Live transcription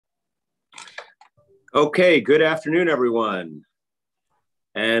Okay, good afternoon, everyone,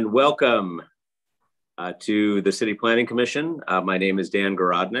 and welcome to the City Planning Commission. My name is Dan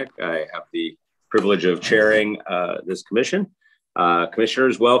Garodnick. I have the privilege of chairing this commission.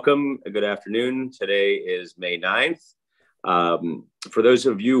 Commissioners, welcome. Good afternoon. Today is May 9th. For those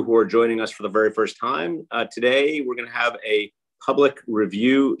of you who are joining us for the very first time, today we're going to have a public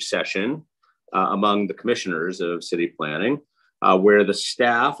review session among the commissioners of city planning, where the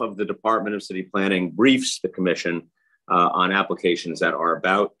staff of the Department of City Planning briefs the commission on applications that are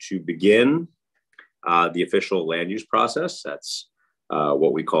about to begin the official land use process. That's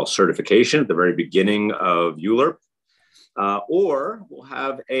what we call certification at the very beginning of ULURP, or we'll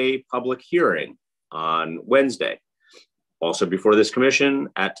have a public hearing on Wednesday, also before this commission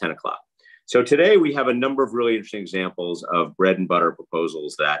at 10 o'clock. So today we have a number of really interesting examples of bread and butter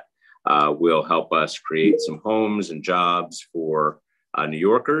proposals that will help us create some homes and jobs for New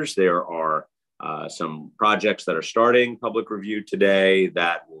Yorkers. There are some projects that are starting public review today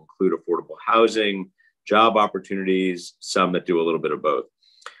that will include affordable housing, job opportunities, some that do a little bit of both.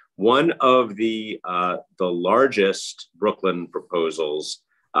 One of the largest Brooklyn proposals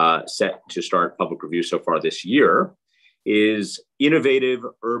set to start public review so far this year is Innovative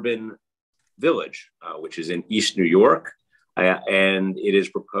Urban Village, which is in East New York. And it is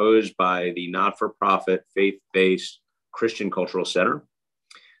proposed by the not-for-profit, faith-based Christian Cultural Center.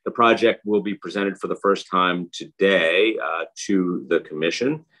 The project will be presented for the first time today to the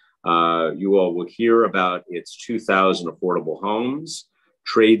commission. You all will hear about its 2,000 affordable homes,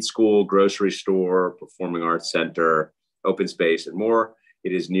 trade school, grocery store, performing arts center, open space, and more.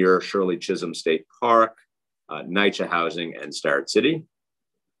 It is near Shirley Chisholm State Park, NYCHA Housing, and Starrett City.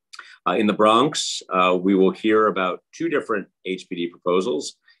 In the Bronx, we will hear about two different HPD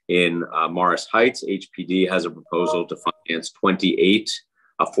proposals. In Morris Heights, HPD has a proposal to finance 28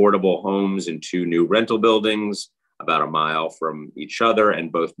 affordable homes in two new rental buildings, about a mile from each other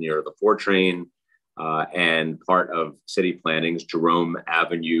and both near the 4 train, and part of City Planning's Jerome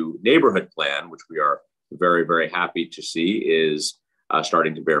Avenue neighborhood plan, which we are very, very happy to see is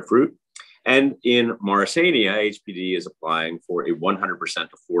starting to bear fruit. And in Morrisania, HPD is applying for a 100%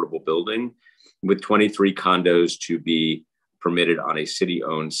 affordable building with 23 condos to be permitted on a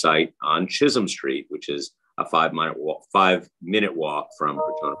city-owned site on Chisholm Street, which is a 5-minute walk from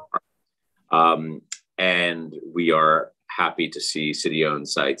Crotona Park. And we are happy to see city-owned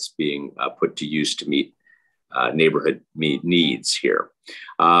sites being put to use to meet neighborhood needs here.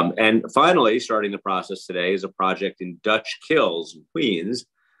 And finally, starting the process today is a project in Dutch Kills in Queens,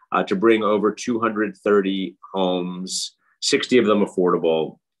 to bring over 230 homes, 60 of them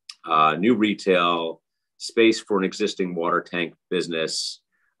affordable, new retail, space for an existing water tank business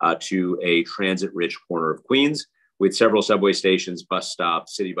to a transit-rich corner of Queens with several subway stations, bus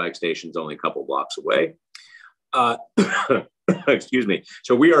stops, city bike stations only a couple blocks away. Excuse me.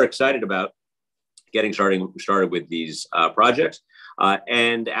 So we are excited about getting started with these projects.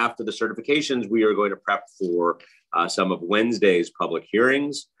 And after the certifications, we are going to prep for some of Wednesday's public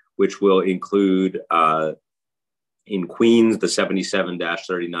hearings, which will include in Queens, the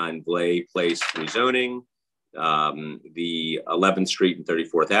 77-39 Blay Place rezoning, the 11th Street and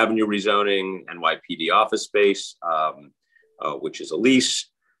 34th Avenue rezoning, NYPD office space, which is a lease,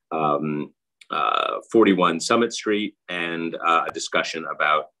 41 Summit Street, and a discussion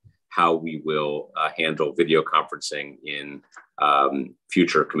about how we will handle video conferencing in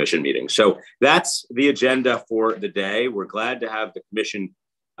future commission meetings. So that's the agenda for the day. We're glad to have the commission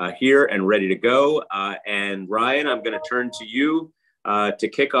here and ready to go. And Ryan, I'm going to turn to you to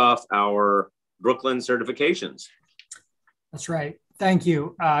kick off our Brooklyn certifications. That's right. Thank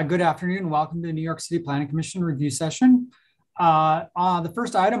you. Good afternoon. Welcome to the New York City Planning Commission review session. The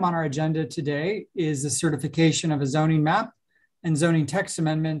first item on our agenda today is the certification of a zoning map and zoning text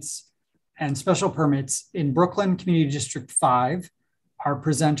amendments and special permits in Brooklyn Community District 5. Our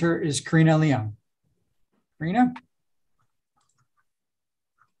presenter is Karina Leung. Karina?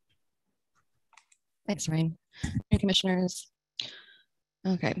 Thanks, Ryan. Hey, commissioners.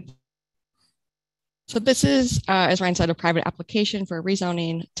 Okay. So this is, as Ryan said, a private application for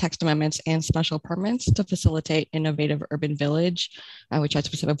rezoning, text amendments, and special permits to facilitate Innovative Urban Village, which I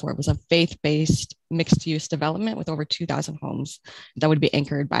specified before was a faith-based mixed-use development with over 2,000 homes that would be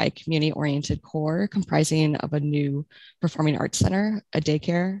anchored by a community-oriented core comprising of a new performing arts center, a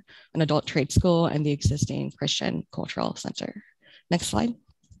daycare, an adult trade school, and the existing Christian Cultural Center. Next slide.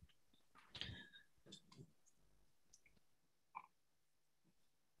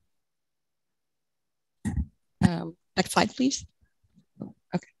 Next slide, please.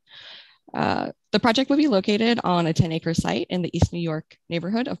 Okay. The project will be located on a 10-acre site in the East New York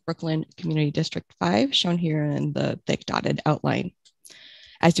neighborhood of Brooklyn Community District 5, shown here in the thick dotted outline.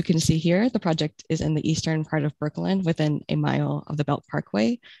 As you can see here, the project is in the eastern part of Brooklyn within a mile of the Belt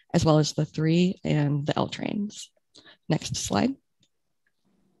Parkway, as well as the 3 and the L trains. Next slide.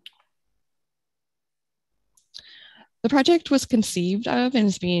 The project was conceived of and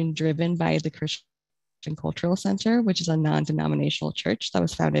is being driven by the Christian Cultural Center, which is a non-denominational church that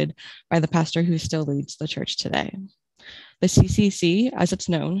was founded by the pastor who still leads the church today. The CCC, as it's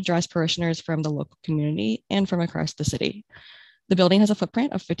known, draws parishioners from the local community and from across the city. The building has a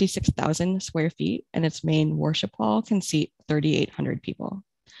footprint of 56,000 square feet, and its main worship hall can seat 3,800 people.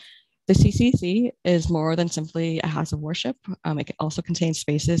 The CCC is more than simply a house of worship. It also contains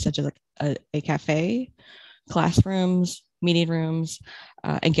spaces such as a cafe, classrooms, meeting rooms,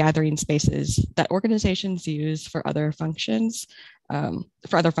 and gathering spaces that organizations use for other functions,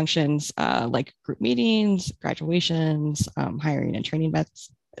 like group meetings, graduations, hiring and training events,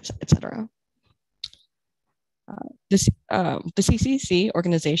 etc. The CCC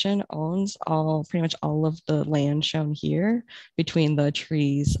organization owns pretty much all of the land shown here between the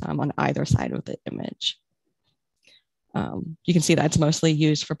trees on either side of the image. You can see that's mostly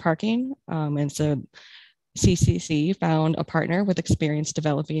used for parking. And so CCC found a partner with experience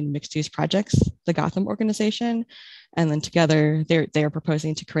developing mixed-use projects, the Gotham organization, and then together they're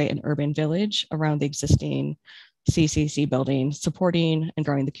proposing to create an urban village around the existing CCC building, supporting and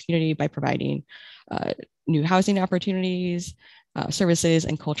growing the community by providing new housing opportunities, services,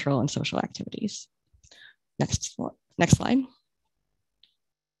 and cultural and social activities. Next slide.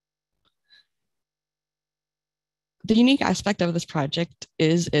 The unique aspect of this project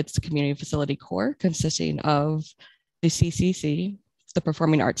is its community facility core, consisting of the CCC, the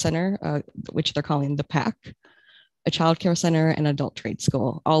Performing Arts Center, which they're calling the PAC, a childcare center, and adult trade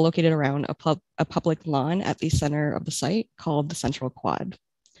school, all located around a public lawn at the center of the site called the Central Quad.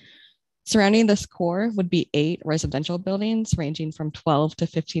 Surrounding this core would be 8 residential buildings ranging from 12 to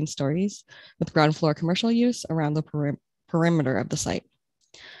 15 stories with ground floor commercial use around the perimeter of the site.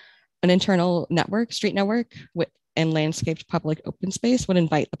 An internal street network and landscaped public open space would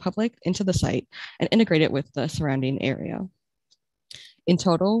invite the public into the site and integrate it with the surrounding area. In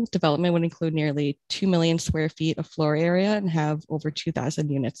total, development would include nearly 2 million square feet of floor area and have over 2,000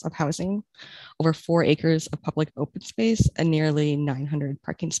 units of housing, over 4 acres of public open space, and nearly 900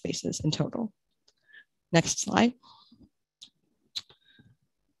 parking spaces in total. Next slide.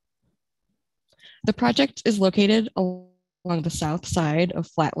 The project is located along the south side of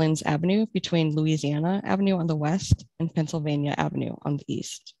Flatlands Avenue between Louisiana Avenue on the west and Pennsylvania Avenue on the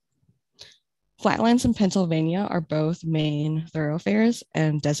east. Flatlands and Pennsylvania are both main thoroughfares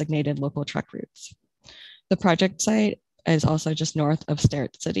and designated local truck routes. The project site is also just north of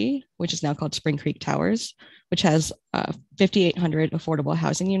Starrett City, which is now called Spring Creek Towers, which has 5,800 affordable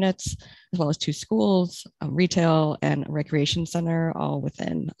housing units, as well as 2 schools, a retail, and a recreation center, all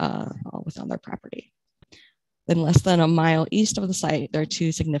within their property. Then less than a mile east of the site, there are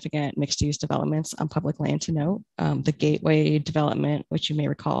 2 significant mixed-use developments on public land to note. The Gateway development, which you may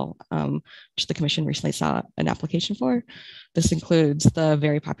recall, which the commission recently saw an application for. This includes the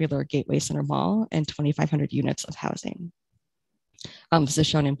very popular Gateway Center Mall and 2,500 units of housing. This is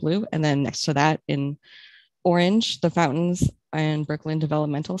shown in blue. And then next to that in orange, the Fountains and Brooklyn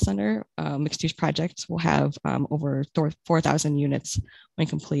Developmental Center mixed-use projects will have over 4,000 units when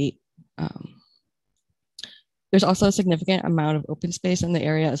complete. There's also a significant amount of open space in the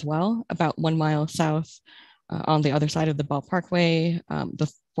area as well. About 1 mile south on the other side of the Belt Parkway,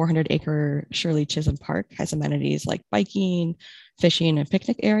 the 400-acre Shirley Chisholm Park has amenities like biking, fishing, and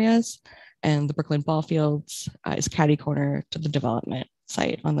picnic areas. And the Brooklyn Ball Fields is catty corner to the development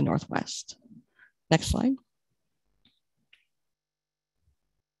site on the northwest. Next slide.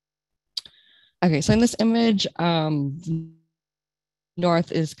 Okay, so in this image,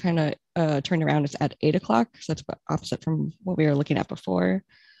 north is kind of turned around. It's at 8 o'clock, so that's opposite from what we were looking at before.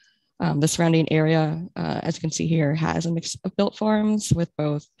 The surrounding area, as you can see here, has a mix of built forms with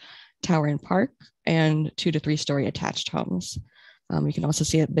both tower and park and 2 to 3 story attached homes. You can also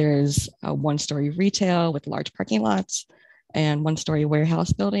see that there's a 1-story retail with large parking lots and 1-story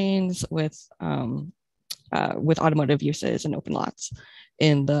warehouse buildings with automotive uses and open lots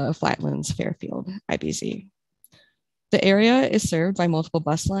in the Flatlands Fairfield IBZ. The area is served by multiple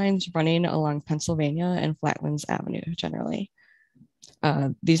bus lines running along Pennsylvania and Flatlands Avenue generally.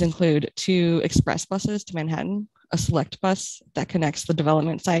 These include 2 express buses to Manhattan, a select bus that connects the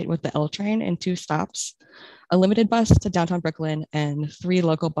development site with the L train in 2 stops, a limited bus to downtown Brooklyn, and 3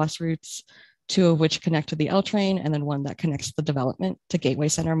 local bus routes 2 of which connect to the L train, and then 1 that connects the development to Gateway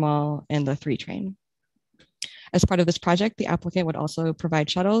Center Mall and the 3 train. As part of this project, the applicant would also provide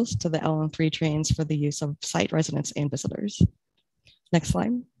shuttles to the L and 3 trains for the use of site residents and visitors. Next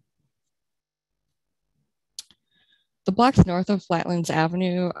slide. The blocks north of Flatlands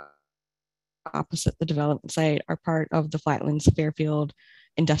Avenue, opposite the development site, are part of the Flatlands Fairfield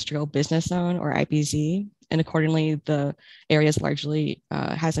Industrial Business Zone, or IBZ, and accordingly, the area is largely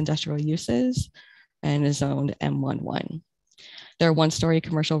has industrial uses and is zoned M11. There are 1-story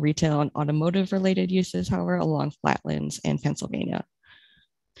commercial, retail, and automotive-related uses, however, along Flatlands and Pennsylvania.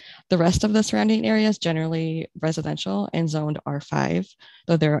 The rest of the surrounding area is generally residential and zoned R5,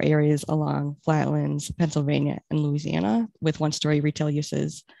 though there are areas along Flatlands, Pennsylvania, and Louisiana with 1-story retail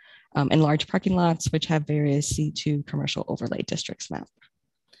uses and large parking lots, which have various C2 commercial overlay districts mapped.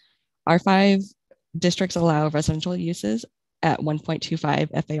 R5 districts allow residential uses at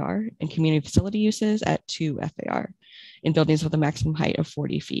 1.25 FAR and community facility uses at 2 FAR in buildings with a maximum height of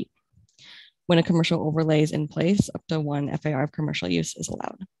 40 feet. When a commercial overlay is in place, up to 1 FAR of commercial use is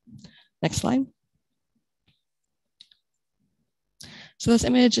allowed. Next slide. So this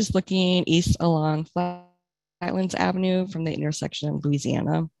image is looking east along Flatlands Avenue from the intersection of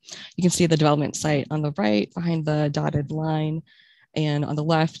Louisiana. You can see the development site on the right behind the dotted line, and on the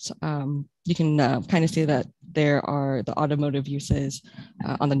left, you can kind of see that there are the automotive uses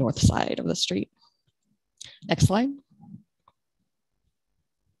on the north side of the street. Next slide.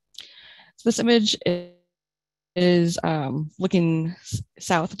 So this image is looking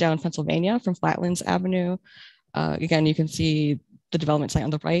south down Pennsylvania from Flatlands Avenue. Again, you can see the development site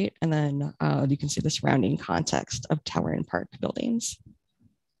on the right, and then you can see the surrounding context of Tower and Park buildings.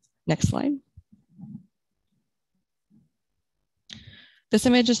 Next slide. This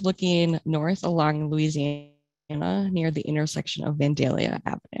image is looking north along Louisiana near the intersection of Vandalia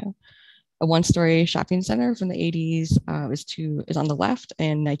Avenue. A 1-story shopping center from the 80s is on the left,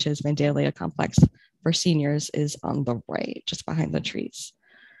 and NYCHA's Vandalia complex for seniors is on the right, just behind the trees.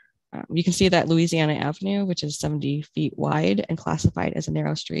 You can see that Louisiana Avenue, which is 70 feet wide and classified as a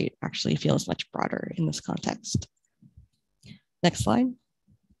narrow street, actually feels much broader in this context. Next slide.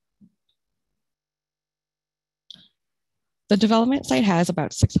 The development site has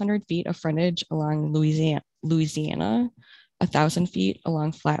about 600 feet of frontage along Louisiana, 1,000 feet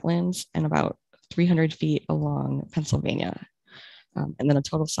along Flatlands, and about 300 feet along Pennsylvania, and then a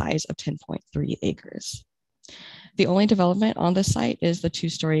total size of 10.3 acres. The only development on this site is the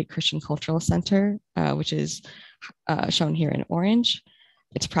 2-story Christian Cultural Center, which is shown here in orange.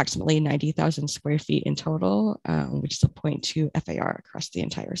 It's approximately 90,000 square feet in total, which is a 0.2 FAR across the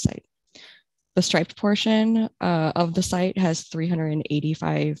entire site. The striped portion of the site has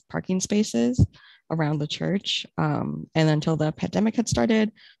 385 parking spaces around the church. And until the pandemic had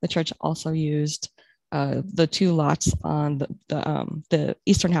started, the church also used the 2 lots on the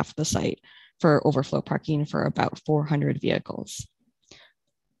eastern half of the site for overflow parking for about 400 vehicles.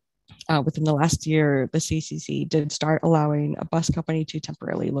 Within the last year, the CCC did start allowing a bus company to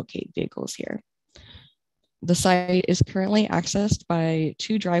temporarily locate vehicles here. The site is currently accessed by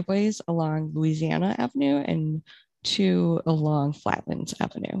 2 driveways along Louisiana Avenue and 2 along Flatlands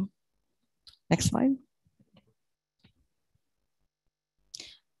Avenue. Next slide.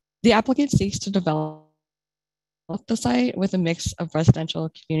 The applicant seeks to develop the site with a mix of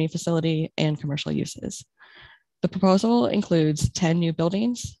residential, community facility, and commercial uses. The proposal includes 10 new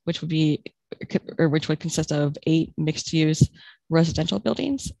buildings, which would consist of 8 mixed-use residential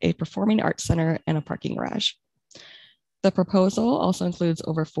buildings, a performing arts center, and a parking garage. The proposal also includes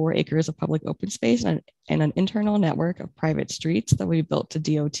over 4 acres of public open space and an internal network of private streets that will be built to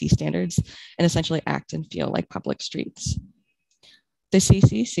DOT standards and essentially act and feel like public streets. The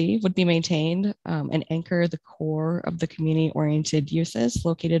CCC would be maintained and anchor the core of the community-oriented uses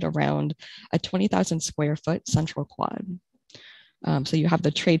located around a 20,000 square foot central quad. So you have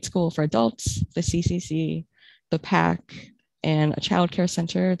the trade school for adults, the CCC, the PAC, and a childcare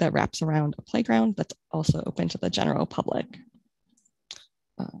center that wraps around a playground that's also open to the general public.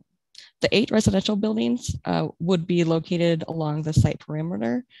 The 8 residential buildings would be located along the site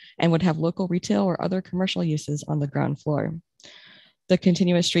perimeter and would have local retail or other commercial uses on the ground floor. The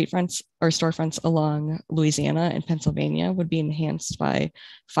continuous street fronts or storefronts along Louisiana and Pennsylvania would be enhanced by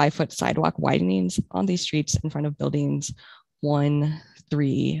 5-foot sidewalk widenings on these streets in front of buildings 1,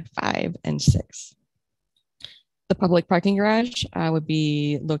 3, 5, and 6. The public parking garage would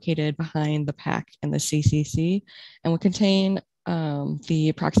be located behind the PAC and the CCC and would contain the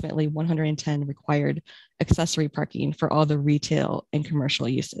approximately 110 required accessory parking for all the retail and commercial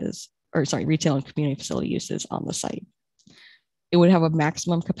uses, retail and community facility uses on the site. It would have a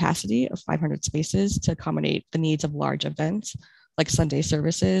maximum capacity of 500 spaces to accommodate the needs of large events like Sunday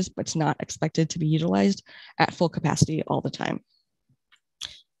services, but it's not expected to be utilized at full capacity all the time.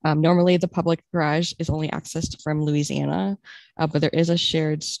 Normally, the public garage is only accessed from Louisiana, but there is a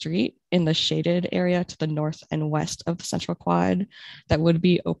shared street in the shaded area to the north and west of the central quad that would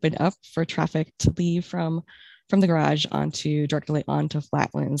be opened up for traffic to leave from the garage directly onto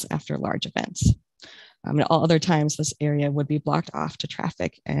Flatlands after large events. And all other times, this area would be blocked off to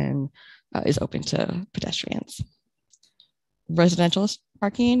traffic and is open to pedestrians. Residential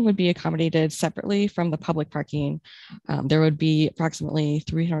parking would be accommodated separately from the public parking. There would be approximately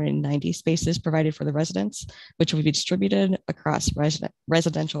 390 spaces provided for the residents, which would be distributed across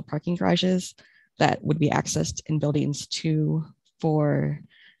residential parking garages that would be accessed in buildings 2, 4,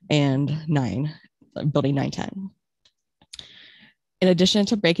 and 9, building 910. In addition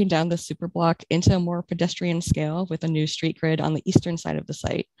to breaking down the superblock into a more pedestrian scale with a new street grid on the eastern side of the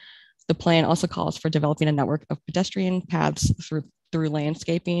site, the plan also calls for developing a network of pedestrian paths through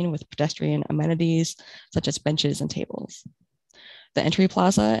landscaping with pedestrian amenities such as benches and tables. The entry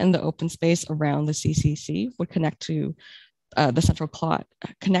plaza and the open space around the CCC would connect to the central quad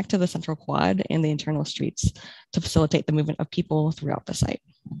and the internal streets to facilitate the movement of people throughout the site.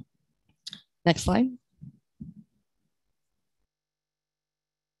 Next slide.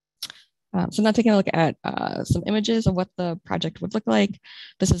 So now taking a look at some images of what the project would look like.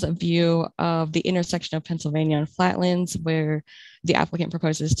 This is a view of the intersection of Pennsylvania and Flatlands, where the applicant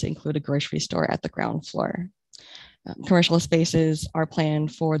proposes to include a grocery store at the ground floor. Commercial spaces are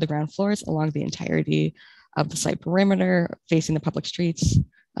planned for the ground floors along the entirety of the site perimeter, facing the public streets,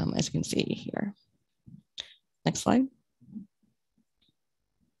 as you can see here. Next slide.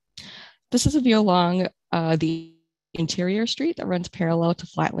 This is a view along the interior street that runs parallel to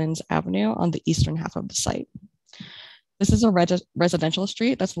Flatlands Avenue on the eastern half of the site. This is a residential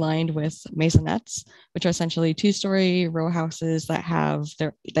street that's lined with maisonettes, which are essentially 2-story row houses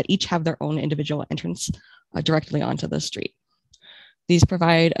that each have their own individual entrance directly onto the street. These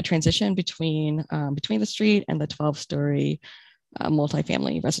provide a transition between the street and the 12-story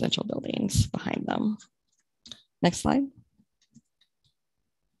multifamily residential buildings behind them. Next slide.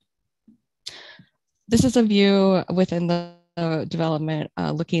 This is a view within the development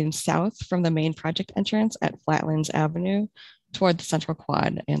looking south from the main project entrance at Flatlands Avenue toward the central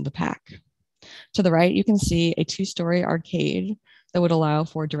quad and the PAC. To the right, you can see a 2-story arcade that would allow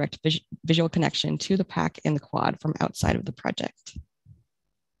for direct visual connection to the PAC and the quad from outside of the project.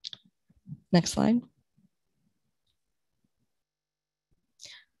 Next slide.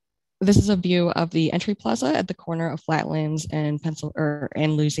 This is a view of the entry plaza at the corner of Flatlands and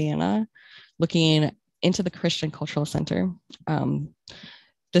Louisiana, looking into the Christian Cultural Center.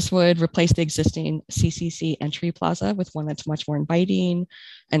 This would replace the existing CCC entry plaza with one that's much more inviting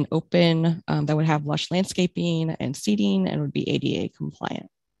and open, that would have lush landscaping and seating and would be ADA compliant.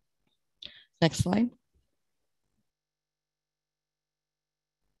 Next slide.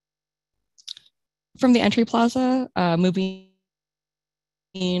 From the entry plaza, moving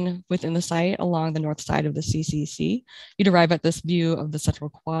within the site along the north side of the CCC, you'd arrive at this view of the central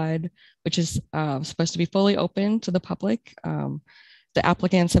quad, which is supposed to be fully open to the public. The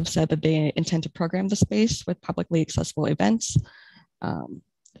applicants have said that they intend to program the space with publicly accessible events,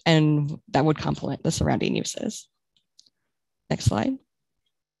 and that would complement the surrounding uses. Next slide.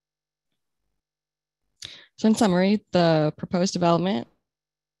 So in summary, the proposed development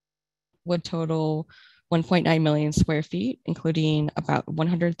would total 1.9 million square feet, including about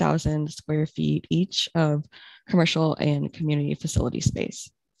 100,000 square feet each of commercial and community facility space.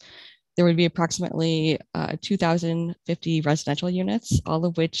 There would be approximately 2,050 residential units, all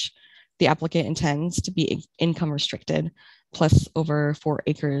of which the applicant intends to be income restricted, plus over 4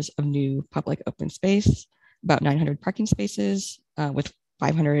 acres of new public open space, about 900 parking spaces, with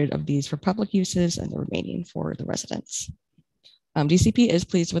 500 of these for public uses and the remaining for the residents. DCP is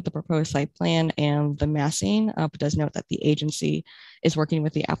pleased with the proposed site plan and the massing, but does note that the agency is working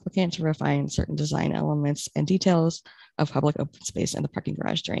with the applicant to refine certain design elements and details of public open space and the parking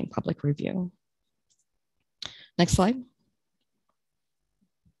garage during public review. Next slide.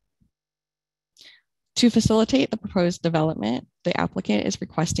 To facilitate the proposed development, the applicant is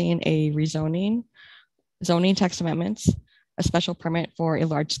requesting a rezoning, zoning text amendments, a special permit for a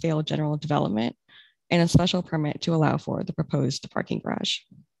large-scale general development, and a special permit to allow for the proposed parking garage.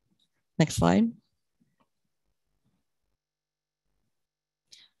 Next slide.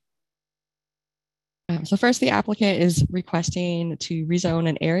 So first, the applicant is requesting to rezone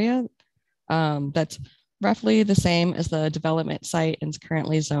an area that's roughly the same as the development site and is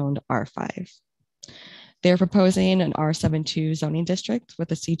currently zoned R5. They're proposing an R72 zoning district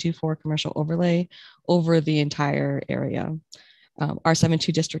with a C24 commercial overlay over the entire area.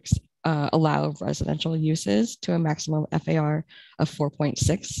 R72 districts allow residential uses to a maximum FAR of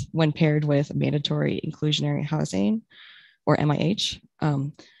 4.6 when paired with mandatory inclusionary housing, or MIH,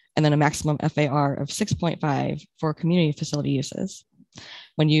 and then a maximum FAR of 6.5 for community facility uses.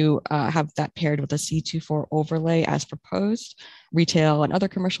 When you have that paired with a C24 overlay as proposed, retail and other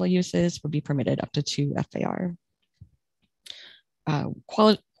commercial uses would be permitted up to 2 FAR.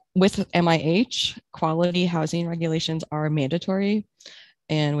 With MIH, quality housing regulations are mandatory,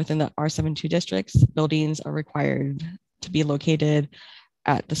 and within the R72 districts, buildings are required to be located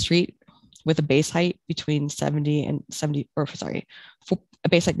at the street with a base height between 40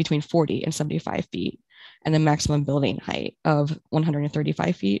 and 75 feet, and a maximum building height of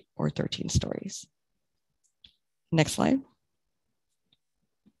 135 feet or 13 stories. Next slide.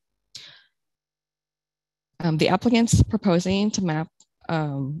 The applicant's proposing to map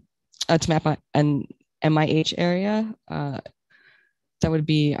an MIH area that would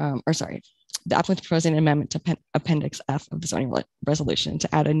be, the applicant's proposing an amendment to Appendix F of the zoning resolution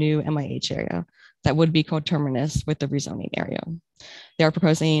to add a new MIH area that would be coterminous with the rezoning area. They are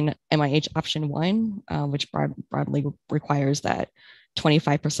proposing MIH option 1, which broadly requires that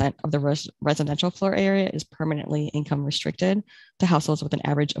 25% of the residential floor area is permanently income restricted to households with an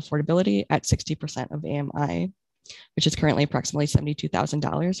average affordability at 60% of AMI, which is currently approximately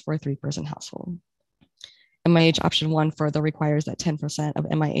 $72,000 for a 3-person household. MIH option 1 further requires that 10% of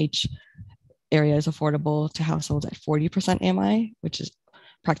MIH area is affordable to households at 40% AMI, which is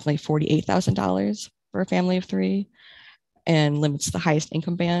approximately $48,000 for a family of 3, and limits the highest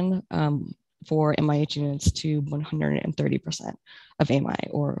income band for MIH units to 130% of AMI,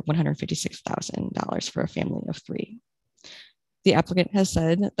 or $156,000 for a family of 3. The applicant has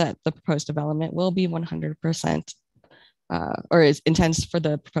said that the proposed development will be 100%, intends for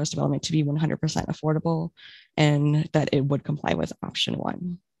the proposed development to be 100% affordable, and that it would comply with option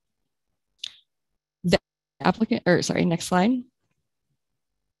 1. The applicant, next slide.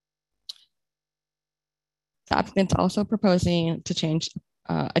 The applicant's also proposing to change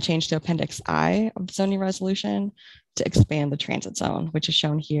to Appendix I of the zoning resolution to expand the transit zone, which is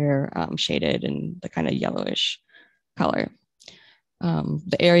shown here shaded in the kind of yellowish color.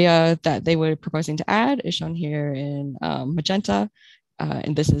 The area that they were proposing to add is shown here in magenta,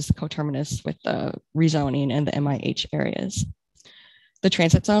 and this is coterminous with the rezoning and the MIH areas. The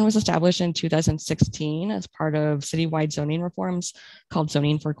transit zone was established in 2016 as part of citywide zoning reforms called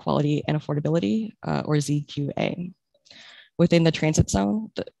Zoning for Quality and Affordability, or ZQA. Within the transit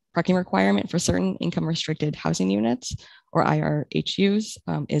zone, the parking requirement for certain income restricted housing units, or IRHUs,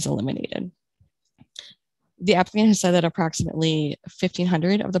 is eliminated. The applicant has said that approximately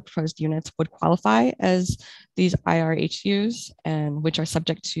 1,500 of the proposed units would qualify as these IRHUs, and which are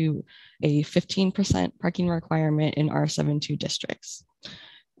subject to a 15% parking requirement in R72 districts.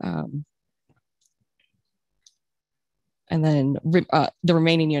 And then the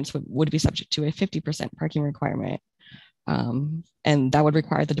remaining units would be subject to a 50% parking requirement. And that would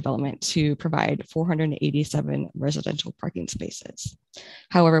require the development to provide 487 residential parking spaces.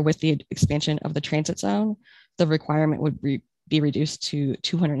 However, with the expansion of the transit zone, the requirement would be reduced to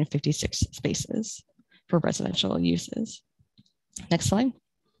 256 spaces for residential uses. Next slide.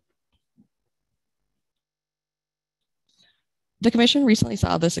 The Commission recently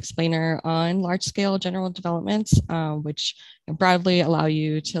saw this explainer on large-scale general developments, which broadly allow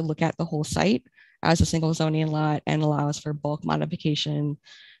you to look at the whole site as a single zoning lot and allows for bulk modification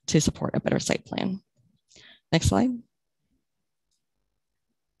to support a better site plan. Next slide.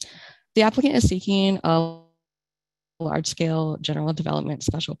 The applicant is seeking a large-scale general development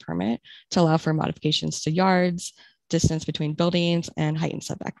special permit to allow for modifications to yards, distance between buildings, and height and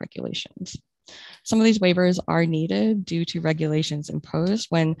setback regulations. Some of these waivers are needed due to regulations imposed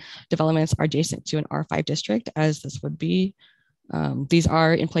when developments are adjacent to an R5 district, as this would be. These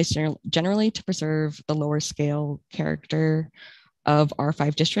are in place generally to preserve the lower scale character of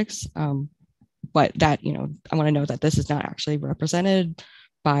R5 districts, but that, I want to note that this is not actually represented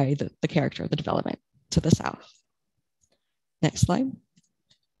by the character of the development to the south. Next slide.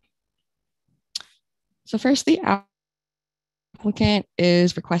 So first, the applicant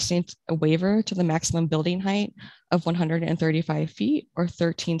is requesting a waiver to the maximum building height of 135 feet or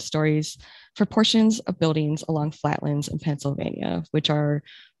 13 stories for portions of buildings along flatlands in Pennsylvania, which are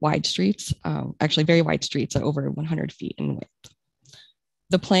wide streets, actually very wide streets at over 100 feet in width.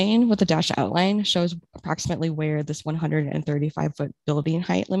 The plane with the dashed outline shows approximately where this 135-foot building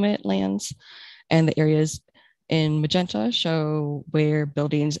height limit lands, and the areas in magenta show where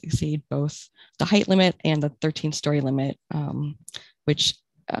buildings exceed both the height limit and the 13-story limit, which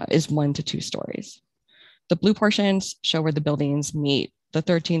is 1 to 2 stories. The blue portions show where the buildings meet the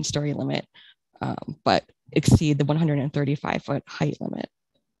 13-story limit, but exceed the 135-foot height limit.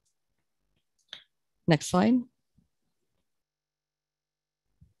 Next slide.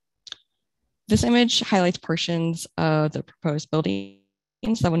 This image highlights portions of the proposed buildings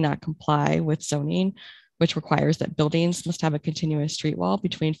that would not comply with zoning, which requires that buildings must have a continuous street wall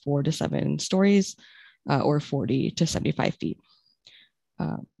between 4 to 7 stories or 40 to 75 feet.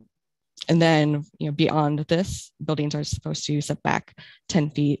 And then, beyond this, buildings are supposed to set back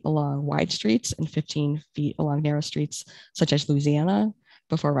 10 feet along wide streets and 15 feet along narrow streets, such as Louisiana,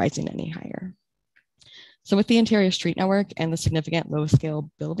 before rising any higher. So with the interior street network and the significant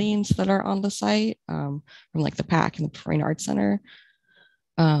low-scale buildings that are on the site, from like the PAC and the Performing Arts Center,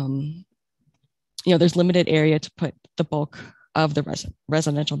 there's limited area to put the bulk of the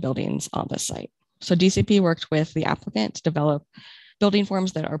residential buildings on the site. So DCP worked with the applicant to develop building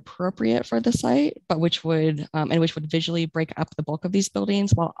forms that are appropriate for the site, but which would visually break up the bulk of these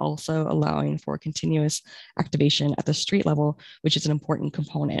buildings while also allowing for continuous activation at the street level, which is an important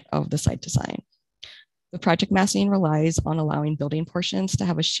component of the site design. The project massing relies on allowing building portions to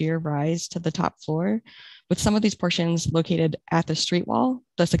have a sheer rise to the top floor, with some of these portions located at the street wall,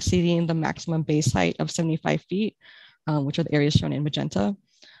 thus exceeding the maximum base height of 75 feet, which are the areas shown in magenta,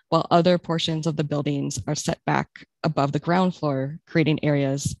 while other portions of the buildings are set back above the ground floor, creating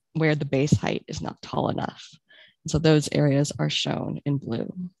areas where the base height is not tall enough. And so those areas are shown in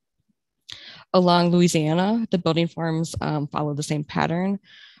blue. Along Louisiana, the building forms follow the same pattern,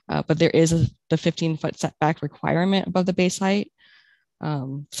 but there is the 15-foot setback requirement above the base height,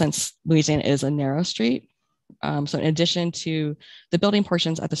 since Louisiana is a narrow street. So in addition to the building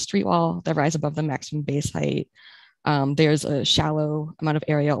portions at the street wall that rise above the maximum base height, there's a shallow amount of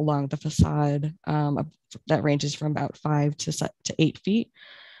area along the facade that ranges from about 5 to 8 feet.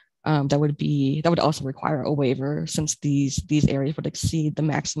 That would also require a waiver, since these areas would exceed the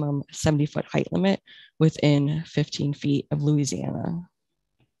maximum 70-foot height limit within 15 feet of Louisiana.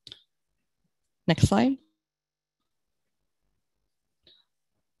 Next slide.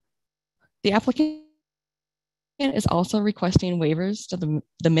 The applicant is also requesting waivers to the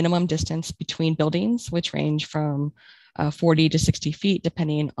minimum distance between buildings, which range from 40 to 60 feet,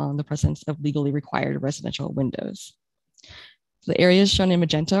 depending on the presence of legally required residential windows. The areas shown in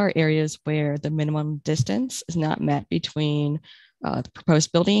magenta are areas where the minimum distance is not met between the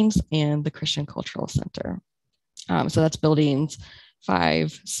proposed buildings and the Christian Cultural Center. So that's buildings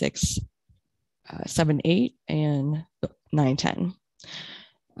 5, 6, 7, 8, and 9, 10.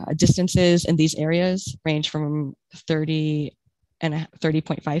 Distances in these areas range from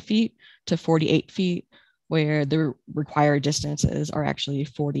 30.5 feet to 48 feet, where the required distances are actually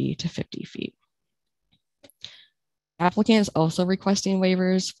 40 to 50 feet. Applicant is also requesting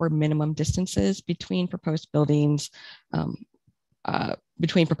waivers for minimum distances between proposed buildings.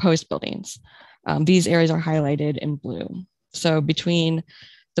 These areas are highlighted in blue. So between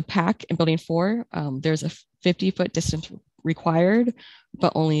the PAC and building 4, there's a 50-foot distance required,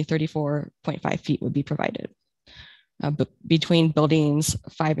 but only 34.5 feet would be provided. But between buildings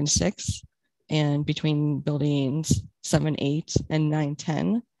 5 and 6, and between buildings 7, 8, and 9,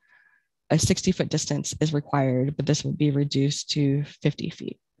 10, a 60-foot distance is required, but this would be reduced to 50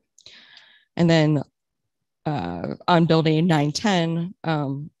 feet. And then on building 9, 10,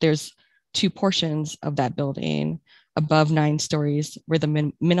 there's 2 portions of that building above 9 stories where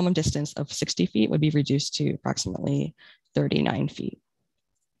the minimum distance of 60 feet would be reduced to approximately 39 feet.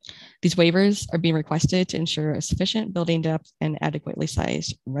 These waivers are being requested to ensure a sufficient building depth and adequately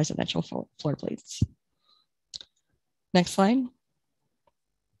sized residential floor plates. Next slide.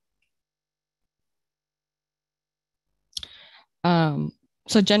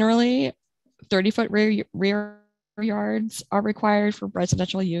 So generally, 30-foot rear yards are required for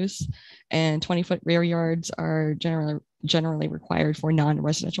residential use, and 20-foot rear yards are generally required for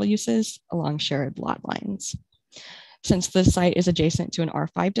non-residential uses along shared lot lines. Since the site is adjacent to an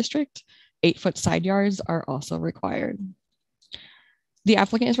R5 district, 8-foot side yards are also required. The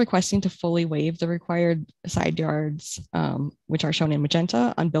applicant is requesting to fully waive the required side yards, which are shown in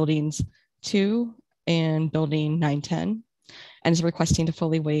magenta, on buildings 2 and building 910, and is requesting to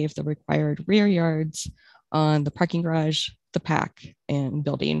fully waive the required rear yards on the parking garage, the PAC, and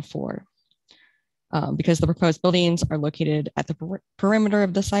building 4. Because the proposed buildings are located at the perimeter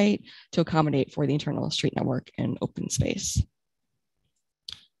of the site to accommodate for the internal street network and open space.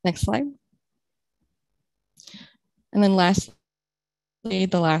 Next slide. And then lastly,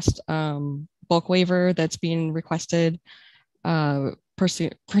 the last bulk waiver that's being requested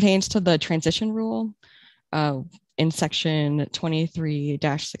pertains to the transition rule in section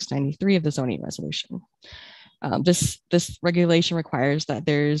 23-693 of the zoning resolution. This regulation requires that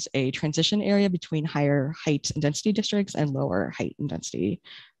there's a transition area between higher height and density districts and lower height and density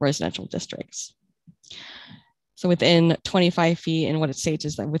residential districts. So within 25 feet, and what it states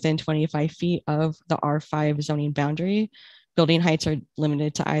is that within 25 feet of the R5 zoning boundary, building heights are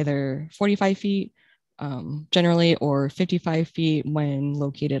limited to either 45 feet generally, or 55 feet when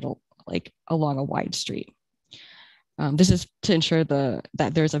located like along a wide street. This is to ensure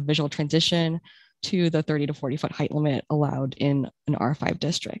that there's a visual transition to the 30 to 40 foot height limit allowed in an R5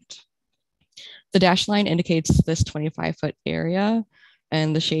 district. The dashed line indicates this 25-foot area,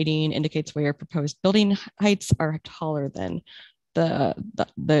 and the shading indicates where proposed building heights are taller than the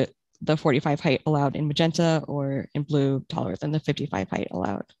 45 height allowed in magenta, or in blue, taller than the 55 height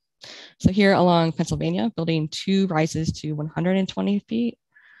allowed. So here along Pennsylvania, building 2 rises to 120 feet,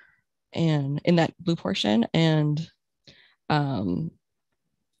 and in that blue portion, and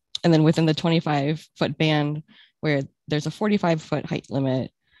then within the 25-foot band where there's a 45-foot height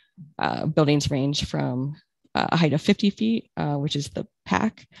limit, buildings range from a height of 50 feet, which is the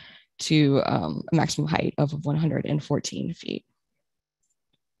PAC, to a maximum height of 114 feet.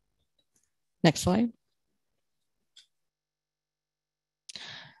 Next slide.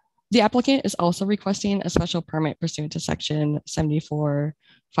 The applicant is also requesting a special permit pursuant to section 74-512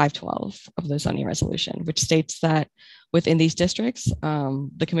 of the zoning resolution, which states that within these districts,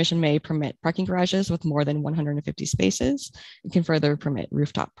 the commission may permit parking garages with more than 150 spaces and can further permit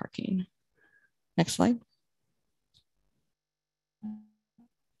rooftop parking. Next slide.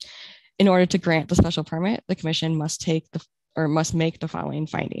 In order to grant the special permit, the commission must make the following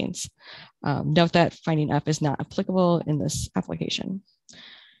findings. Note that finding F is not applicable in this application.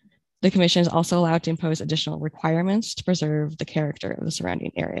 The commission is also allowed to impose additional requirements to preserve the character of the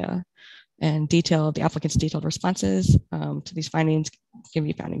surrounding area, and the applicant's detailed responses to these findings can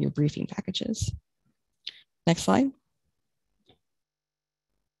be found in your briefing packages. Next slide.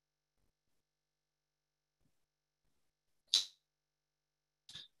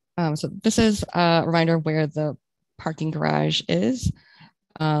 So this is a reminder where the parking garage is.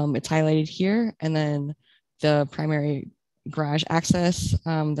 It's highlighted here, and then the primary garage access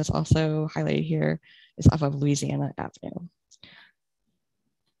that's also highlighted here is off of Louisiana Avenue.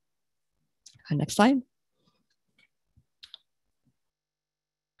 Next slide.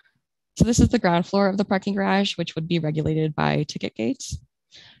 So this is the ground floor of the parking garage, which would be regulated by ticket gates.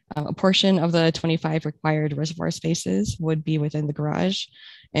 A portion of the 25 required reservoir spaces would be within the garage,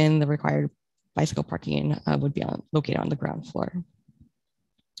 and the required bicycle parking would be located on the ground floor.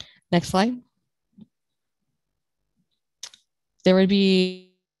 Next slide. There would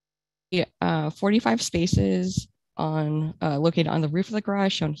be 45 spaces located on the roof of the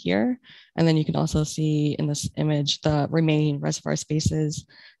garage, shown here. And then you can also see in this image the remaining reservoir spaces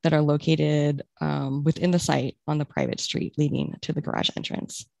that are located within the site on the private street leading to the garage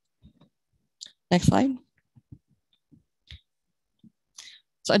entrance. Next slide.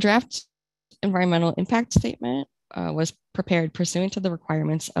 So a draft environmental impact statement was prepared pursuant to the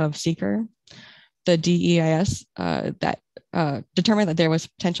requirements of SEEKR. The DEIS that determined that there was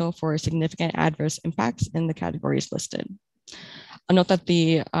potential for significant adverse impacts in the categories listed. I'll note that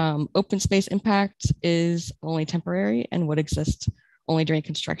the open space impact is only temporary and would exist only during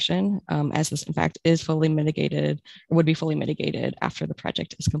construction, as this impact is fully mitigated, or would be fully mitigated after the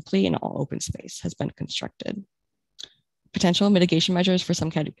project is complete and all open space has been constructed. Potential mitigation measures for some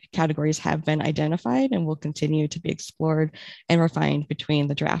categories have been identified and will continue to be explored and refined between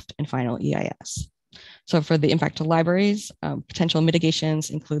the draft and final EIS. So for the impact to libraries, potential mitigations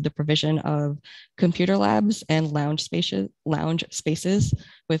include the provision of computer labs and lounge spaces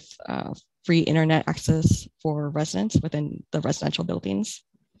with free internet access for residents within the residential buildings.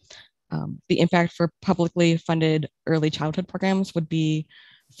 The impact for publicly funded early childhood programs would be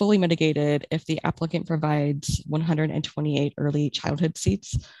fully mitigated if the applicant provides 128 early childhood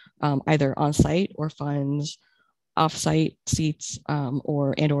seats, either on site or funds off-site seats,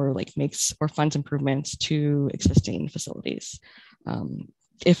 or like makes or funds improvements to existing facilities.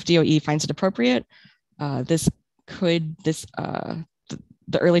 If DOE finds it appropriate, the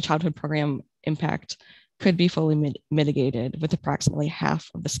early childhood program impact could be fully mitigated with approximately half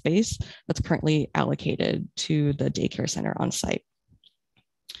of the space that's currently allocated to the daycare center on site.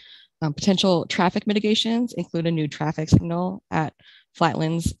 Potential traffic mitigations include a new traffic signal at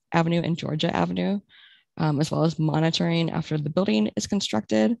Flatlands Avenue and Georgia Avenue, as well as monitoring after the building is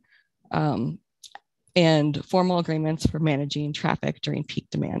constructed, and formal agreements for managing traffic during peak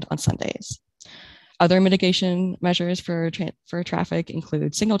demand on Sundays. Other mitigation measures for traffic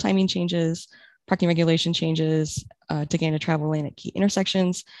include signal timing changes, parking regulation changes, to gain a travel lane at key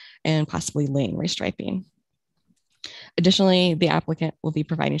intersections, and possibly lane restriping. Additionally, the applicant will be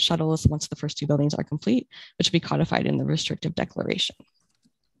providing shuttles once the first 2 buildings are complete, which will be codified in the restrictive declaration.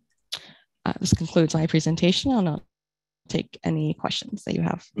 This concludes my presentation, and I'll take any questions that you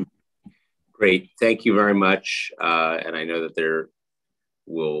have. Great, thank you very much. And I know that there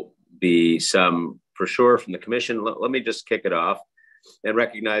will be some for sure from the commission. Let me just kick it off, and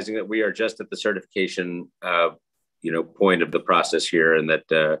recognizing that we are just at the certification point of the process here, and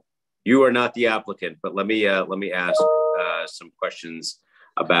that you are not the applicant, but let me ask some questions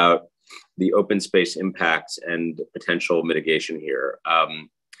about the open space impacts and potential mitigation here.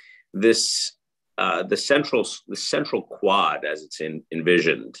 The central quad, as it's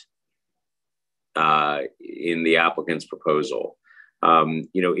envisioned in the applicant's proposal,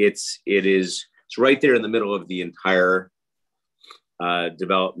 it's right there in the middle of the entire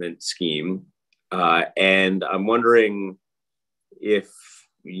development scheme, and I'm wondering if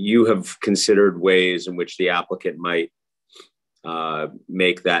you have considered ways in which the applicant might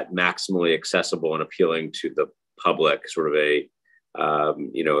make that maximally accessible and appealing to the public, sort of a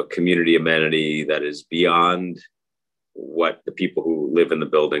community amenity that is beyond what the people who live in the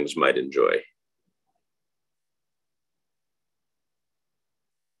buildings might enjoy.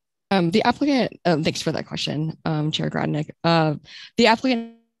 The applicant, thanks for that question, Chair Grodnick. The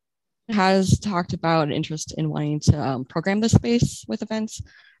applicant has talked about an interest in wanting to program the space with events.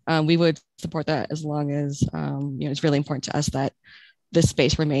 We would support that as long as it's really important to us that this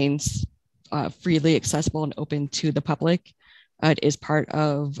space remains freely accessible and open to the public. It is part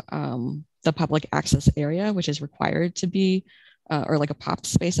of the public access area, which is required to be, or like a pop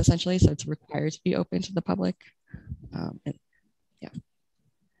space essentially, so it's required to be open to the public. Yeah.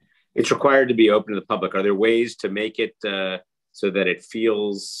 It's required to be open to the public. Are there ways to make it so that it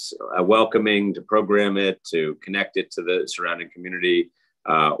feels welcoming, to program it, to connect it to the surrounding community,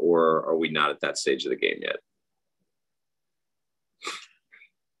 or are we not at that stage of the game yet?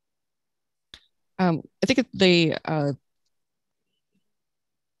 I think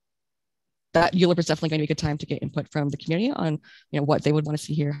that ULURP is definitely going to be a good time to get input from the community on what they would want to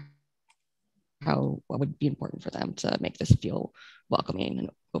see here, what would be important for them to make this feel welcoming and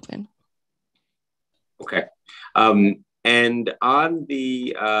open. Okay, and on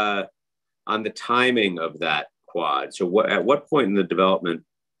the timing of that quad, so at what point in the development,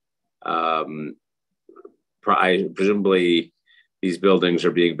 presumably these buildings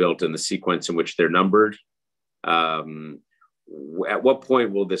are being built in the sequence in which they're numbered. At what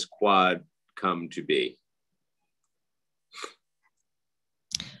point will this quad come to be?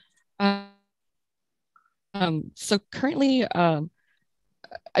 So currently,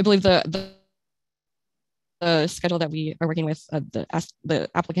 I believe the schedule that we are working with, the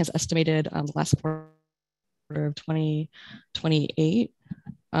applicants estimated the last quarter of 2028.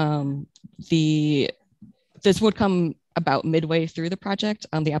 This would come about midway through the project.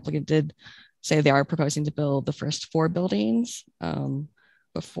 The applicant did say they are proposing to build the first 4 buildings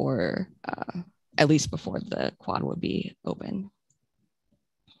before, at least before the quad would be open.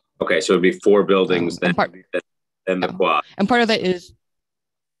 Okay, so it'd be 4 buildings, then the quad. And part of that is,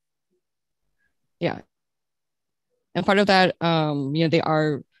 yeah. And part of that,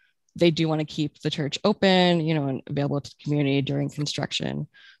 they do want to keep the church open, and available to the community during construction.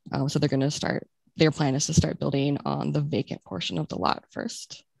 So they're going to start, their plan is to start building on the vacant portion of the lot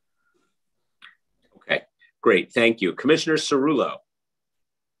first. Okay, great, thank you. Commissioner Cerullo.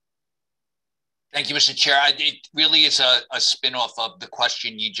 Thank you, Mr. Chair. It really is a spin-off of the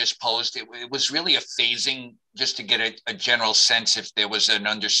question you just posed. It was really a phasing, just to get a general sense if there was an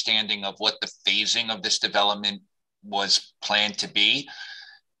understanding of what the phasing of this development was planned to be,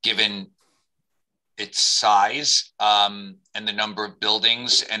 given its size and the number of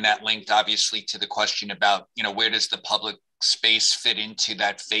buildings, and that linked obviously to the question about, where does the public space fit into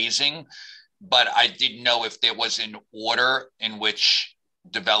that phasing? But I didn't know if there was an order in which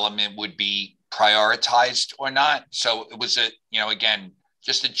development would be prioritized or not. So it was again,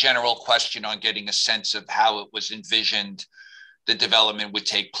 just a general question on getting a sense of how it was envisioned the development would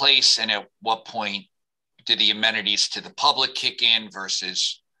take place, and at what point do the amenities to the public kick in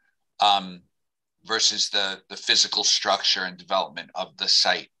versus the physical structure and development of the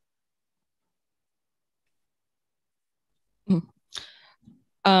site.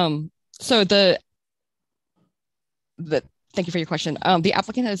 So thank you for your question. The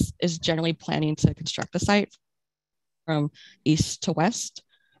applicant is generally planning to construct the site from east to west.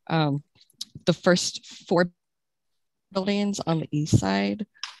 The first 4 buildings on the east side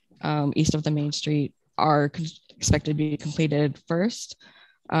east of the main street are expected to be completed first.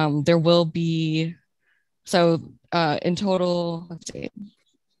 There will be, in total, let's see,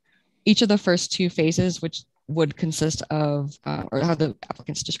 each of the first 2 phases, which would consist of, or how the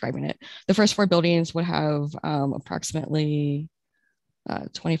applicant's describing it, the first 4 buildings would have approximately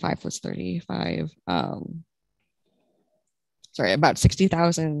 25 plus 35, about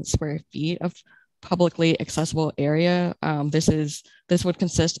 60,000 square feet of publicly accessible area. This would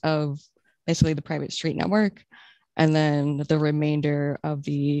consist of basically the private street network, and then the remainder of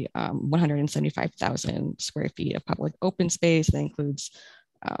the 175,000 square feet of public open space that includes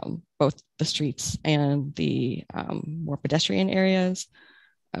both the streets and the more pedestrian areas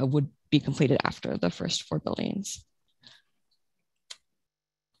would be completed after the first 4 buildings.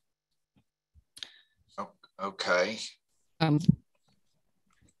 Okay.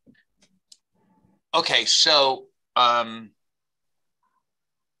 Okay, so,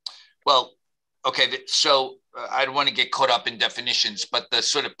 well, okay, so I don't want to get caught up in definitions, but the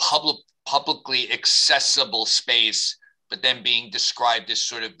sort of publicly accessible space, but then being described as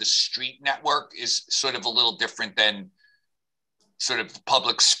sort of the street network, is sort of a little different than sort of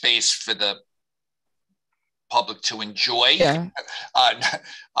public space for the public to enjoy. Yeah.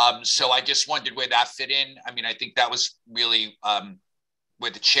 So I just wondered where that fit in. I mean, I think that was really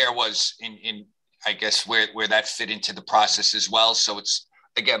where the chair was in I guess where that fit into the process as well. So it's,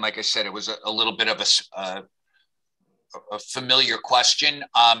 again, like I said, it was a little bit of a familiar question.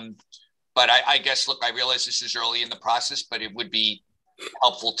 But I guess, look, I realize this is early in the process, but it would be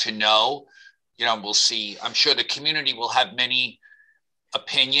helpful to know, we'll see. I'm sure the community will have many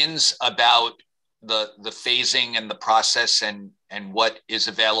opinions about the phasing and the process and what is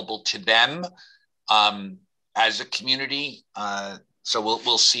available to them as a community. So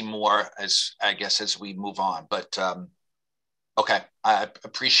we'll see more as we move on. But okay, I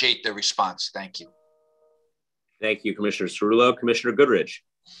appreciate the response. Thank you. Thank you, Commissioner Cerullo. Commissioner Goodrich.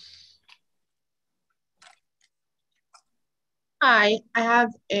 Hi,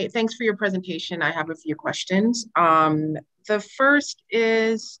 thanks for your presentation. I have a few questions. The first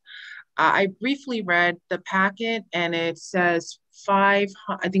is, I briefly read the packet and it says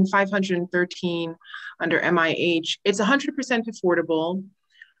 513 under MIH. It's 100% affordable,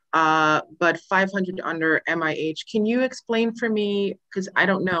 but 500 under MIH. Can you explain for me, because I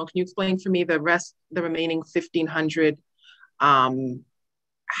don't know, can you explain for me the remaining 1,500,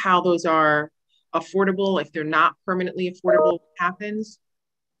 how those are affordable? If they're not permanently affordable, what happens?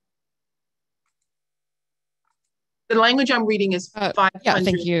 The language I'm reading is 500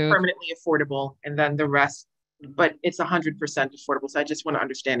 permanently affordable, and then the rest, but it's 100% affordable. So I just want to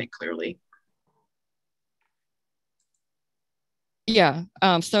understand it clearly. Yeah.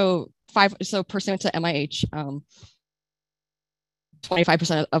 So pursuant to MIH,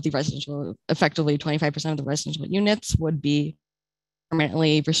 25% of the residential, effectively 25% of the residential units would be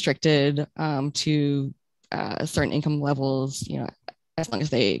permanently restricted to certain income levels, as long as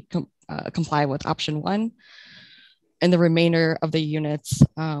they comply with option 1. And the remainder of the units,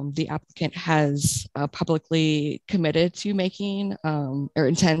 the applicant has publicly committed to making or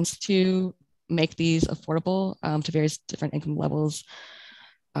intends to make these affordable to various different income levels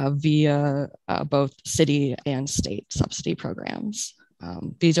via both city and state subsidy programs.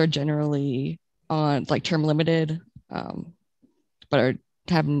 These are generally on term limited, but are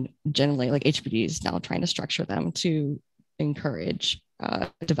having generally HPDs now trying to structure them to encourage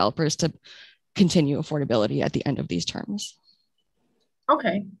developers to continue affordability at the end of these terms.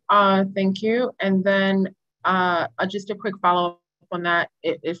 Okay, thank you. And then just a quick follow-up on that.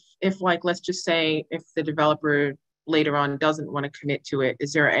 If let's just say if the developer later on doesn't want to commit to it,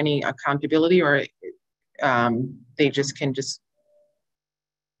 is there any accountability, or they just can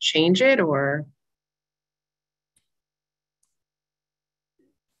change it, or?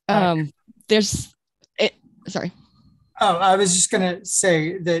 Sorry. Oh, I was just going to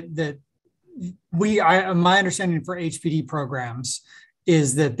say that my understanding for HPD programs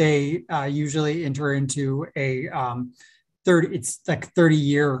is that they usually enter into a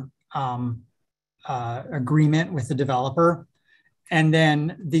 30-year agreement with the developer. And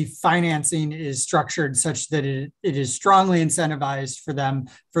then the financing is structured such that it is strongly incentivized for them,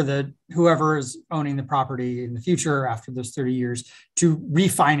 for whoever is owning the property in the future after those 30 years, to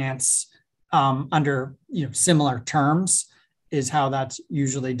refinance under similar terms, is how that's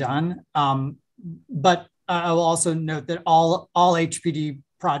usually done. But I will also note that all HPD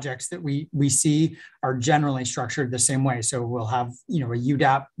projects that we see are generally structured the same way. So we'll have a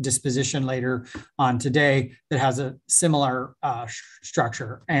UDAP disposition later on today that has a similar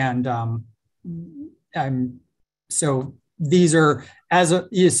structure, and so these are as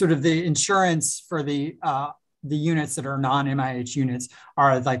sort of the insurance for the units that are non-MIH units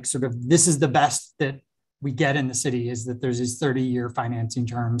are like sort of, this is the best that we get in the city, is that there's these 30-year financing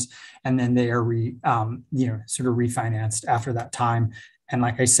terms, and then they are sort of refinanced after that time. And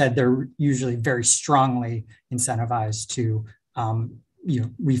like I said, they're usually very strongly incentivized to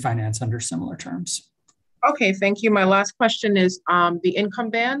refinance under similar terms. Okay, thank you. My last question is the income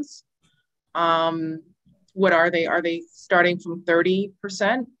bands. What are they? Are they starting from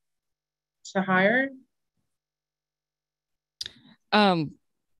 30% to higher? So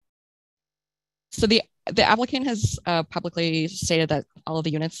the applicant has publicly stated that all of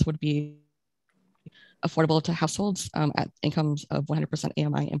the units would be affordable to households at incomes of 100%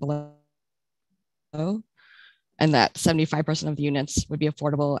 AMI and below, and that 75% of the units would be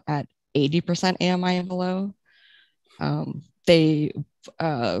affordable at 80% AMI and below. They've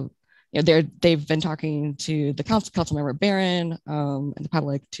been talking to the Councilmember Barron and the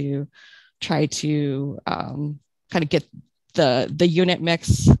public to try to kind of get the unit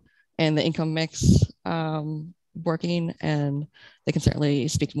mix and the income mix working, and they can certainly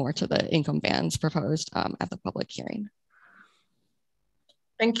speak more to the income bands proposed at the public hearing.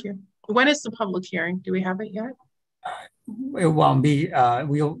 Thank you. When is the public hearing? Do we have it yet? It won't be.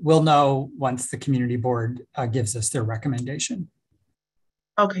 We'll know once the community board gives us their recommendation.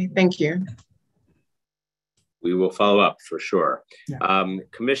 Okay, thank you. We will follow up for sure. Yeah.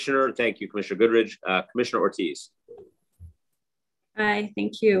 Commissioner, thank you, Commissioner Goodridge. Commissioner Ortiz. Hi,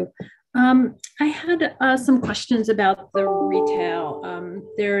 thank you. I had some questions about the retail.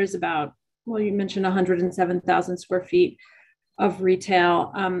 There is about, well, you mentioned 107,000 square feet of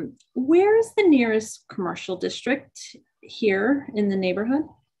retail. Where is the nearest commercial district here in the neighborhood?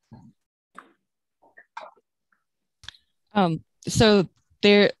 So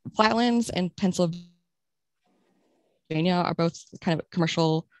Flatlands and Pennsylvania are both kind of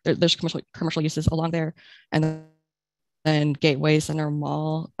commercial. There's commercial uses along there, and then Gateway Center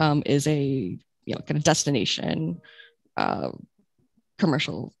Mall is a kind of destination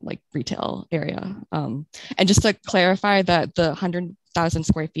commercial like retail area. And just to clarify that the 100,000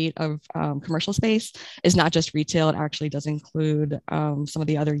 square feet of commercial space is not just retail, it actually does include some of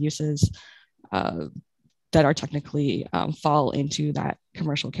the other uses that are technically fall into that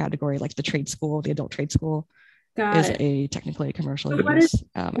commercial category, like the trade school, the adult trade school technically a commercial use.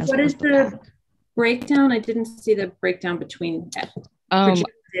 What is the breakdown? I didn't see the breakdown between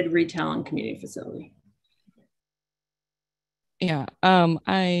projected retail and community facility. Yeah,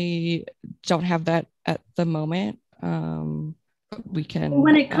 I don't have that at the moment. We can.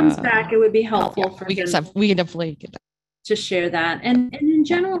 When it comes back, it would be helpful for we can definitely get that. To share that. And in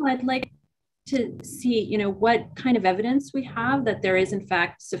general, I'd like to see, what kind of evidence we have that there is in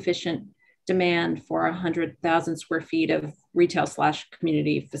fact sufficient demand for 100,000 square feet of retail /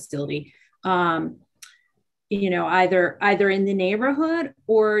 community facility. Either in the neighborhood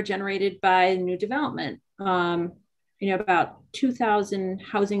or generated by new development. About 2,000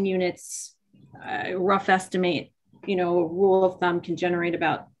 housing units, rough estimate, rule of thumb can generate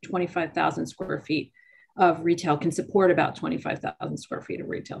about 25,000 square feet of retail, can support about 25,000 square feet of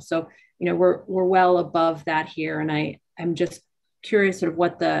retail. So, we're well above that here. And I'm just curious sort of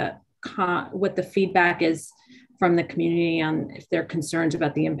what the feedback is from the community on if they're concerned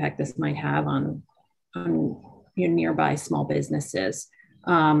about the impact this might have on nearby small businesses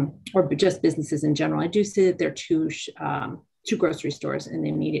or just businesses in general. I do see that there are two grocery stores in the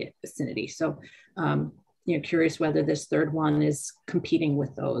immediate vicinity. So, curious whether this third one is competing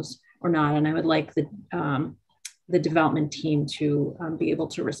with those or not. And I would like the development team to be able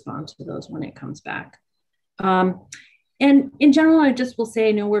to respond to those when it comes back. And in general, I just will say,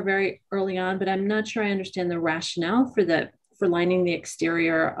 I know we're very early on, but I'm not sure I understand the rationale for lining the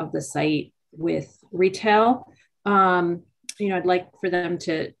exterior of the site with retail. I'd like for them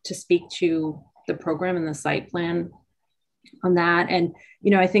to speak to the program and the site plan on that. And,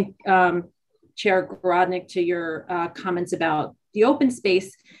 I think Chair Gorodnick, to your comments about the open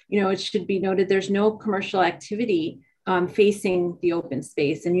space, it should be noted there's no commercial activity facing the open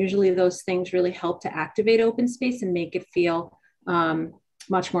space. And usually those things really help to activate open space and make it feel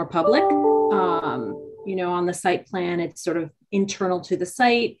much more public. On the site plan, it's sort of internal to the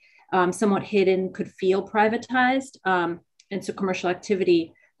site, somewhat hidden, could feel privatized. And so commercial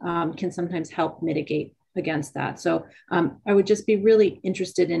activity can sometimes help mitigate against that. So I would just be really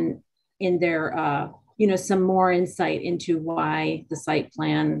interested in their, some more insight into why the site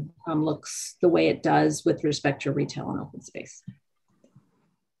plan looks the way it does with respect to retail and open space.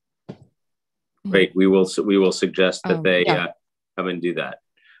 Great. We will suggest that they come and do that.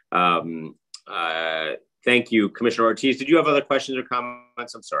 Thank you, Commissioner Ortiz. Did you have other questions or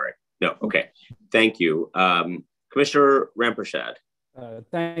comments? I'm sorry. No, okay. Thank you. Commissioner Ramprashad.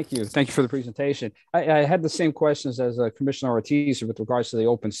 Thank you. Thank you for the presentation. I had the same questions as Commissioner Ortiz with regards to the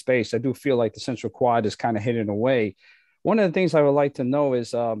open space. I do feel like the central quad is kind of hidden away. One of the things I would like to know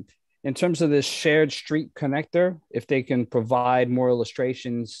is in terms of this shared street connector, if they can provide more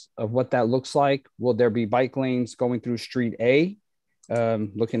illustrations of what that looks like. Will there be bike lanes going through Street A,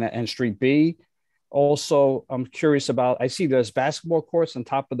 looking at and Street B? Also, I'm curious about, I see there's basketball courts on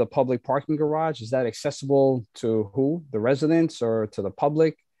top of the public parking garage. Is that accessible to who? The residents or to the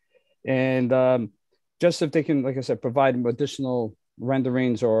public? And just if they can, like I said, provide additional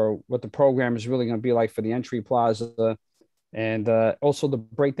renderings or what the program is really going to be like for the entry plaza. And also the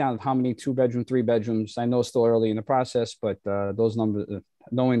breakdown of how many 2-bedroom, 3-bedrooms. I know it's still early in the process, but those numbers,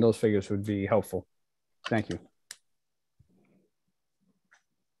 knowing those figures would be helpful. Thank you.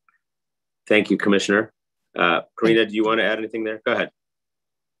 Thank you, Commissioner. Karina, do you want to add anything there? Go ahead.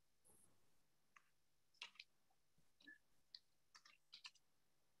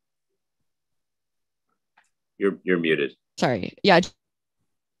 You're muted. Sorry. Yeah.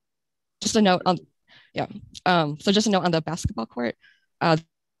 Just a note on, yeah. So just a note on the basketball court. The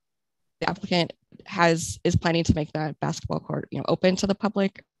applicant is planning to make that basketball court, open to the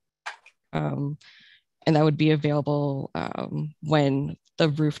public, and that would be available when the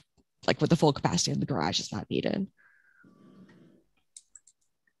roof, like with the full capacity of the garage, is not needed.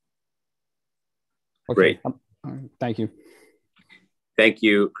 Okay. Great. Thank you. Thank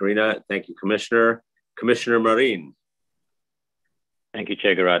you, Karina. Thank you, Commissioner. Commissioner Marin. Thank you,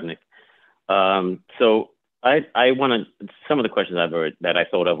 Chair Garodnik. So I want to, some of the questions that I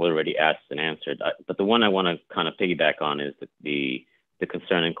thought I've already asked and answered, but the one I want to kind of piggyback on is the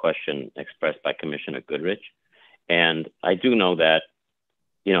concerning question expressed by Commissioner Goodrich. And I do know that,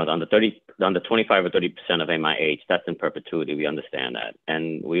 on the 25 or 30% of MIH, that's in perpetuity. We understand that.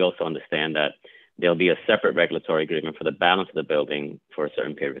 And we also understand that there'll be a separate regulatory agreement for the balance of the building for a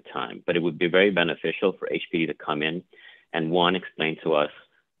certain period of time. But it would be very beneficial for HPD to come in and, one, explain to us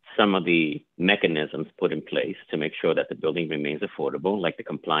some of the mechanisms put in place to make sure that the building remains affordable, like the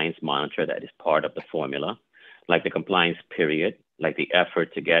compliance monitor that is part of the formula, like the compliance period, like the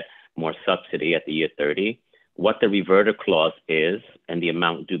effort to get more subsidy at the year 30, what the reverter clause is, and the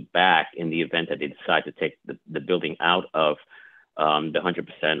amount due back in the event that they decide to take the building out of the 100%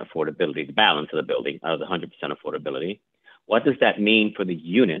 affordability, the balance of the building out of the 100% affordability. What does that mean for the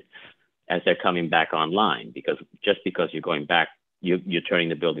units as they're coming back online? Because just because you're going back, you're turning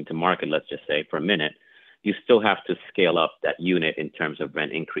the building to market, let's just say for a minute, you still have to scale up that unit in terms of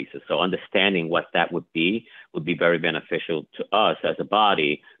rent increases. So understanding what that would be very beneficial to us as a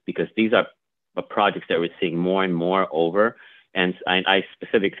body, because these are projects that we're seeing more and more over. And I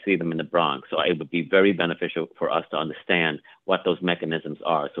specifically see them in the Bronx. So it would be very beneficial for us to understand what those mechanisms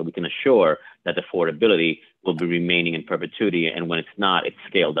are so we can assure that affordability will be remaining in perpetuity. And when it's not, it's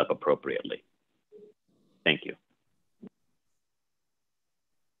scaled up appropriately. Thank you.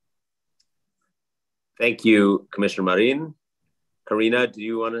 Thank you, Commissioner Marin. Karina, do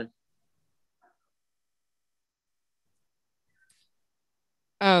you want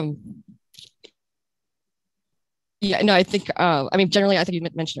to? Yeah, no, I think, generally, I think you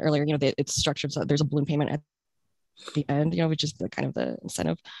mentioned earlier, it's structured so there's a balloon payment at the end, which is the kind of the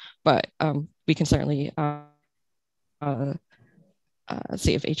incentive, but we can certainly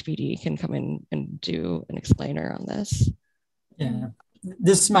see if HPD can come in and do an explainer on this. Yeah,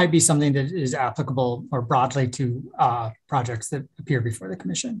 this might be something that is applicable more broadly to projects that appear before the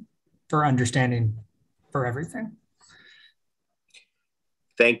commission for understanding for everything.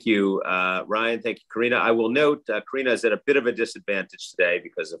 Thank you, Ryan. Thank you, Karina. I will note Karina is at a bit of a disadvantage today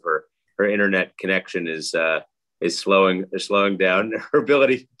because of her internet connection is slowing down her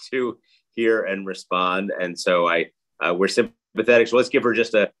ability to hear and respond. And so we're sympathetic. So let's give her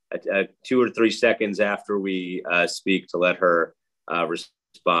just a 2 or 3 seconds after we speak to let her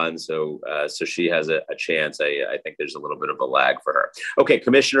respond. So she has a chance. I think there's a little bit of a lag for her. Okay,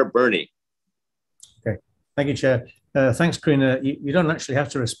 Commissioner Burney. Okay, thank you, Chair. Thanks, Karina. You don't actually have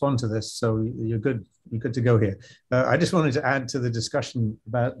to respond to this, so you're good. You're good to go here. I just wanted to add to the discussion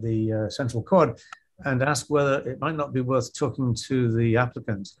about the central quad and ask whether it might not be worth talking to the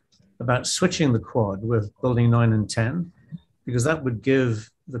applicant about switching the quad with building 9 and 10, because that would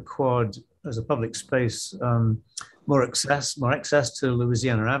give the quad as a public space more access to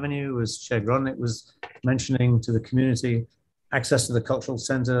Louisiana Avenue, as Chair Grodnick was mentioning, to the community, access to the cultural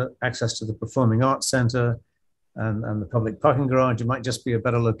center, access to the performing arts center, and the public parking garage. It might just be a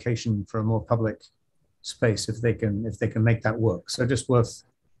better location for a more public space if they can make that work. So just worth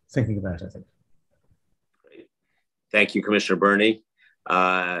thinking about, I think. Thank you, Commissioner Burney.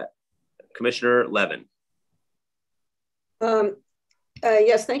 Commissioner Levin.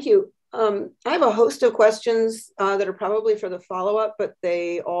 Yes, thank you. I have a host of questions that are probably for the follow-up, but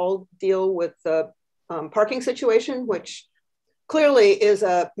they all deal with the parking situation, which clearly is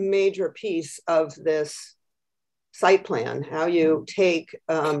a major piece of this site plan. How you take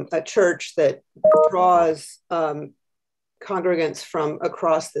a church that draws congregants from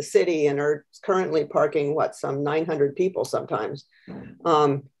across the city and are currently parking, some 900 people sometimes,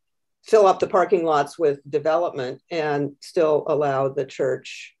 fill up the parking lots with development and still allow the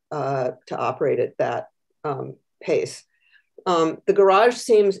church to operate at that pace. The garage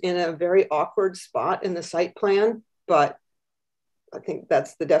seems in a very awkward spot in the site plan, but I think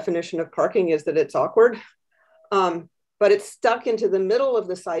that's the definition of parking, is that it's awkward. But it's stuck into the middle of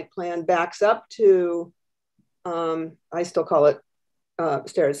the site plan, backs up to, I still call it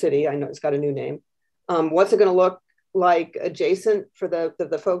Starrett City. I know it's got a new name. What's it going to look like adjacent for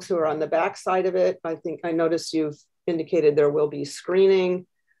the folks who are on the back side of it? I noticed you've indicated there will be screening,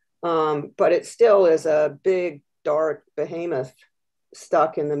 but it still is a big, dark behemoth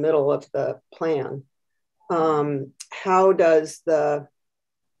stuck in the middle of the plan. How does what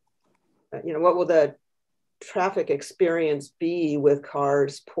will the traffic experience be with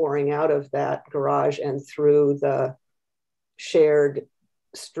cars pouring out of that garage and through the shared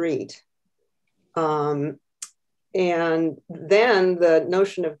street? And then the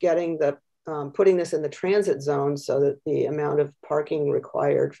notion of getting putting this in the transit zone so that the amount of parking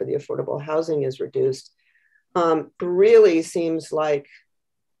required for the affordable housing is reduced really seems like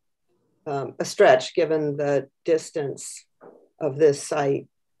a stretch, given the distance of this site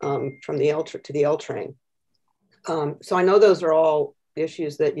from the L to the L train. So I know those are all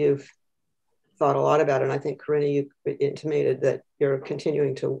issues that you've thought a lot about, and I think, Corinna, you intimated that you're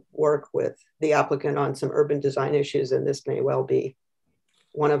continuing to work with the applicant on some urban design issues, and this may well be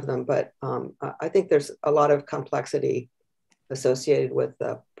one of them. But I think there's a lot of complexity associated with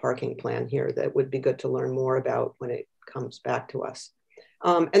the parking plan here that would be good to learn more about when it comes back to us.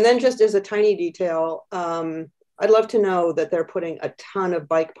 And then just as a tiny detail, I'd love to know that they're putting a ton of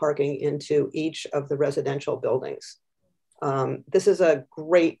bike parking into each of the residential buildings. This is a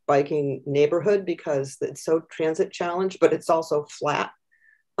great biking neighborhood because it's so transit challenged, but it's also flat.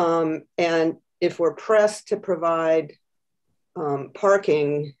 And if we're pressed to provide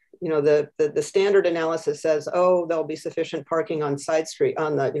parking, the standard analysis says, oh, there'll be sufficient parking on side street,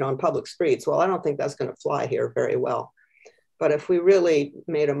 on public streets. Well, I don't think that's going to fly here very well. But if we really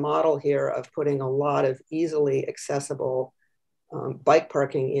made a model here of putting a lot of easily accessible bike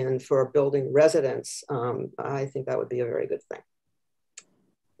parking in for building residents, I think that would be a very good thing.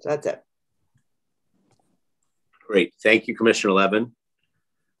 So that's it. Great. Thank you, Commissioner Levin.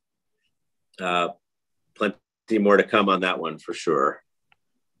 Plenty more to come on that one for sure.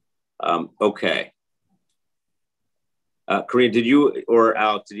 Okay. Corinna, did you or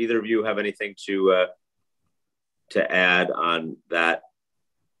Alex, did either of you have anything to add on that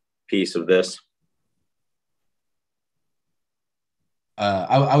piece of this?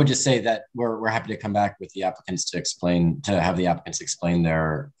 I would just say that we're happy to come back with the applicants to have the applicants explain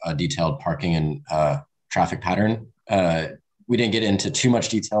their detailed parking and traffic pattern. We didn't get into too much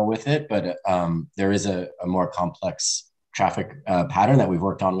detail with it, but there is a more complex traffic pattern that we've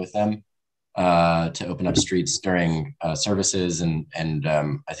worked on with them to open up streets during services, and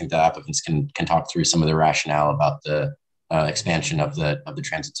I think the applicants can talk through some of the rationale about the expansion of the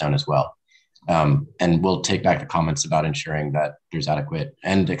transit zone as well. And we'll take back the comments about ensuring that there's adequate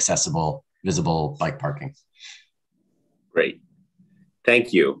and accessible, visible bike parking. Great,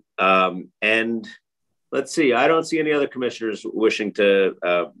 thank you. And let's see, I don't see any other commissioners wishing to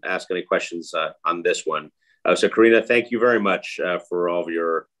ask any questions on this one. So Corinna, thank you very much for all of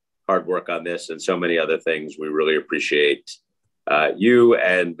your hard work on this and so many other things. We really appreciate you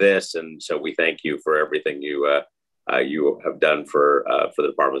and this, and so we thank you for everything you have done for the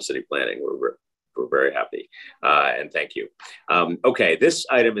Department of City Planning. We're very happy, and thank you. Okay, this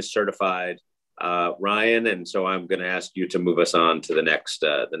item is certified, Ryan, and so I'm going to ask you to move us on to the next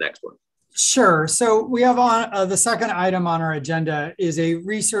one. Sure. So we have on the second item on our agenda is a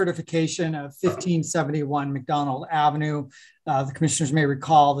recertification of 1571 McDonald Avenue. The commissioners may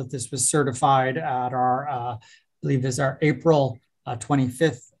recall that this was certified at our, I believe is our April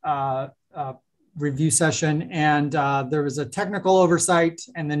 25th review session. And there was a technical oversight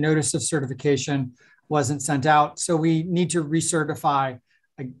and the notice of certification wasn't sent out. So we need to recertify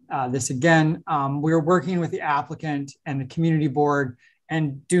this again. We're working with the applicant and the community board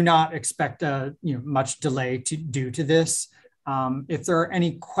and do not expect much delay due to this. If there are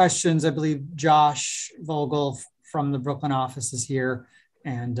any questions, I believe Josh Vogel from the Brooklyn office is here,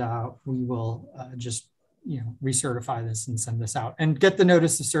 and we will just recertify this and send this out and get the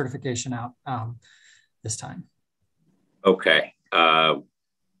notice of certification out this time. Okay,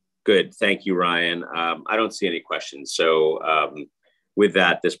 good. Thank you, Ryan. I don't see any questions. So with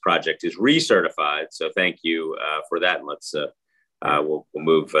that, this project is recertified. So thank you for that. And let's we'll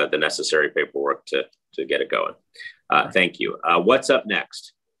move the necessary paperwork to get it going. Thank you. What's up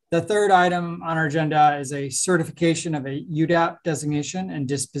next? The third item on our agenda is a certification of a UDAP designation and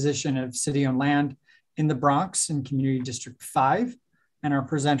disposition of city-owned land in the Bronx in Community District 5. And our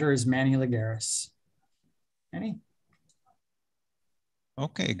presenter is Manny Lagares. Manny?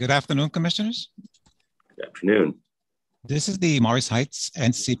 Okay, good afternoon, commissioners. Good afternoon. This is the Morris Heights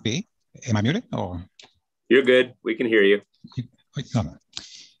NCP. Am I muted or? You're good, we can hear you. No.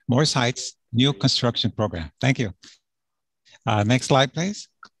 Morris Heights New Construction Program, thank you. Next slide, please.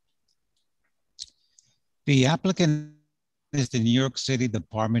 The applicant is the New York City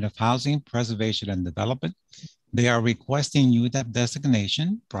Department of Housing, Preservation and Development. They are requesting UDAP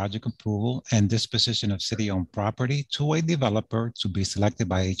designation, project approval, and disposition of city-owned property to a developer to be selected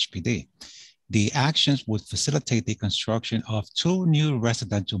by HPD. The actions would facilitate the construction of 2 new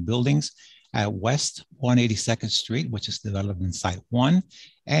residential buildings at West 182nd Street, which is Development Site 1,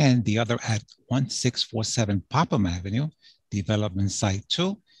 and the other at 1647 Popham Avenue, Development Site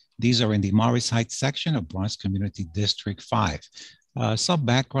 2. These are in the Morris Heights section of Bronx Community District 5. Some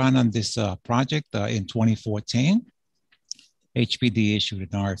background on this project. In 2014, HPD issued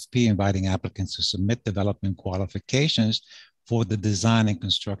an RFP inviting applicants to submit development qualifications for the design and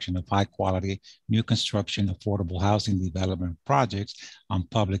construction of high quality new construction affordable housing development projects on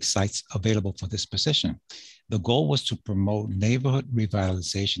public sites available for this position. The goal was to promote neighborhood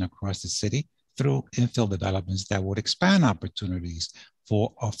revitalization across the city through infill developments that would expand opportunities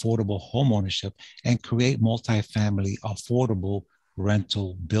for affordable homeownership and create multifamily affordable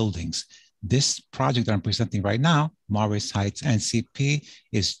rental buildings. This project that I'm presenting right now, Morris Heights NCP,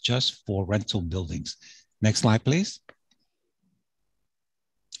 is just for rental buildings. Next slide, please.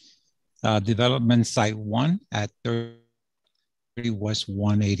 Development Site 1 at 30 West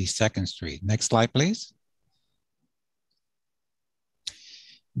 182nd Street. Next slide, please.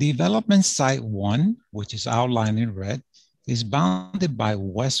 Development Site 1, which is outlined in red, is bounded by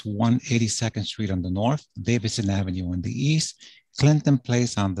West 182nd Street on the north, Davidson Avenue on the east, Clinton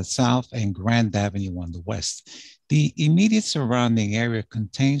Place on the south, and Grand Avenue on the west. The immediate surrounding area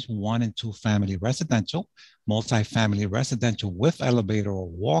contains 1 and 2 family residential, multifamily residential with elevator or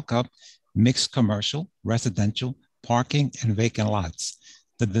walk-up, mixed commercial, residential, parking, and vacant lots.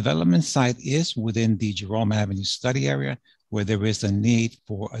 The development site is within the Jerome Avenue study area where there is a need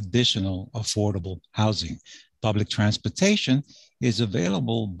for additional affordable housing. Public transportation is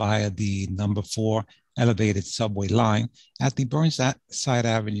available via the number 4 elevated subway line at the Burnside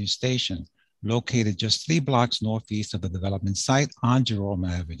Avenue station, located just 3 blocks northeast of the development site on Jerome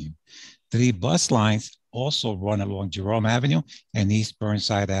Avenue. 3 bus lines also run along Jerome Avenue and East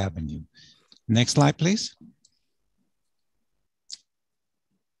Burnside Avenue. Next slide, please.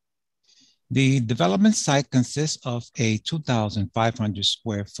 The development site consists of a 2,500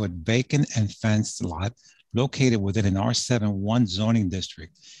 square foot vacant and fenced lot located within an R7-1 zoning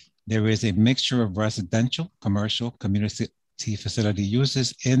district. There is a mixture of residential, commercial, community facility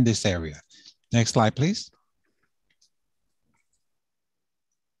uses in this area. Next slide, please.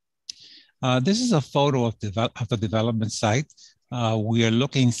 This is a photo of the development site. We are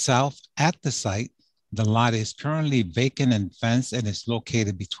looking south at the site. The lot is currently vacant and fenced and is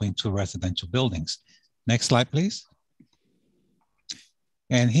located between 2 residential buildings. Next slide, please.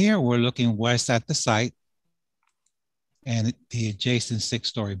 And here we're looking west at the site and the adjacent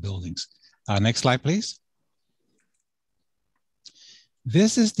 6-story buildings. Next slide, please.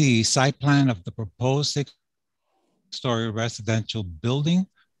 This is the site plan of the proposed 6-story residential building,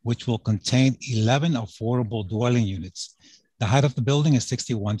 which will contain 11 affordable dwelling units. The height of the building is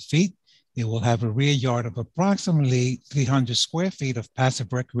 61 feet. It will have a rear yard of approximately 300 square feet of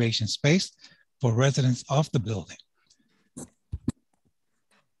passive recreation space for residents of the building.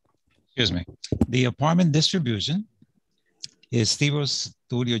 Excuse me. The apartment distribution is 0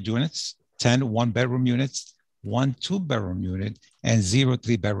 studio units, 10 one-bedroom units, 1 two-bedroom unit, and 0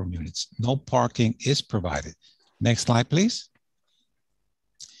 three-bedroom units. No parking is provided. Next slide, please.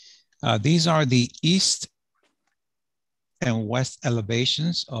 These are the east and west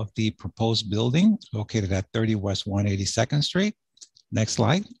elevations of the proposed building located at 30 West 182nd Street. Next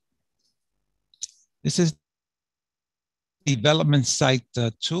slide. This is development site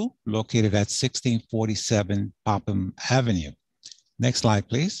 2 located at 1647 Popham Avenue. Next slide,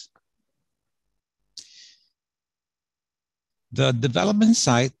 please. The development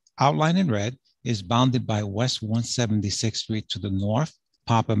site, outlined in red, is bounded by West 176th Street to the north,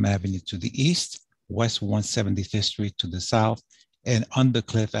 Popham Avenue to the east, West 175th Street to the south, and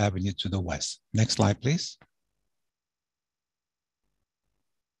Undercliff Avenue to the west. Next slide, please.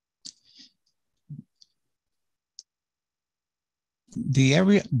 The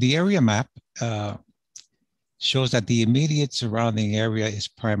area map shows that the immediate surrounding area is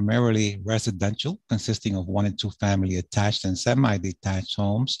primarily residential, consisting of 1 and 2 family attached and semi-detached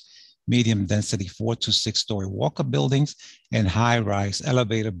homes, medium density 4 to 6 story walker buildings, and high-rise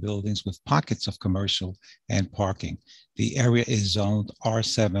elevator buildings with pockets of commercial and parking. The area is zoned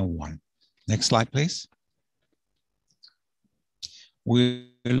R71. Next slide, please. We're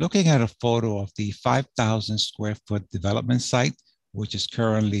looking at a photo of the 5,000 square foot development site, which is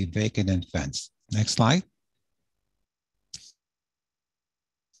currently vacant and fenced. Next slide.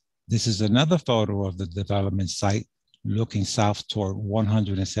 This is another photo of the development site looking south toward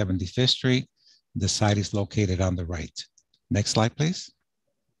 175th Street. The site is located on the right. Next slide, please.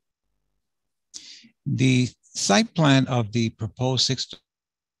 The site plan of the proposed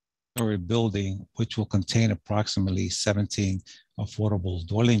 6-story building, which will contain approximately 17 affordable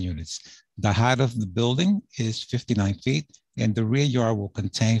dwelling units. The height of the building is 59 feet, and the rear yard will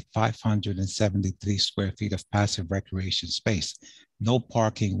contain 573 square feet of passive recreation space. No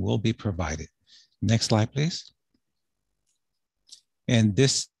parking will be provided. Next slide, please. And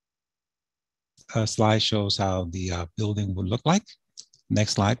this slide shows how the building will look like.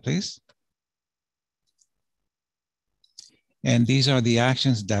 Next slide, please. And these are the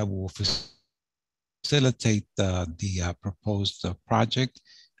actions that will facilitate the proposed project,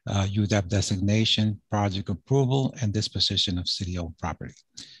 UDAP designation, project approval, and disposition of city-owned property.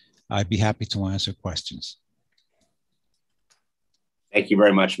 I'd be happy to answer questions. Thank you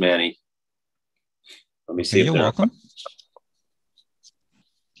very much, Manny. Let me see if you're there welcome.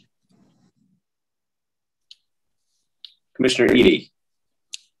 Commissioner Edie.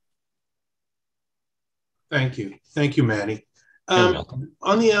 Thank you. Thank you, Manny. You're welcome.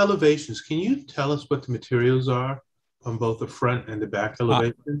 On the elevations, can you tell us what the materials are on both the front and the back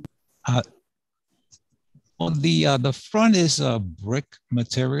elevation? On the front is a brick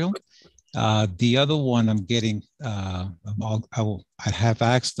material. The other one I'm getting, I have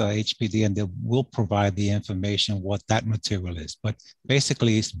asked the HPD and they will provide the information what that material is, but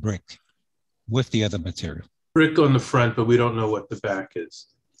basically it's brick with the other material. Brick on the front, but we don't know what the back is.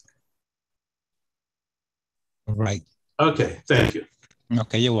 Right. Okay, thank you.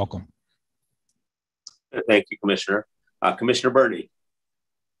 Okay, you're welcome. Thank you, Commissioner. Commissioner Burney.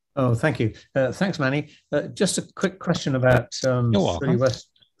 Oh, thank you. Thanks, Manny. Just a quick question about 30 West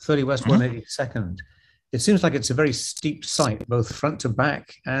 182nd. It seems like it's a very steep site, both front to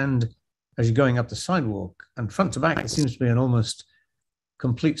back and as you're going up the sidewalk. And front to back, it seems to be an almost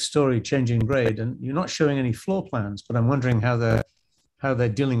complete story changing grade. And you're not showing any floor plans, but I'm wondering how they're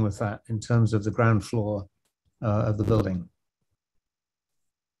dealing with that in terms of the ground floor of the building.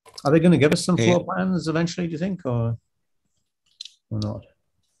 Are they going to give us some floor plans eventually, do you think, or not?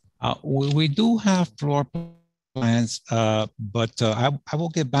 We do have floor plans, but I will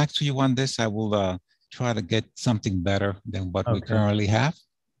get back to you on this. I will try to get something better than what we currently have.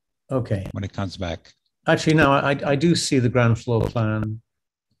 Okay. When it comes back. Actually, no, I do see the ground floor plan,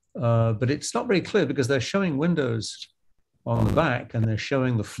 but it's not very clear because they're showing windows on the back and they're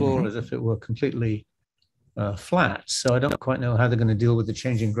showing the floor as if it were completely flat. So I don't quite know how they're going to deal with the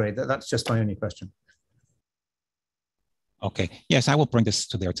changing grade. That's just my only question. Okay. Yes, I will bring this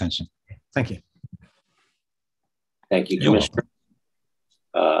to their attention. Thank you. Thank you, Commissioner.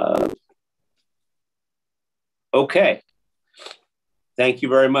 Okay. Thank you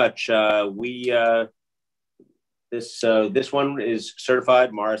very much. This one is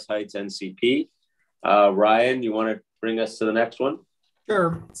certified Morris Heights NCP. Ryan, you want to bring us to the next one?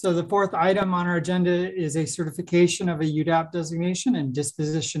 Sure. So the fourth item on our agenda is a certification of a UDAP designation and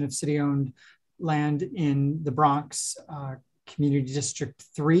disposition of city-owned land in the Bronx Community District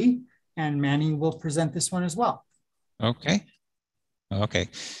 3. And Manny will present this one as well. Okay. Okay.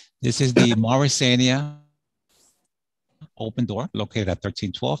 This is the Morrisania open door located at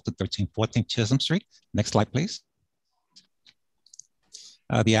 1312 to 1314 Chisholm Street. Next slide, please.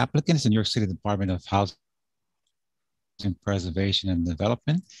 The applicant is the New York City Department of Housing Preservation and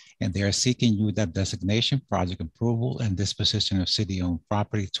Development, and they are seeking UDAP designation, project approval, and disposition of city-owned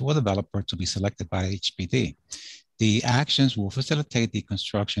property to a developer to be selected by HPD. The actions will facilitate the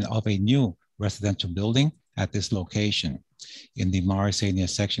construction of a new residential building at this location. in the Morrisania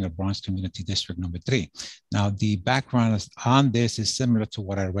section of Bronx Community District number 3. Now, the background on this is similar to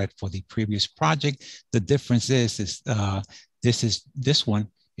what I read for the previous project. The difference is this one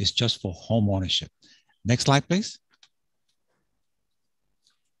is just for home ownership. Next slide, please.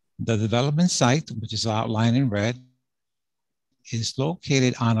 The development site, which is outlined in red, is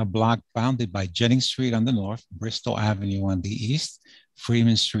located on a block bounded by Jennings Street on the north, Bristol Avenue on the east,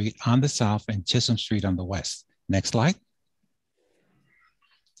 Freeman Street on the south, and Chisholm Street on the west. Next slide.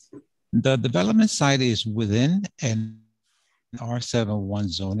 The development site is within an R71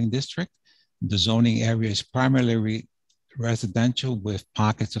 zoning district. The zoning area is primarily residential with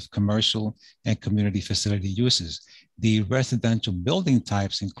pockets of commercial and community facility uses. The residential building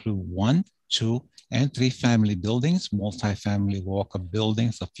types include 1, 2, and 3 family buildings, multifamily walk-up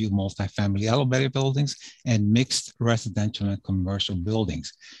buildings, a few multifamily elevator buildings, and mixed residential and commercial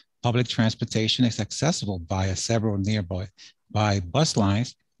buildings. Public transportation is accessible via several nearby bus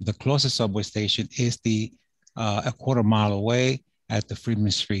lines. The closest subway station is a quarter mile away at the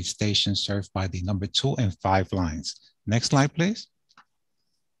Freeman Street station, served by the number 2 and 5 lines. Next slide, please.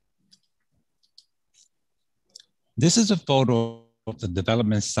 This is a photo of the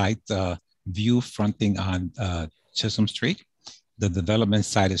development site view fronting on Chisholm Street. The development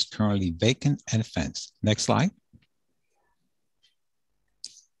site is currently vacant and fenced. Next slide.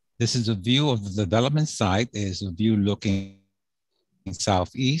 This is a view of the development site. It is a view looking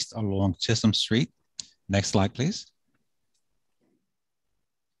southeast along Chisholm Street. Next slide, please.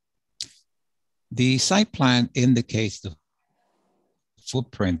 The site plan indicates the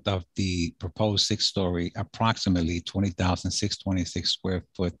footprint of the proposed 6-story, approximately 20,626 square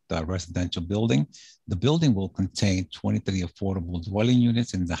foot residential building. The building will contain 23 affordable dwelling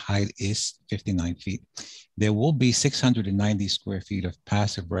units and the height is 59 feet. There will be 690 square feet of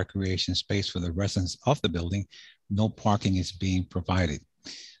passive recreation space for the residents of the building. No parking is being provided.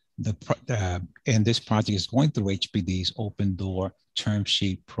 And this project is going through HPD's open door term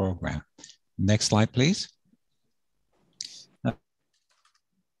sheet program. Next slide, please.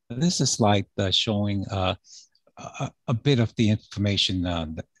 This is a slide showing a bit of the information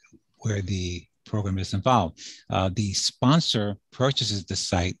where the program is involved. The sponsor purchases the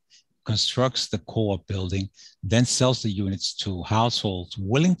site, constructs the co-op building, then sells the units to households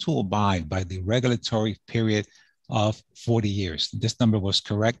willing to abide by the regulatory period of 40 years. This number was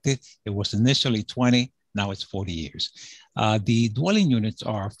corrected. It was initially 20, now it's 40 years. The dwelling units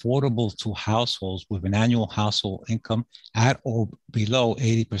are affordable to households with an annual household income at or below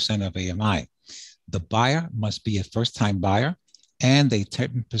 80% of AMI. The buyer must be a first-time buyer, and a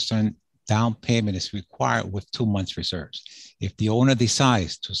 10% down payment is required with 2 months reserves. If the owner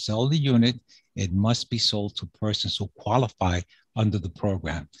decides to sell the unit, it must be sold to persons who qualify under the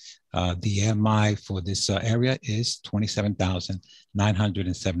program. The AMI for this area is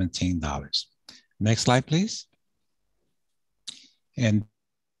 $27,917. Next slide, please. And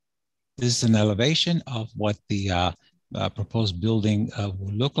this is an elevation of what the proposed building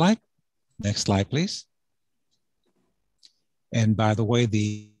will look like. Next slide, please. And by the way,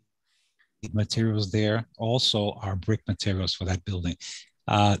 the materials there also are brick materials for that building.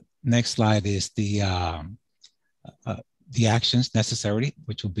 Next slide is the actions necessary,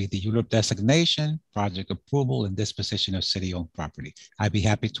 which will be the ULURP designation, project approval, and disposition of city-owned property. I'd be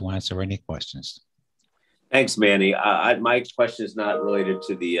happy to answer any questions. Thanks, Manny. My question is not related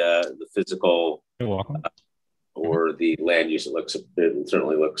to the physical. You're welcome. Or the land use. It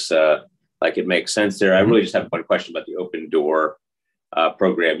certainly looks like it makes sense there. I really just have one question about the open door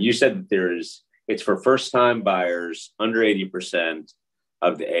program. You said that it's for first-time buyers under 80%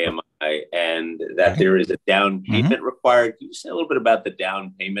 of the AMI, and that there is a down payment required. Can you say a little bit about the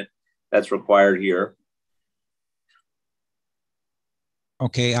down payment that's required here?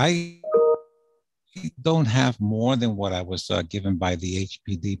 Okay, I don't have more than what I was given by the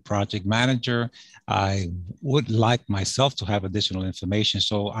HPD project manager. I would like myself to have additional information,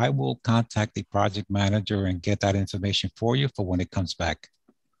 so I will contact the project manager and get that information for you for when it comes back.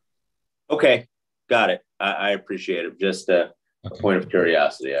 Okay, got it. I appreciate it. Just a point of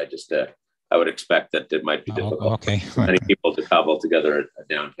curiosity. I would expect that it might be difficult for many people to cobble together a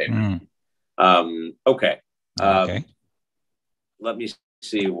down payment. Okay. Let me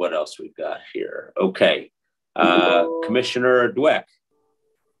see what else we've got here. Okay. Commissioner Dweck.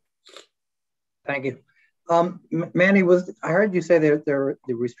 Thank you. Manny, I heard you say that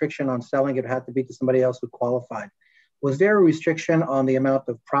the restriction on selling it had to be to somebody else who qualified. Was there a restriction on the amount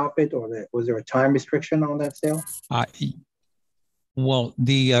of profit, or was there a time restriction on that sale? Well,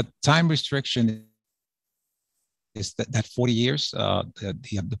 the time restriction is that 40 years,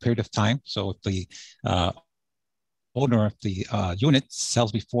 the period of time. So if the owner of the unit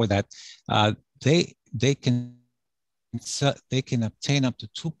sells before that, they can obtain up to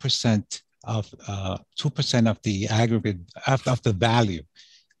 2% of 2% of the aggregate of the value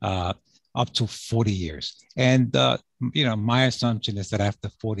up to 40 years. And my assumption is that after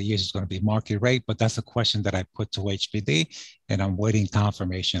 40 years it's going to be market rate, but that's a question that I put to HPD, and I'm waiting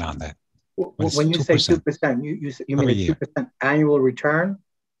confirmation on that. When you say 2%, you mean a 2% annual return?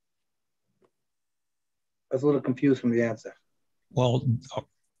 I was a little confused from the answer. Well,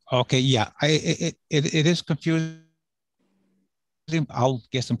 okay, yeah, it is confusing. I'll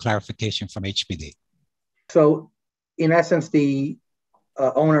get some clarification from HPD. So, in essence, the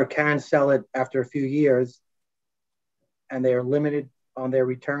owner can sell it after a few years, and they are limited on their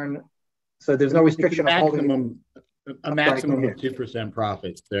return. So there's no restriction of holding a maximum of 2%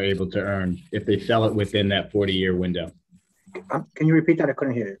 profits they're able to earn if they sell it within that 40-year window. Can you repeat that? I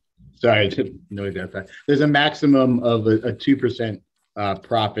couldn't hear you. Sorry, noise outside. There's a maximum of a 2%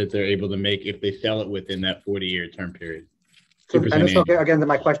 profit they're able to make if they sell it within that 40-year term period. So, and so again,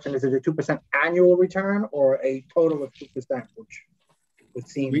 my question is it a 2% annual return or a total of 2%, which would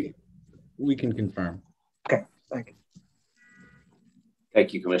seem... We can confirm. Okay, thank you.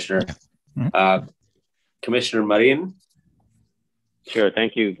 Thank you, Commissioner. Commissioner Marin? Sure,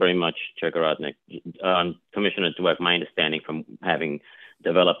 thank you very much, Chair Garodnick. Commissioner Dweck, my understanding from having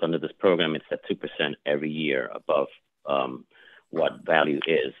developed under this program, it's at 2% every year above what value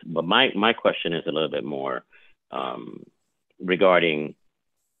is. But my question is a little bit more regarding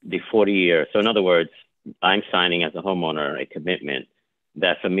the 40-year. So in other words, I'm signing as a homeowner a commitment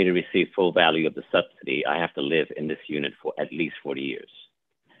that for me to receive full value of the subsidy, I have to live in this unit for at least 40 years.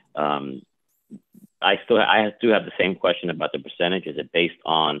 I do have the same question about the percentage. Is it based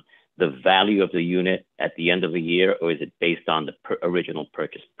on the value of the unit at the end of the year, or is it based on the original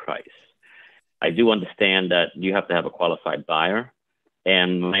purchase price? I do understand that you have to have a qualified buyer.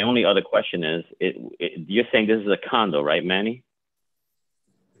 And my only other question is, you're saying this is a condo, right, Manny?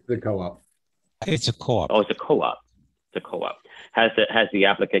 The co-op. It's a co-op. Oh, it's a co-op. It's a co-op. Has the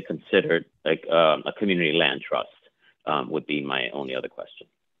applicant considered like a community land trust? Would be my only other question.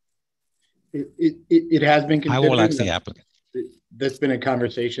 It has been considered. I will ask the applicant. That's been a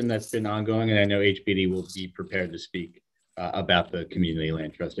conversation that's been ongoing, and I know HPD will be prepared to speak about the community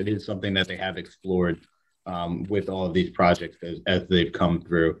land trust. It is something that they have explored with all of these projects as they've come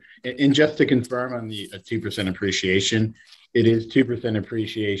through. And just to confirm on the 2% appreciation, it is 2%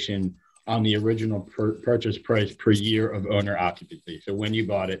 appreciation on the original purchase price per year of owner occupancy. So when you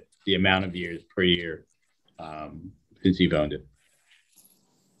bought it, the amount of years per year since you've owned it.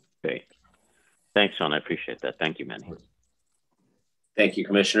 Okay. Thanks, Sean. I appreciate that. Thank you, Manny. Thank you,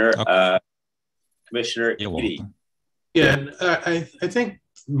 Commissioner. Okay. Commissioner Edie. Yeah, and I think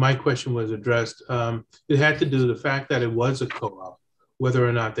my question was addressed. It had to do with the fact that it was a co-op, whether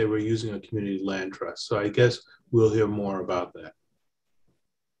or not they were using a community land trust. So I guess we'll hear more about that.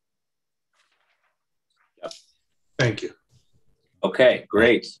 Yep. Thank you. Okay,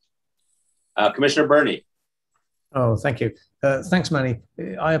 great. Commissioner Burney. Oh, thank you. Thanks, Manny.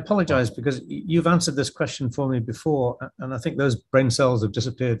 I apologize because you've answered this question for me before, and I think those brain cells have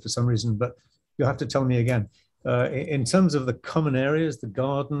disappeared for some reason, but you'll have to tell me again. In terms of the common areas, the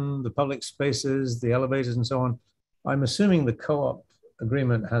garden, the public spaces, the elevators, and so on, I'm assuming the co-op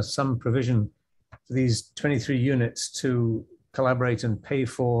agreement has some provision for these 23 units to collaborate and pay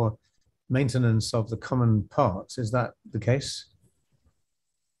for maintenance of the common parts. Is that the case?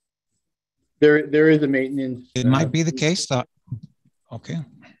 There is a maintenance. It might be the case. Okay.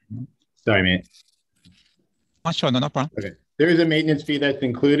 Sorry, man. Oh, sure, no problem. Okay. There is a maintenance fee that's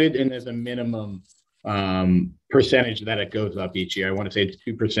included, and there's a minimum percentage that it goes up each year. I want to say it's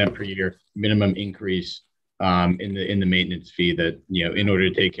 2% per year minimum increase in the maintenance fee that, in order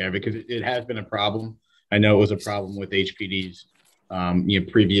to take care of it, because it has been a problem. I know it was a problem with HPD's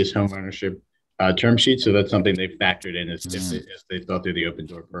previous home ownership term sheet, so that's something they've factored in as they thought through the open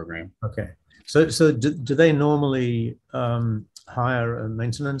door program. Okay. So do they normally hire a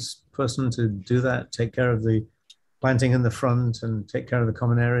maintenance person to do that, take care of the planting in the front and take care of the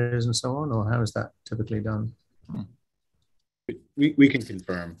common areas and so on, or how is that typically done? We can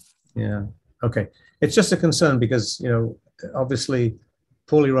confirm. Yeah. Okay. It's just a concern because, obviously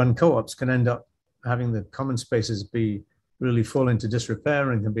poorly run co-ops can end up having the common spaces really fall into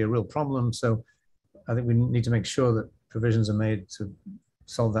disrepair and can be a real problem. So I think we need to make sure that provisions are made to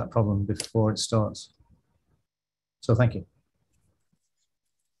solve that problem before it starts. So thank you.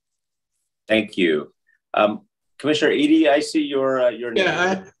 Thank you. Commissioner Edie, I see your name.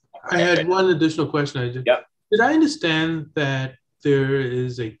 Yeah, I had one additional question. Yep. Did I understand that there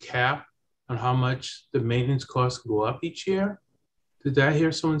is a cap on how much the maintenance costs go up each year? Did I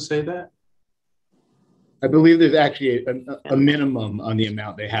hear someone say that? I believe there's actually a minimum on the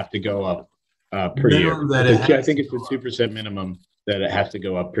amount they have to go up per year. I think it's a 2% minimum that it has to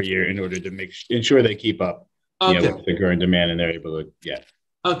go up per year in order to ensure they keep up with the current demand and they're able to get.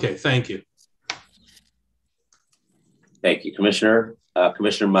 Okay, thank you. Thank you, Commissioner.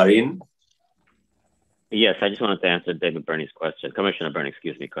 Commissioner Marin. Yes, I just wanted to answer David Burney's question. Commissioner Burney,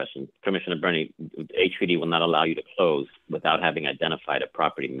 question. Commissioner Burney, HPD will not allow you to close without having identified a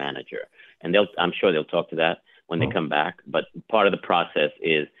property manager. And I'm sure they'll talk to that when they come back. But part of the process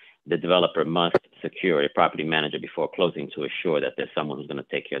is the developer must secure a property manager before closing to assure that there's someone who's going to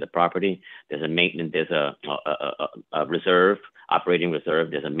take care of the property. There's a maintenance, there's a reserve, operating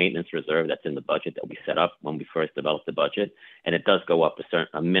reserve. There's a maintenance reserve that's in the budget that we set up when we first developed the budget. And it does go up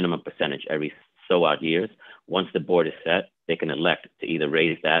a minimum percentage every so odd years. Once the board is set, they can elect to either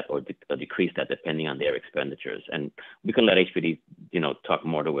raise that or decrease that depending on their expenditures. And we can let HPD, talk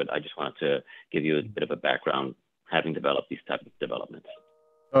more to it. I just wanted to give you a bit of a background having developed these type of developments.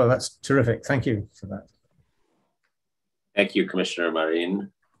 Oh, that's terrific. Thank you for that. Thank you, Commissioner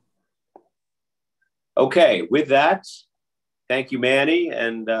Marin. Okay, with that, thank you, Manny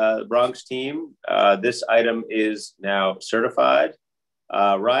and the Bronx team. This item is now certified.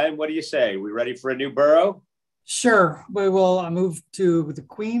 Ryan, what do you say? We ready for a new borough? Sure. We will move to the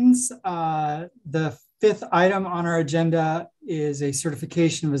Queens. The fifth item on our agenda is a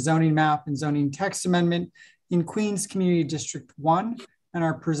certification of a zoning map and zoning text amendment in Queens Community District 1. And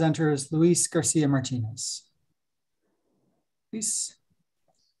our presenter is Luis Garcia Martinez. Luis.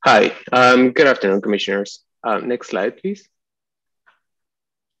 Hi, good afternoon, commissioners. Next slide, please.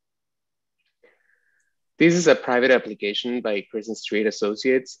 This is a private application by Crescent Street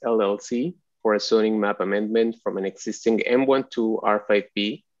Associates, LLC, for a zoning map amendment from an existing M12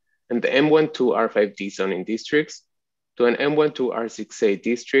 R5B and the M12 R5D zoning districts to an M12 R6A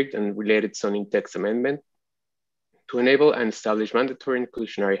district and related zoning text amendment to enable and establish mandatory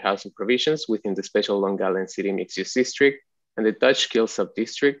inclusionary housing provisions within the special Long Island City mixed-use district and the Dutch Kill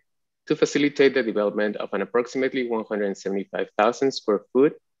sub-district to facilitate the development of an approximately 175,000 square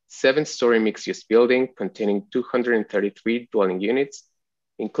foot, 7-story mixed-use building containing 233 dwelling units,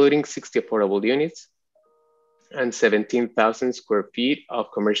 including 60 affordable units and 17,000 square feet of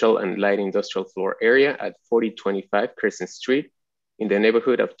commercial and light industrial floor area at 4025 Crescent Street in the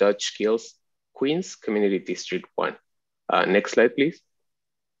neighborhood of Dutch Kills, Queens Community District 1. Next slide, please.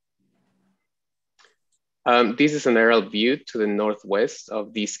 This is an aerial view to the northwest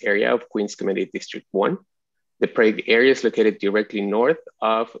of this area of Queens Community District 1. The project area is located directly north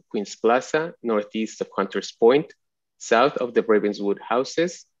of Queens Plaza, northeast of Hunters Point, south of the Ravenswood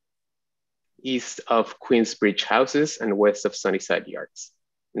houses, east of Queensbridge houses, and west of Sunnyside Yards.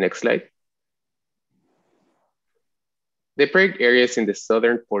 Next slide. The project area is in the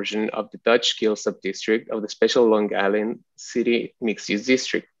southern portion of the Dutch Kill sub-district of the special Long Island City mixed-use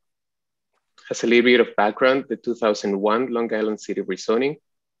district. As a little bit of background, the 2001 Long Island City rezoning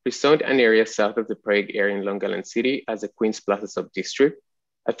rezoned an area south of the project area in Long Island City as the Queens Plaza sub-district,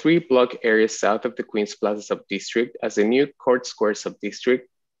 a 3-block area south of the Queens Plaza sub-district as the new Court Square sub-district,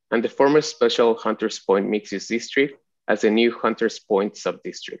 and the former special Hunters Point mixed-use district as the new Hunters Point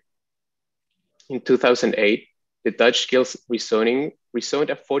sub-district. In 2008, the Dutch Kills rezoning rezoned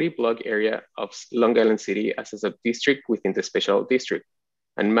a 40-block area of Long Island City as a sub-district within the special district,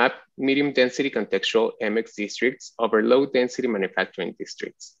 and mapped medium-density contextual MX districts over low-density manufacturing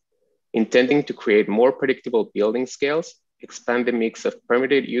districts, intending to create more predictable building scales, expand the mix of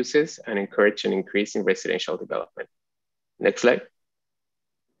permitted uses, and encourage an increase in residential development. Next slide.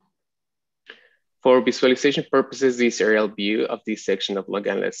 For visualization purposes, this aerial view of this section of Long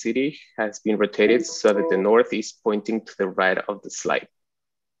Island City has been rotated so that the north is pointing to the right of the slide.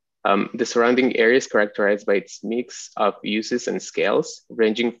 The surrounding area is characterized by its mix of uses and scales,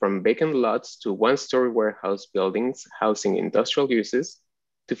 ranging from vacant lots to 1-story warehouse buildings housing industrial uses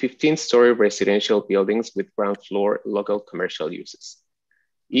to 15-story residential buildings with ground floor local commercial uses.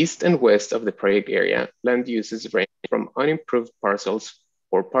 East and west of the project area, land uses range from unimproved parcels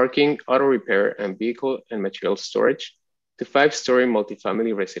for parking, auto repair, and vehicle and material storage to 5-story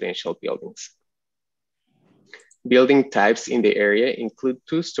multifamily residential buildings. Building types in the area include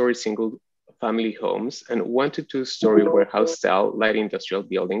 2-story single-family homes and 1 to 2-story warehouse-style light industrial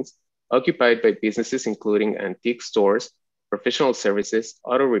buildings occupied by businesses including antique stores, professional services,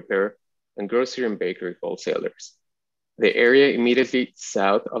 auto repair, and grocery and bakery wholesalers. The area immediately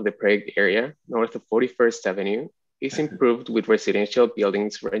south of the project area, north of 41st Avenue, is improved with residential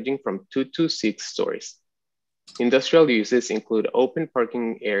buildings ranging from 2 to 6 stories. Industrial uses include open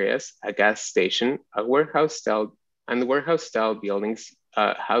parking areas, a gas station, a warehouse-style buildings,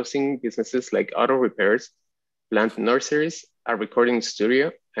 housing businesses like auto repairs, plant nurseries, a recording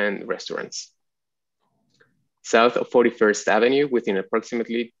studio, and restaurants. South of 41st Avenue, within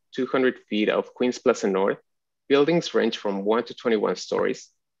approximately 200 feet of Queens Plaza North, buildings range from 1 to 21 stories,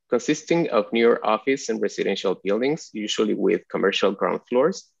 consisting of newer office and residential buildings, usually with commercial ground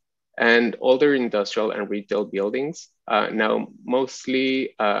floors, and older industrial and retail buildings, now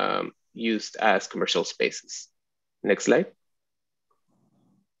mostly used as commercial spaces. Next slide.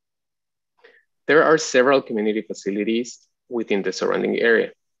 There are several community facilities within the surrounding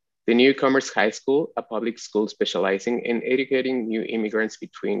area. The Newcomers High School, a public school specializing in educating new immigrants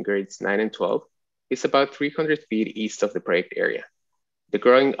between grades 9 and 12, is about 300 feet east of the project area. The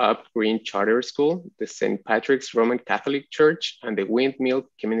Growing Up Green Charter School, the St. Patrick's Roman Catholic Church, and the Windmill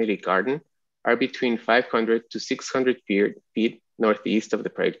Community Garden are between 500 to 600 feet northeast of the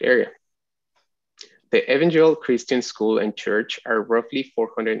project area. The Evangel Christian School and Church are roughly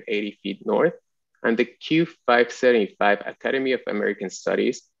 480 feet north, and the Q575 Academy of American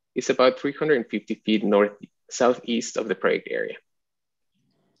Studies is about 350 feet southeast of the project area.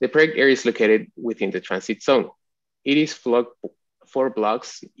 The project area is located within the transit zone. It is 4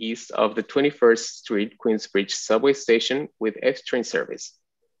 blocks east of the 21st Street Queensbridge subway station with F train service,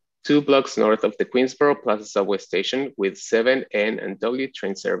 2 blocks north of the Queensboro Plaza subway station with 7, N, and W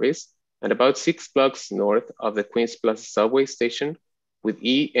train service, and about 6 blocks north of the Queens Plaza subway station with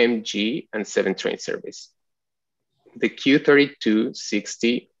E, M, G, and 7 train service. The Q32,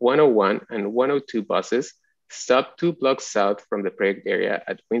 60, 101, and 102 buses stop 2 blocks south from the project area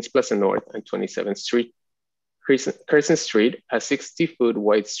at Queens Plaza North and 27th Street. Crescent Street, a 60-foot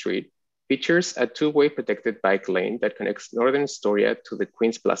wide street, features a 2-way protected bike lane that connects Northern Astoria to the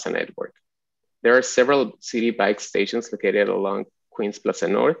Queens Plaza network. There are several city bike stations located along Queens Plaza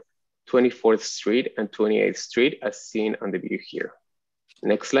North, 24th Street, and 28th Street, as seen on the view here.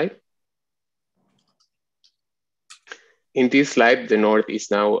 Next slide. In this slide, the north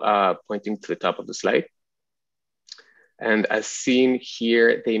is now pointing to the top of the slide. And as seen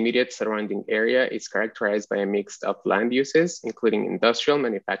here, the immediate surrounding area is characterized by a mix of land uses, including industrial,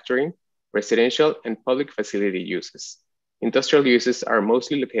 manufacturing, residential, and public facility uses. Industrial uses are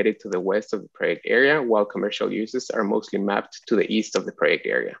mostly located to the west of the project area, while commercial uses are mostly mapped to the east of the project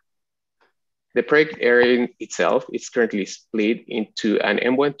area. The project area itself is currently split into an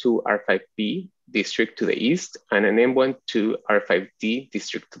M12 R5B district to the east and an M12 R5D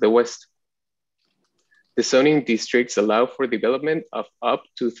district to the west. The zoning districts allow for development of up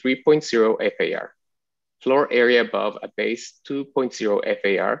to 3.0 FAR. Floor area above a base 2.0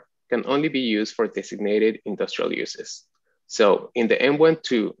 FAR can only be used for designated industrial uses. So in the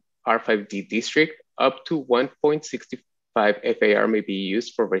M12 R5D district, up to 1.65 FAR may be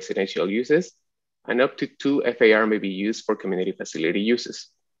used for residential uses, and up to 2 FAR may be used for community facility uses.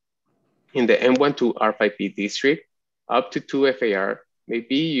 In the M12 R5B district, up to 2 FAR may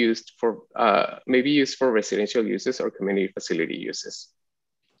be used for residential uses or community facility uses.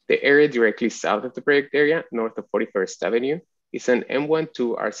 The area directly south of the project area, north of 41st Avenue, is an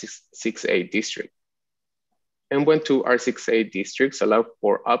M12 R6A district. M12 R6A districts allow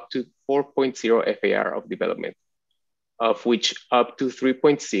for up to 4.0 FAR of development, of which up to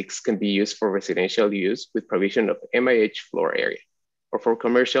 3.6 can be used for residential use with provision of MIH floor area, or for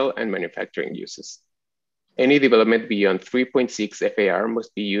commercial and manufacturing uses. Any development beyond 3.6 FAR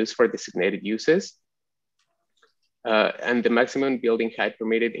must be used for designated uses, and the maximum building height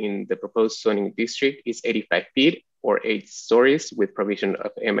permitted in the proposed zoning district is 85 feet or 8 stories with provision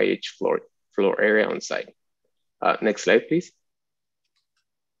of MIH floor area on site. Next slide, please.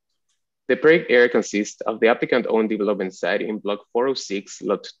 The project area consists of the applicant-owned development site in Block 406,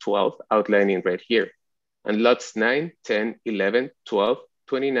 Lot 12, outlined in red here, and lots 9, 10, 11, 12,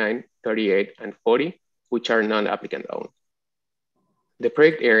 29, 38, and 40, which are non-applicant owned. The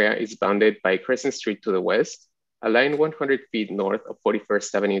project area is bounded by Crescent Street to the west, a line 100 feet north of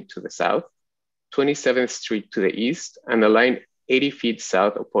 41st Avenue to the south, 27th Street to the east, and a line 80 feet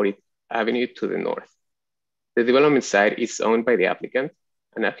south of 40th Avenue to the north. The development site is owned by the applicant,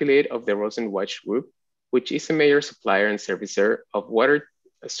 an affiliate of the Rosenwatch Group, which is a major supplier and servicer of water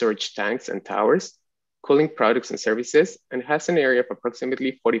storage tanks and towers, cooling products and services, and has an area of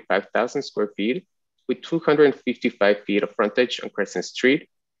approximately 45,000 square feet with 255 feet of frontage on Crescent Street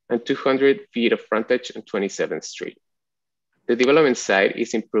and 200 feet of frontage on 27th Street. The development site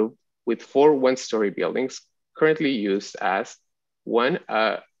is improved with 4 one-story buildings currently used as 1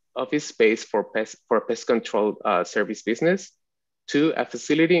 office space for pest control service business, 2, a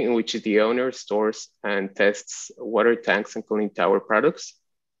facility in which the owner stores and tests water tanks and cooling tower products.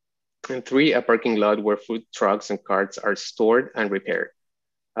 And 3, a parking lot where food trucks and carts are stored and repaired.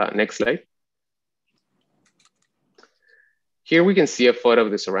 Next slide. Here we can see a photo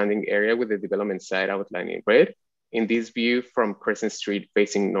of the surrounding area with the development site outlined in red. In this view from Crescent Street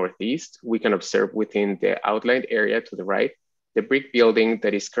facing northeast, we can observe within the outlined area to the right, the brick building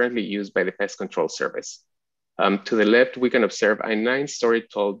that is currently used by the Pest Control Service. To the left, we can observe a 9-story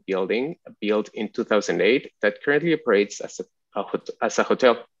tall building built in 2008 that currently operates as a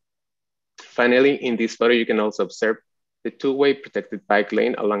hotel. Finally, in this photo, you can also observe the 2-way protected bike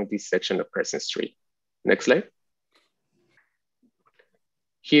lane along this section of Crescent Street. Next slide.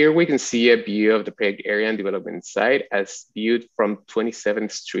 Here we can see a view of the project area and development site as viewed from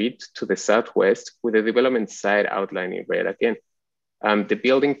 27th Street to the southwest, with the development site outlined in red again. The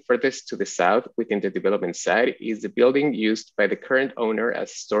building furthest to the south within the development site is the building used by the current owner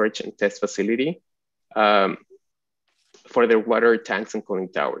as storage and test facility for their water tanks and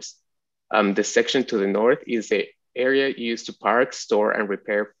cooling towers. The section to the north is the area used to park, store, and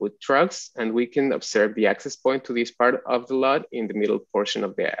repair food trucks, and we can observe the access point to this part of the lot in the middle portion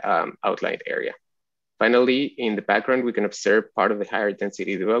of the outlined area. Finally, in the background, we can observe part of the higher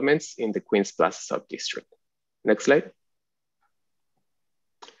density developments in the Queens Plaza sub-district. Next slide.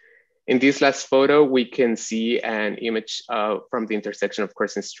 In this last photo, we can see an image from the intersection of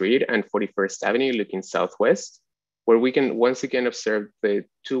Crescent Street and 41st Avenue looking southwest, where we can once again observe the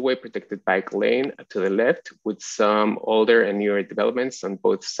 2-way protected bike lane to the left with some older and newer developments on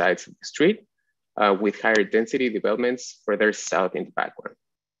both sides of the street, with higher density developments further south in the background.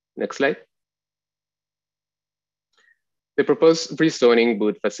 Next slide. The proposed rezoning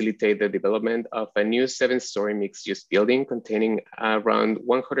would facilitate the development of a new 7-story mixed-use building containing around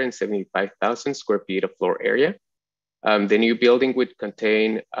 175,000 square feet of floor area. The new building would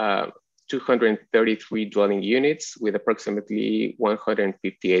contain 233 dwelling units with approximately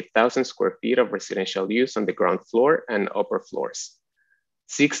 158,000 square feet of residential use on the ground floor and upper floors.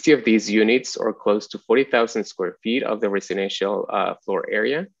 60 of these units, or close to 40,000 square feet of the residential floor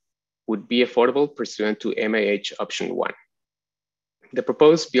area, would be affordable pursuant to MAH option 1. The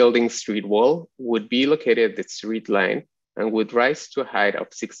proposed building street wall would be located at the street line and would rise to a height of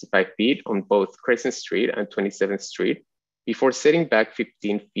 65 feet on both Crescent Street and 27th Street, before setting back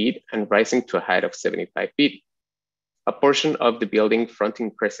 15 feet and rising to a height of 75 feet. A portion of the building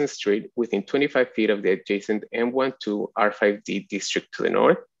fronting Crescent Street within 25 feet of the adjacent M12 R5D district to the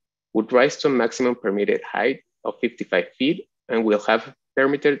north would rise to a maximum permitted height of 55 feet and will have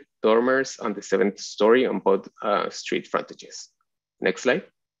permitted dormers on the 7th story on both street frontages. Next slide.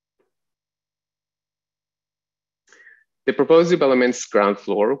 The proposed development's ground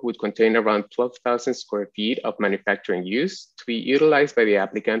floor would contain around 12,000 square feet of manufacturing use to be utilized by the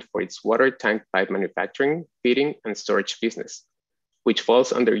applicant for its water tank pipe manufacturing, fitting, and storage business, which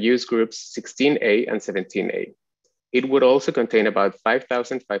falls under use groups 16A and 17A. It would also contain about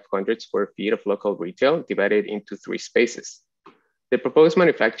 5,500 square feet of local retail divided into 3 spaces. The proposed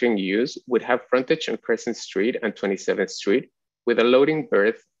manufacturing use would have frontage on Crescent Street and 27th Street with a loading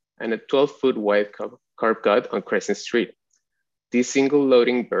berth and a 12-foot wide curb cut on Crescent Street. This single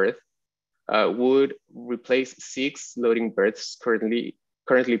loading berth would replace 6 loading berths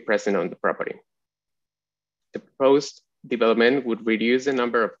currently present on the property. The proposed development would reduce the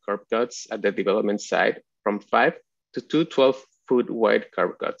number of curb cuts at the development site from 5 to 2 12-foot wide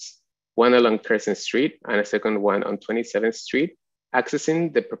curb cuts, one along Crescent Street and a second one on 27th Street,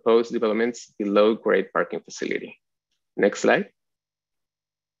 accessing the proposed development's below-grade parking facility. Next slide.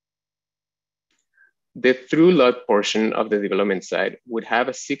 The through lot portion of the development site would have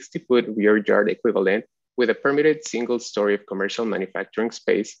a 60-foot rear yard equivalent with a permitted single story of commercial manufacturing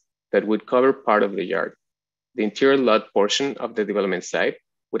space that would cover part of the yard. The interior lot portion of the development site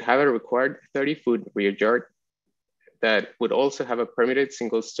would have a required 30-foot rear yard that would also have a permitted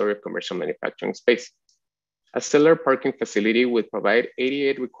single story of commercial manufacturing space. A cellar parking facility would provide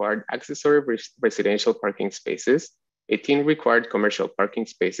 88 required accessory residential parking spaces, 18 required commercial parking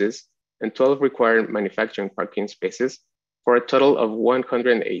spaces, and 12 required manufacturing parking spaces for a total of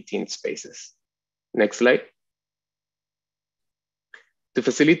 118 spaces. Next slide. To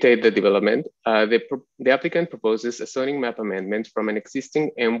facilitate the development, the applicant proposes a zoning map amendment from an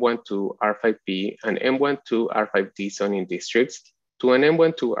existing M12 R5B and M12 R5D zoning districts to an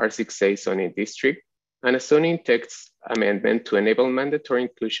M12 R6A zoning district, and a zoning text amendment to enable mandatory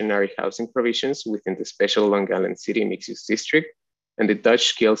inclusionary housing provisions within the special Long Island City mixed-use district and the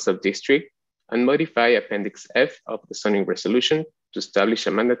Dutch Kill sub-district, and modify Appendix F of the zoning resolution to establish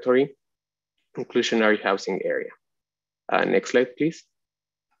a mandatory inclusionary housing area. Next slide, please.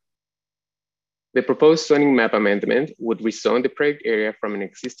 The proposed zoning map amendment would rezone the project area from an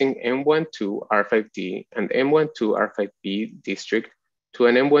existing M12 R5D and M12 R5B district to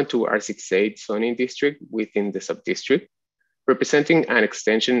an M12 R68 zoning district within the subdistrict, representing an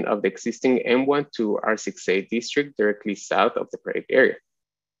extension of the existing M12 R68 district directly south of the project area.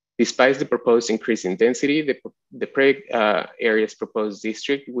 Despite the proposed increase in density, the project area's proposed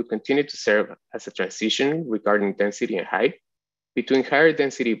district would continue to serve as a transition regarding density and height between higher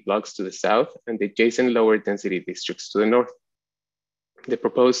density blocks to the south and the adjacent lower density districts to the north. The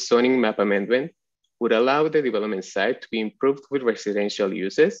proposed zoning map amendment would allow the development site to be improved with residential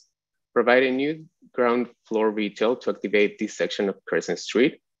uses, provide a new ground floor retail to activate this section of Crescent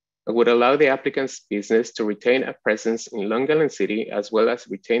Street, and would allow the applicant's business to retain a presence in Long Island City, as well as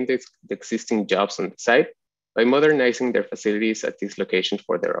retain the existing jobs on the site by modernizing their facilities at this location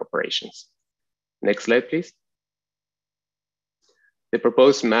for their operations. Next slide, please. The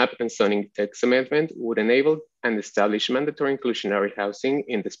proposed map and zoning text amendment would enable and establish mandatory inclusionary housing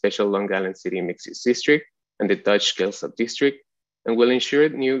in the special Long Island City mixed-use district and the Dutch scale subdistrict, and will ensure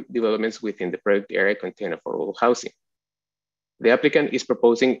new developments within the project area contain affordable housing. The applicant is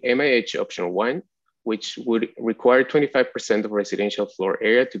proposing MIH option 1, which would require 25% of residential floor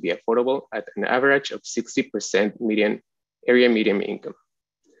area to be affordable at an average of 60% median income.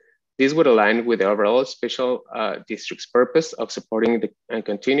 This would align with the overall special district's purpose of supporting the and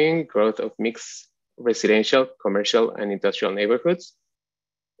continuing growth of mixed residential, commercial, and industrial neighborhoods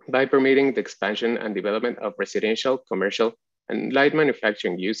by permitting the expansion and development of residential, commercial, and light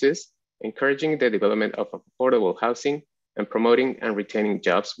manufacturing uses, encouraging the development of affordable housing, and promoting and retaining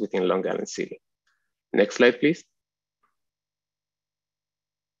jobs within Long Island City. Next slide, please.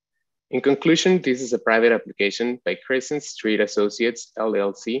 In conclusion, this is a private application by Crescent Street Associates,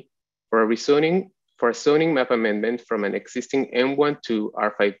 LLC, for a zoning map amendment from an existing M12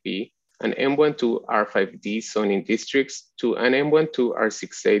 R5B and M12 R5D zoning districts to an M12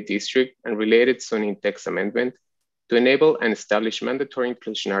 R68 district and related zoning text amendment to enable and establish mandatory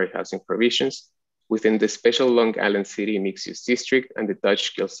inclusionary housing provisions within the special Long Island City mixed-use district and the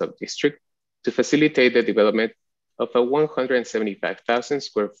Dutch Gill subdistrict to facilitate the development of a 175,000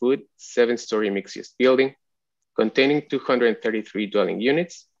 square foot, 7-story mixed-use building containing 233 dwelling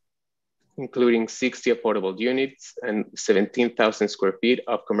units, including 60 affordable units and 17,000 square feet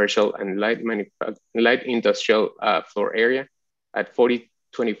of commercial and light industrial floor area at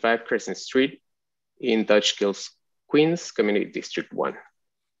 4025 Crescent Street in Dutch Gills, Queens, Community District 1.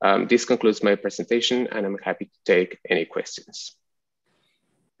 This concludes my presentation, and I'm happy to take any questions.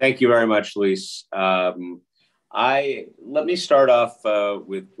 Thank you very much, Luis. Let me start off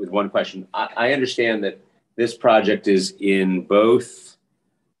with one question. I understand that this project is in both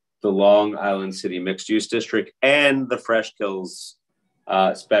the Long Island City Mixed Use District and the Fresh Kills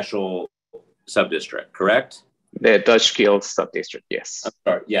Special Subdistrict, correct? The Dutch Kills Subdistrict, yes. I'm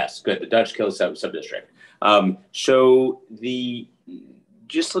sorry, yes, good, the Dutch Kills Subdistrict. So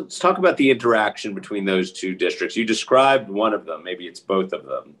let's talk about the interaction between those two districts. You described one of them, maybe it's both of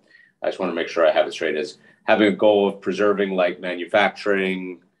them. I just want to make sure I have it straight, as having a goal of preserving light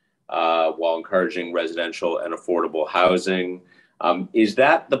manufacturing while encouraging residential and affordable housing. Is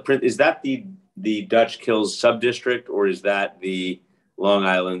that the Dutch Kills subdistrict, or is that the Long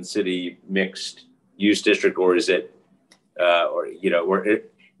Island City Mixed Use District, or is it,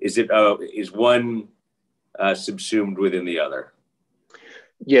 is one subsumed within the other?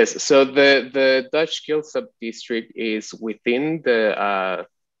 Yes, so the Dutch Kills subdistrict is within the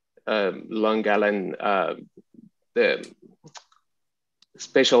Long Island, the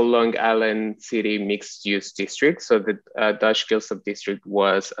Special Long Island City Mixed Use District. So the Dutch Gill Subdistrict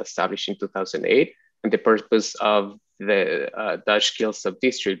was established in 2008. And the purpose of the Dutch Gill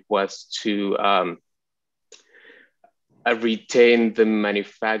Subdistrict was to retain the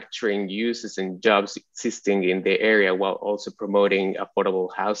manufacturing uses and jobs existing in the area, while also promoting affordable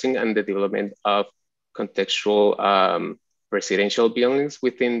housing and the development of contextual residential buildings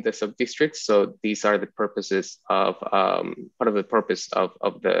within the subdistrict. So these are the purposes of part of the purpose of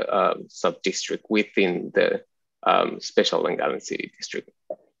the subdistrict within the Special Long Island City District.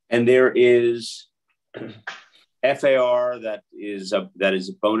 And there is FAR that is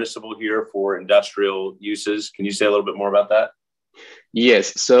bonusable here for industrial uses. Can you say a little bit more about that?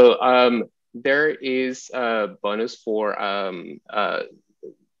 Yes. So there is a bonus for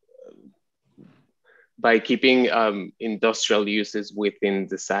by keeping industrial uses within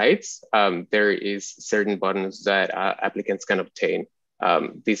the sites. There is certain bonus that applicants can obtain.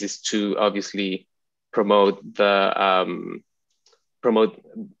 This is to obviously promote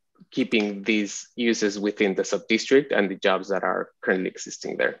keeping these uses within the sub-district and the jobs that are currently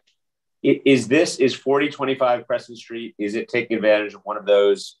existing there. Is 4025 Crescent Street, is it taking advantage of one of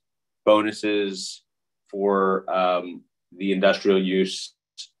those bonuses for the industrial use,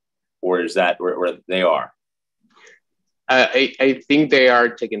 or is that where they are? I think they are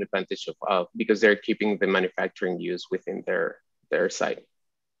taking advantage of because they're keeping the manufacturing use within their site.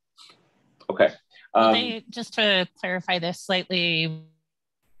 Okay. Just to clarify this slightly,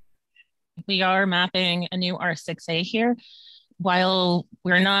 we are mapping a new R6A here. While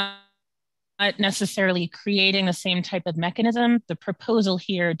we're not necessarily creating the same type of mechanism, the proposal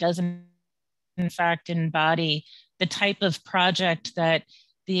here does in fact embody the type of project that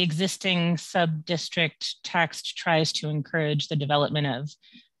the existing sub-district text tries to encourage the development of.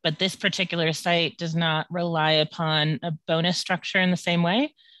 But this particular site does not rely upon a bonus structure in the same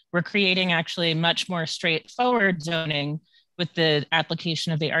way. We're creating actually much more straightforward zoning with the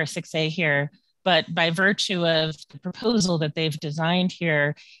application of the R6A here. But by virtue of the proposal that they've designed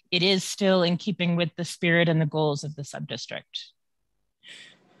here, it is still in keeping with the spirit and the goals of the sub-district.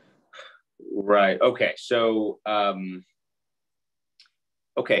 Right, okay, so,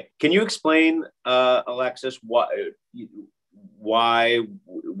 okay, can you explain, Alexis, why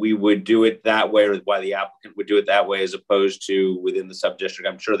we would do it that way, or why the applicant would do it that way as opposed to within the sub-district?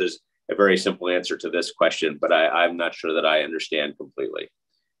 I'm sure there's a very simple answer to this question, but I'm not sure that I understand completely.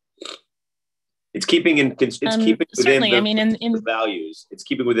 It's keeping in, it's keeping within the values. It's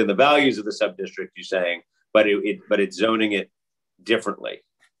keeping within the values of the sub-district, you're saying, but it's zoning it differently.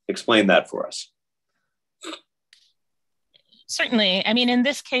 Explain that for us. Certainly. I mean, in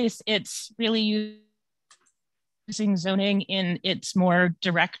this case, it's really using zoning in its more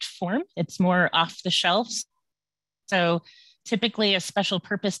direct form. It's more off the shelf. So typically a special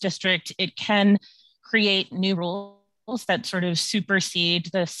purpose district, it can create new rules that sort of supersede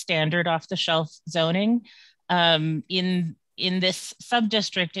the standard off the shelf zoning. In this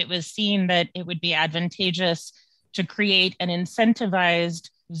sub-district, it was seen that it would be advantageous to create an incentivized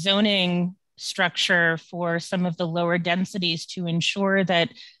zoning structure for some of the lower densities to ensure that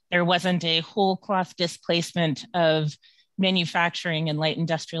there wasn't a whole cloth displacement of manufacturing and light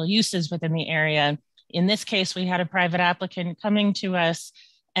industrial uses within the area. In this case, we had a private applicant coming to us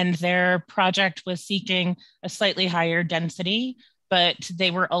and their project was seeking a slightly higher density, but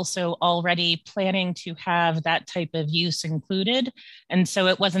they were also already planning to have that type of use included. And so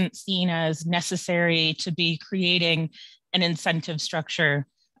it wasn't seen as necessary to be creating an incentive structure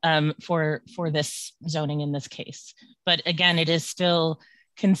for this zoning in this case. But again, it is still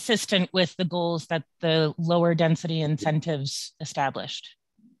consistent with the goals that the lower density incentives established.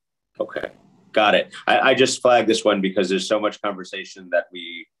 Okay, got it. I just flagged this one because there's so much conversation that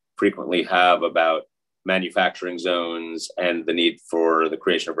we frequently have about manufacturing zones and the need for the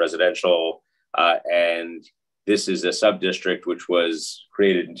creation of residential. And this is a sub-district which was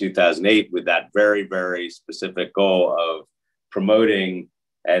created in 2008 with that very, very specific goal of promoting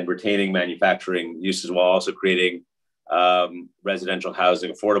and retaining manufacturing uses while also creating residential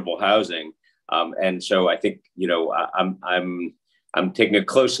housing, affordable housing. And so I think, you know, I'm taking a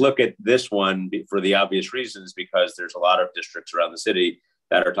close look at this one for the obvious reasons, because there's a lot of districts around the city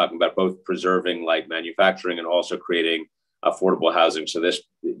that are talking about both preserving light manufacturing and also creating affordable housing. So this,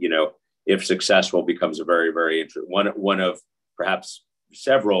 you know, if successful, becomes a very, very interesting one of perhaps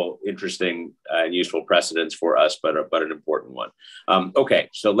several interesting and useful precedents for us, but an important one. Okay,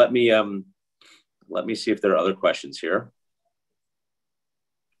 so let me see if there are other questions here.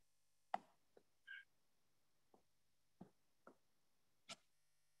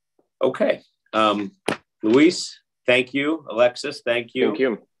 Okay, Luis, thank you. Alexis, thank you. Thank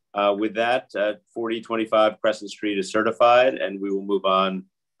you. With that, 4025 Crescent Street is certified, and we will move on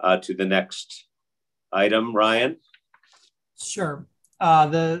to the next item. Ryan? Sure.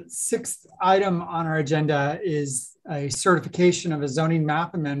 The sixth item on our agenda is a certification of a zoning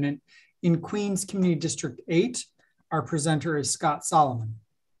map amendment in Queens Community District 8. Our presenter is Scott Solomon.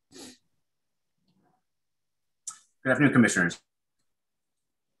 Good afternoon, Commissioners.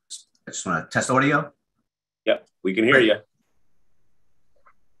 I just want to test audio. Yep, we can hear you.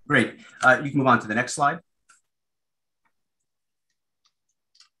 Great. You can move on to the next slide.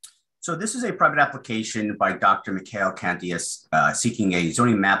 So this is a private application by Dr. Mikhail Kantias seeking a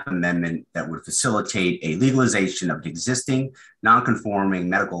zoning map amendment that would facilitate a legalization of an existing non-conforming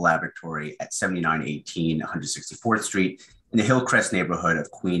medical laboratory at 7918 164th Street in the Hillcrest neighborhood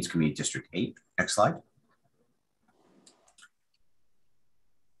of Queens Community District 8. Next slide.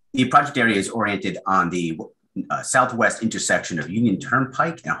 The project area is oriented on the southwest intersection of Union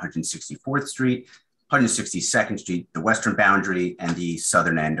Turnpike and 164th Street, 162nd Street, the western boundary, and the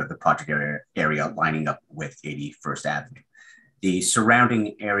southern end of the project area lining up with 81st Avenue. The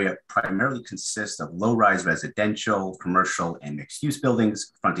surrounding area primarily consists of low-rise residential, commercial, and mixed-use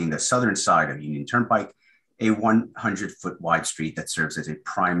buildings fronting the southern side of Union Turnpike, a 100-foot wide street that serves as a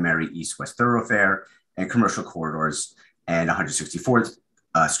primary east-west thoroughfare, and commercial corridors, and 164th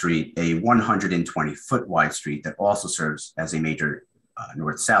Street, a 120-foot wide street that also serves as a major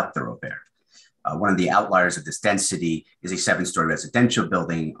north-south thoroughfare. One of the outliers of this density is a 7-story residential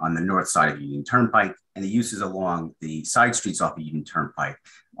building on the north side of Union Turnpike, and the uses along the side streets off of Union Turnpike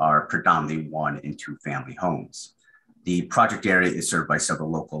are predominantly 1- and 2-family homes. The project area is served by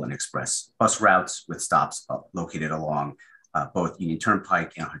several local and express bus routes with stops located along both Union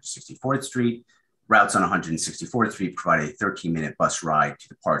Turnpike and 164th Street. Routes on 164th Street provide a 13-minute bus ride to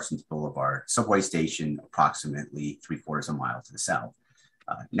the Parsons Boulevard subway station, approximately 3/4 mile to the south.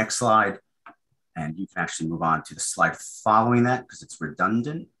 Next slide. And you can actually move on to the slide following that because it's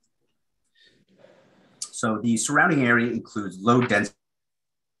redundant. So the surrounding area includes low density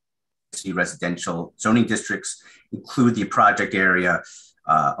residential zoning districts, include the project area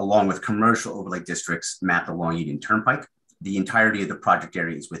along with commercial overlay districts mapped along Union Turnpike. The entirety of the project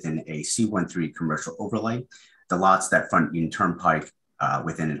area is within a C13 commercial overlay. The lots that front Union Turnpike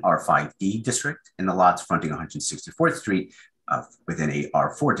within an R5D district, and the lots fronting 164th Street within a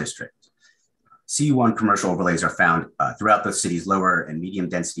R4 district. C1 commercial overlays are found throughout the city's lower and medium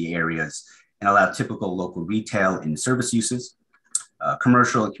density areas and allow typical local retail and service uses.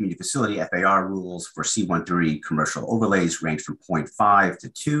 Commercial and community facility FAR rules for C13 commercial overlays range from 0.5 to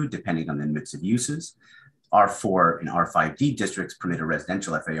 2, depending on the mix of uses. R4 and R5D districts permit a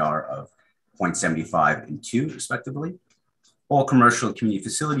residential FAR of 0.75 and 2, respectively. All commercial and community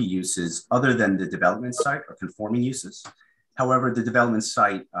facility uses other than the development site are conforming uses. However, the development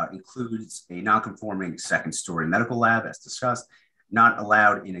site includes a non-conforming 2nd-story medical lab, as discussed, not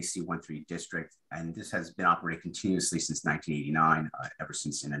allowed in a C13 district, and this has been operating continuously since 1989, ever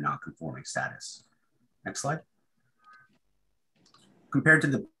since in a non-conforming status. Next slide. Compared to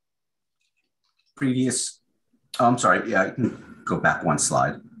the previous, oh, I'm sorry, yeah, you can go back one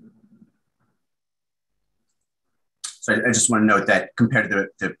slide. So I just want to note that compared to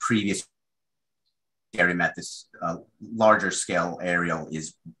the previous area map, this larger scale aerial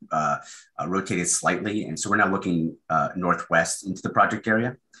is rotated slightly. And so we're now looking northwest into the project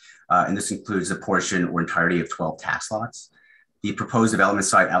area. And this includes a portion or entirety of 12 tax lots. The proposed development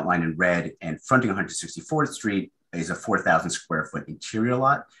site outlined in red and fronting 164th Street is a 4,000 square foot interior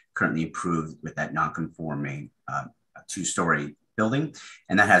lot, currently approved with that non-conforming 2-story building.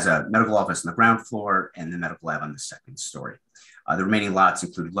 And that has a medical office on the ground floor and the medical lab on the 2nd story. The remaining lots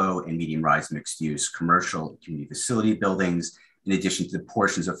include low and medium rise mixed use commercial community facility buildings, in addition to the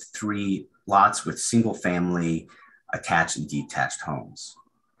portions of 3 lots with single family attached and detached homes.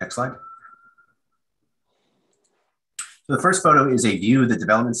 Next slide. So the first photo is a view of the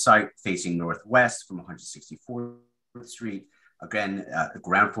development site facing northwest from 164th Street. Again, the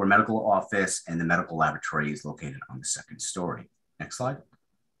ground floor medical office and the medical laboratory is located on the 2nd story. Next slide.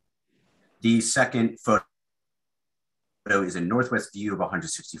 The second photo is a northwest view of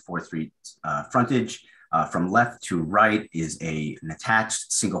 164th Street frontage. From left to right is an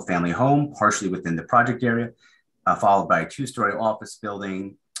attached single family home, partially within the project area, followed by a 2-story office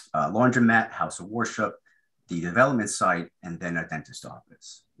building, laundromat, house of worship, the development site, and then a dentist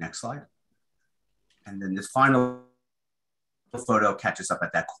office. Next slide. And then this final photo catches up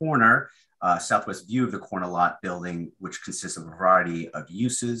at that corner, southwest view of the corner lot building, which consists of a variety of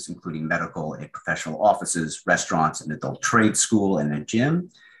uses, including medical and professional offices, restaurants, an adult trade school, and a gym.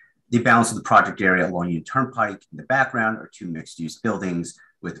 The balance of the project area along Union Turnpike in the background are 2 mixed-use buildings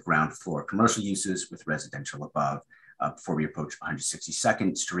with ground floor commercial uses with residential above, before we approach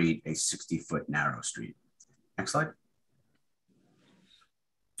 162nd Street, a 60-foot narrow street. Next slide.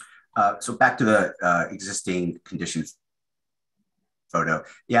 So back to the existing conditions photo.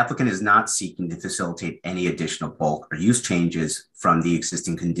 The applicant is not seeking to facilitate any additional bulk or use changes from the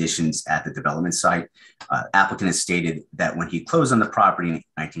existing conditions at the development site. Applicant has stated that when he closed on the property in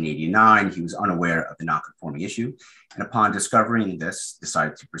 1989, he was unaware of the non-conforming issue, and upon discovering this,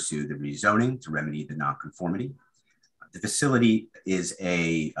 decided to pursue the rezoning to remedy the non-conformity. The facility is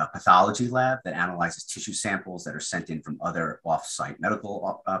a pathology lab that analyzes tissue samples that are sent in from other off-site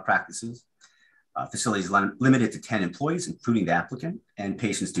medical practices. Facility is limited to 10 employees, including the applicant, and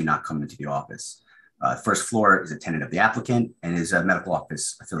patients do not come into the office. First floor is a tenant of the applicant and is a medical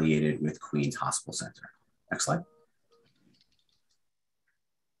office affiliated with Queens Hospital Center. Next slide.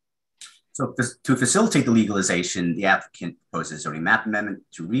 So to facilitate the legalization, the applicant proposes a zoning map amendment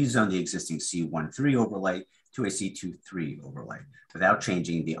to rezone the existing C13 overlay to a C23 overlay without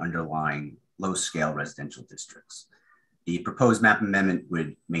changing the underlying low-scale residential districts. The proposed map amendment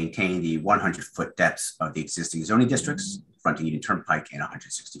would maintain the 100-foot depths of the existing zoning districts, fronting Union Turnpike and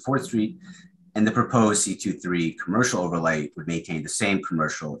 164th Street, and the proposed C23 commercial overlay would maintain the same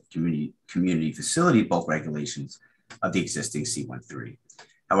commercial community facility bulk regulations of the existing C13.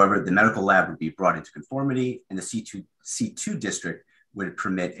 However, the medical lab would be brought into conformity, and the C2 district would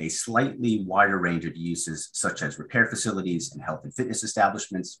permit a slightly wider range of uses, such as repair facilities and health and fitness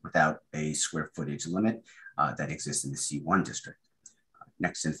establishments, without a square footage limit that exists in the C1 district.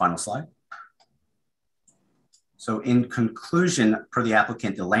 Next and final slide. So in conclusion, per the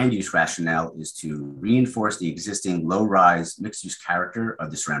applicant, the land use rationale is to reinforce the existing low-rise mixed-use character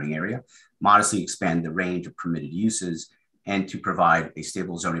of the surrounding area, modestly expand the range of permitted uses, and to provide a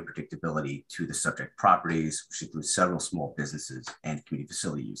stable zoning predictability to the subject properties, which includes several small businesses and community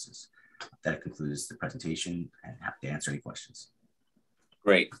facility uses. That concludes the presentation, and happy to answer any questions.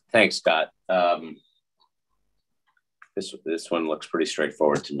 Great, thanks, Scott. This one looks pretty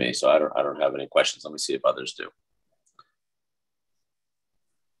straightforward to me, so I don't have any questions. Let me see if others do.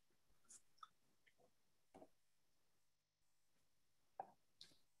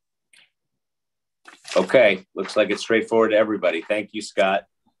 Okay, looks like it's straightforward to everybody. Thank you, Scott.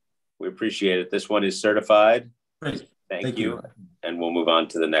 We appreciate it. This one is certified. Great. Thank you. And we'll move on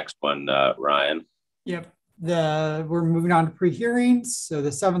to the next one, Ryan. Yep. We're moving on to pre-hearings. So the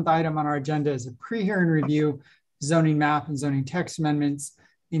 7th item on our agenda is a pre-hearing review, zoning map and zoning text amendments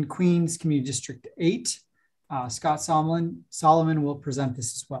in Queens Community District 8. Scott Solomon will present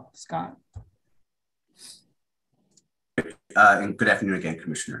this as well. Scott. And good afternoon again,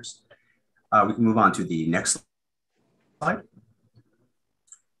 commissioners. We can move on to the next slide.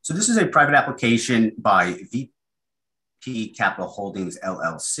 So this is a private application by VP Capital Holdings,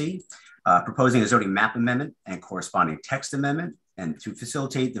 LLC, proposing a zoning map amendment and corresponding text amendment, and to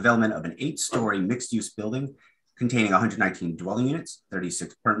facilitate development of an 8-story mixed-use building containing 119 dwelling units,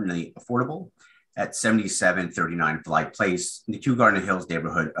 36 permanently affordable, at 7739 Blythe Place in the Kew Garden Hills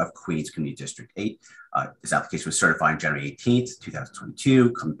neighborhood of Queens Community District 8. This application was certified on January 18th,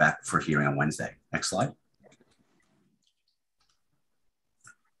 2022, coming back for hearing on Wednesday. Next slide.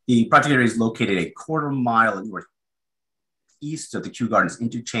 The project area is located a quarter-mile northeast of the Kew Gardens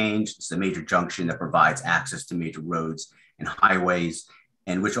interchange. It's a major junction that provides access to major roads and highways,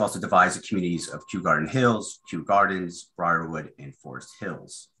 and which also divides the communities of Kew Garden Hills, Kew Gardens, Briarwood, and Forest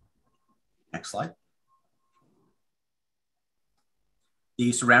Hills. Next slide.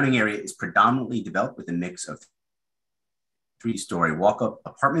 The surrounding area is predominantly developed with a mix of 3-story walk-up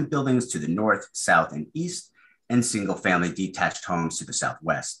apartment buildings to the north, south, and east, and single-family detached homes to the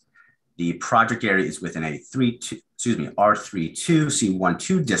southwest. The project area is within a R32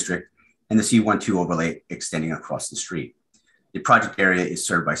 C12 district and the C12 overlay extending across the street. The project area is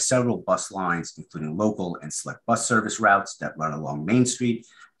served by several bus lines, including local and select bus service routes that run along Main Street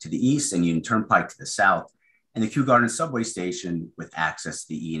to the east and Union Turnpike to the south, and the Kew Garden subway station with access to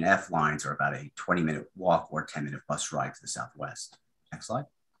the E and F lines are about a 20-minute walk or 10-minute bus ride to the southwest. Next slide.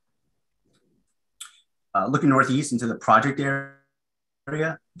 Looking northeast into the project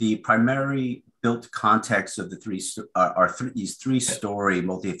area, the primary built context of the these 3-story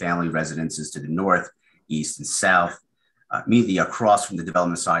multifamily residences to the north, east, and south. Immediately across from the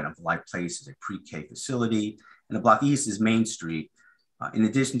development site on Blythe Place is a pre-K facility, and the block east is Main Street. In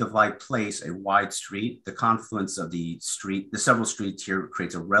addition to Blythe Place, a wide street, the confluence of the several streets here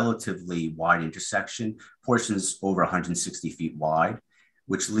creates a relatively wide intersection, portions over 160 feet wide,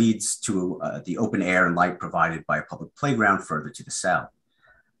 which leads to the open air and light provided by a public playground further to the south.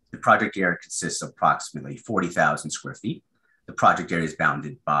 The project area consists of approximately 40,000 square feet. The project area is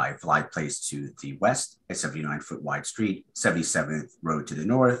bounded by Blythe Place to the west, a 79-foot wide street, 77th Road to the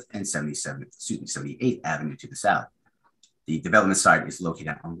north, and 78th Avenue to the south. The development site is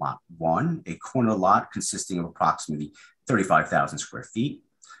located on Lot 1, a corner lot consisting of approximately 35,000 square feet.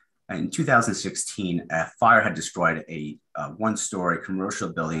 In 2016, a fire had destroyed a 1-story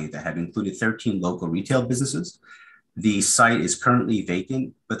commercial building that had included 13 local retail businesses. The site is currently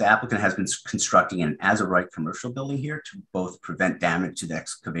vacant, but the applicant has been constructing an as-of-right commercial building here to both prevent damage to the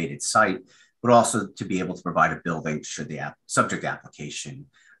excavated site, but also to be able to provide a building should the subject application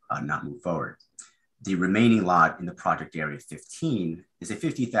not move forward. The remaining lot in the project area 15 is a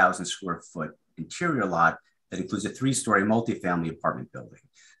 50,000 square foot interior lot that includes a 3-story multifamily apartment building.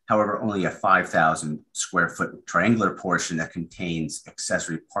 However, only a 5,000 square foot triangular portion that contains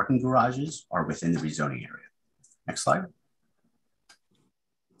accessory parking garages are within the rezoning area. Next slide.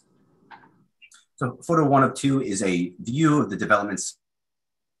 So photo 1 of 2 is a view of the development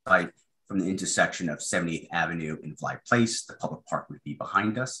site from the intersection of 78th Avenue and Bly Place. The public park would be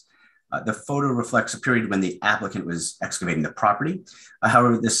behind us. The photo reflects a period when the applicant was excavating the property.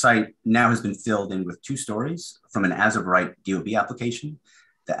 However, the site now has been filled in with 2 stories from an as-of-right DOB application.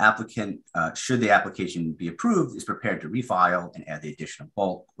 The applicant, should the application be approved, is prepared to refile and add the additional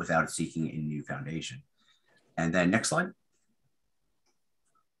bulk without seeking a new foundation. And then next slide.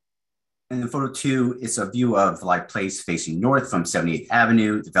 And then photo 2 is a view of Bly Place facing north from 78th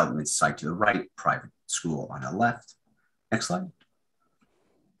Avenue, development site to the right, private school on the left. Next slide.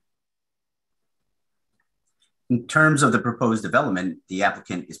 In terms of the proposed development, the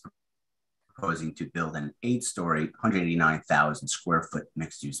applicant is proposing to build an 8-story, 189,000 square foot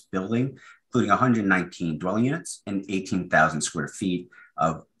mixed-use building, including 119 dwelling units and 18,000 square feet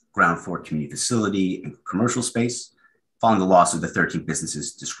of ground floor community facility and commercial space. Following the loss of the 13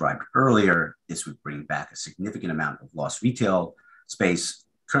 businesses described earlier, this would bring back a significant amount of lost retail space,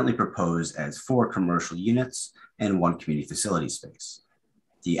 currently proposed as 4 commercial units and 1 community facility space.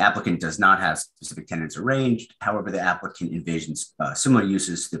 The applicant does not have specific tenants arranged. However, the applicant envisions similar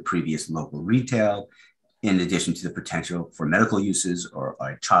uses to the previous local retail, in addition to the potential for medical uses or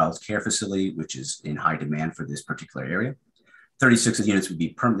a child care facility, which is in high demand for this particular area. 36 of the units would be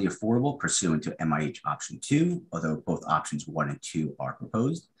permanently affordable pursuant to MIH option 2, although both options 1 and 2 are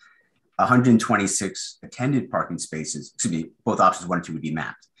proposed. 126 attended parking spaces, both options 1 and 2 would be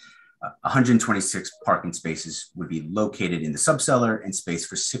mapped. 126 parking spaces would be located in the subcellar and space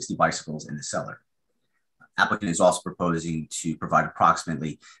for 60 bicycles in the cellar. Applicant is also proposing to provide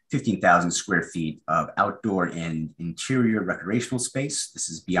approximately 15,000 square feet of outdoor and interior recreational space. This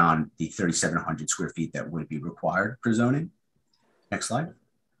is beyond the 3,700 square feet that would be required per zoning. Next slide.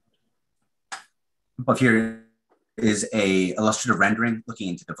 Above here is an illustrative rendering looking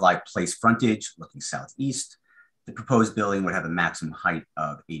into the Bly Place frontage, looking southeast. The proposed building would have a maximum height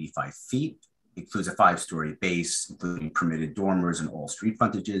of 85 feet, includes a 5-story base, including permitted dormers and all street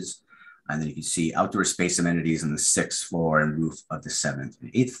frontages. And then you can see outdoor space amenities on the 6th floor and roof of the 7th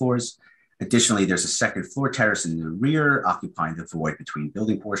and 8th floors. Additionally, there's a 2nd floor terrace in the rear, occupying the void between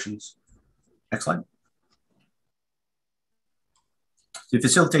building portions. Next slide. To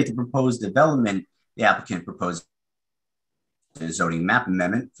facilitate the proposed development, the applicant proposed a zoning map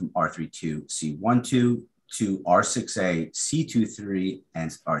amendment from R32 C12 to R6A C23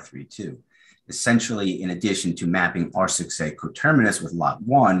 and R32. Essentially, in addition to mapping R6A coterminous with Lot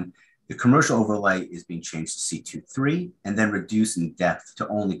 1, the commercial overlay is being changed to C23 and then reduced in depth to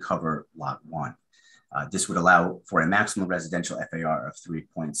only cover Lot 1. This would allow for a maximum residential FAR of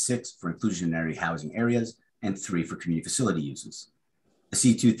 3.6 for inclusionary housing areas and 3 for community facility uses. The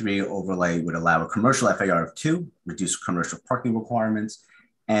C23 overlay would allow a commercial FAR of 2, reduced commercial parking requirements,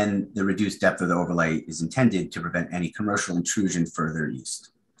 and the reduced depth of the overlay is intended to prevent any commercial intrusion further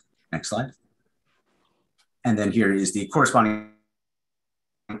east. Next slide. And then here is the corresponding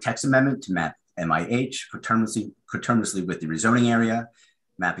text amendment to map MIH coterminously with the rezoning area,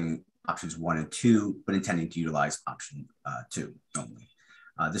 mapping options 1 and 2, but intending to utilize option 2 only.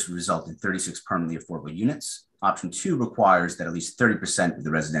 This would result in 36 permanently affordable units. Option 2 requires that at least 30% of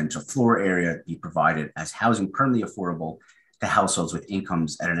the residential floor area be provided as housing permanently affordable to households with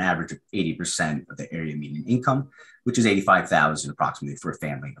incomes at an average of 80% of the area median income, which is $85,000 approximately for a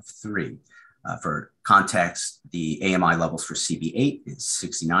family of 3. For context, the AMI levels for CB8 is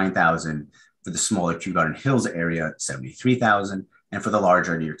 $69,000, for the smaller Kew Garden Hills area, $73,000, and for the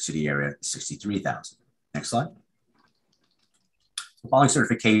larger New York City area, $63,000. Next slide. Following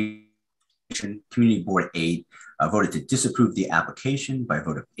certification, Community Board 8 voted to disapprove the application by a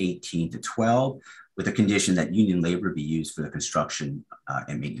vote of 18 to 12, with a condition that union labor be used for the construction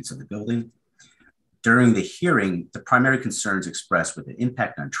and maintenance of the building. During the hearing, the primary concerns expressed were the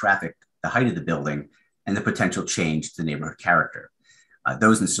impact on traffic, the height of the building, and the potential change to the neighborhood character.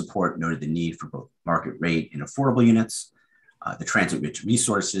 Those in support noted the need for both market rate and affordable units, the transit-rich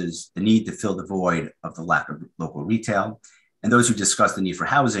resources, the need to fill the void of the lack of local retail. And those who discussed the need for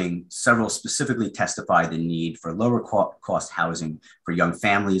housing, several specifically testified the need for lower cost housing for young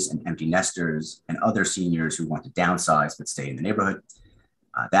families and empty nesters and other seniors who want to downsize but stay in the neighborhood.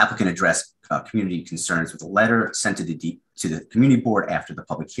 The applicant addressed community concerns with a letter sent to the community board after the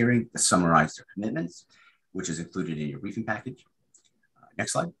public hearing that summarized their commitments, which is included in your briefing package.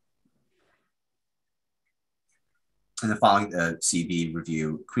 Next slide. And then following the CB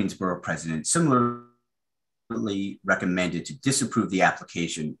review, Queensborough President similarly recommended to disapprove the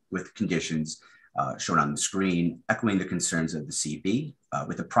application with conditions shown on the screen, echoing the concerns of the CB,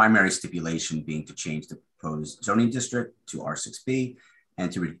 with the primary stipulation being to change the proposed zoning district to R6B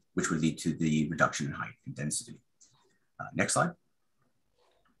and which would lead to the reduction in height and density. Next slide.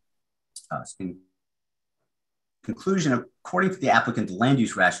 In conclusion, according to the applicant, the land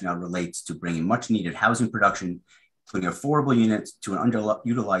use rationale relates to bringing much needed housing production, including affordable units, to an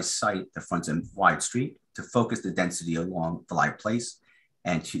underutilized site that fronts a wide street to focus the density along the live place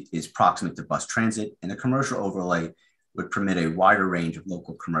and is proximate to bus transit. And the commercial overlay would permit a wider range of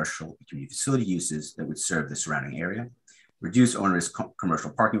local commercial and community facility uses that would serve the surrounding area, reduce onerous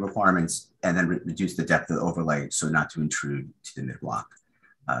commercial parking requirements, and then reduce the depth of the overlay so not to intrude to the mid-block.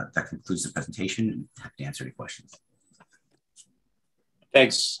 That concludes the presentation, and happy to answer any questions.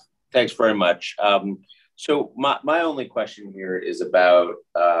 Thanks very much. So my only question here is about,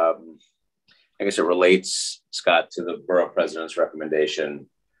 I guess it relates, Scott, to the borough president's recommendation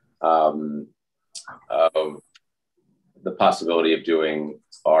of the possibility of doing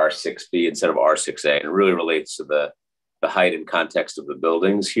R6B instead of R6A. And it really relates to the height and context of the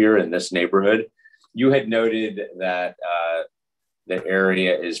buildings here in this neighborhood. You had noted that the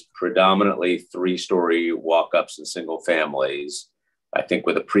area is predominantly 3-story walk-ups and single families, I think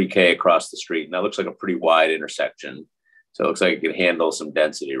with a pre-K across the street. And that looks like a pretty wide intersection. So it looks like it could handle some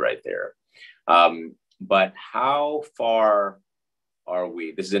density right there. But how far are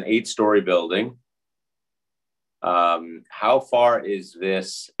we? This is an 8-story building. How far is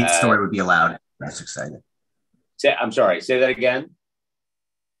this? 8-story would be allowed. That's exciting. I'm sorry, say that again.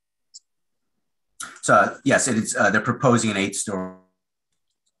 So yes, it is. They're proposing an 8-story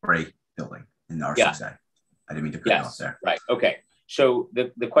building in the R6A. Yeah. I didn't mean to cut you off there. Right. Okay. So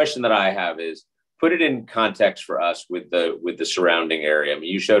the question that I have is, put it in context for us with the surrounding area. I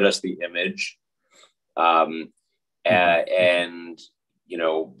mean, you showed us the image, and you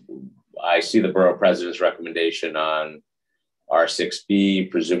know, I see the borough president's recommendation on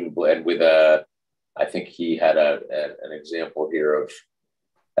R6B, presumably, and with I think he had an example here of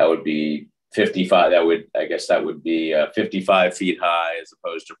that would be 55. I guess that would be 55 feet high, as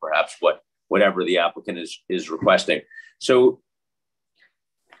opposed to perhaps whatever the applicant is requesting. So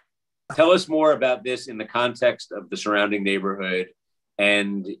tell us more about this in the context of the surrounding neighborhood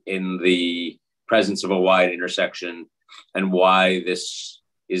and in the presence of a wide intersection, and why this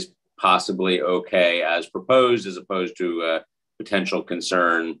is possibly okay as proposed, as opposed to a potential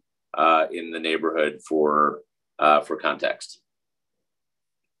concern in the neighborhood for context.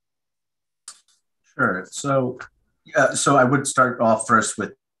 Sure. So I would start off first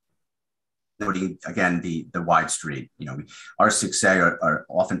with noting again the wide street. You know, R6A are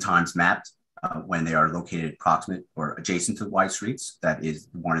oftentimes mapped when they are located proximate or adjacent to wide streets. That is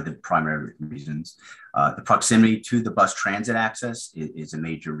one of the primary reasons. The proximity to the bus transit access is a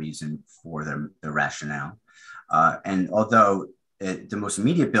major reason for the rationale. And although the most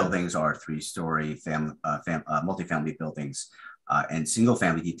immediate buildings are 3-story multifamily buildings and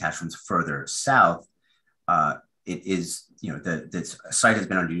single-family detached ones further south, it is, you know, the site has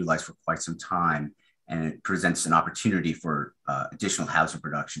been underutilized for quite some time, and it presents an opportunity for additional housing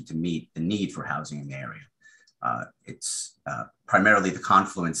production to meet the need for housing in the area. It's primarily the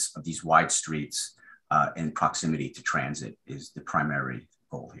confluence of these wide streets in proximity to transit is the primary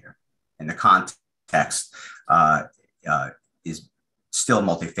goal here. And the context is still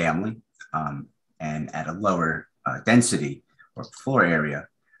multifamily and at a lower density or floor area,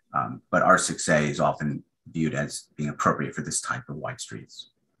 but R6A is often viewed as being appropriate for this type of wide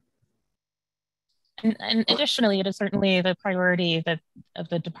streets. And additionally, it is certainly the priority of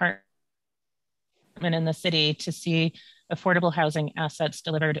the department in the city to see affordable housing assets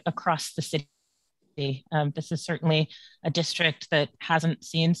delivered across the city. This is certainly a district that hasn't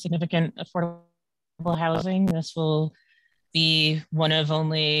seen significant affordable housing. This will be one of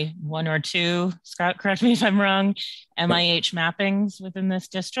only 1 or 2, Scott, correct me if I'm wrong, MIH mappings within this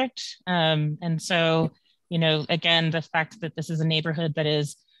district. And so, you know, again, the fact that this is a neighborhood that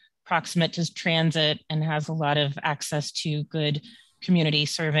is proximate to transit and has a lot of access to good community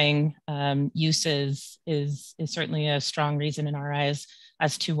serving uses is certainly a strong reason in our eyes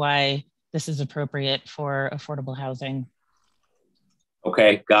as to why this is appropriate for affordable housing.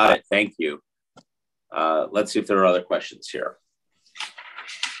 Okay, got it. Thank you. Let's see if there are other questions here.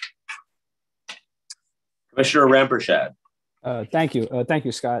 Commissioner Rampersad. Thank you. Thank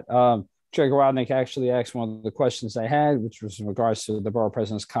you, Scott. Chair Garodnick actually asked one of the questions I had, which was in regards to the borough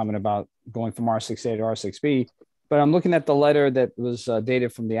president's comment about going from R6A to R6B. But I'm looking at the letter that was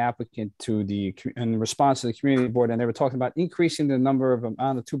dated from the applicant to in response to the community board, and they were talking about increasing the number of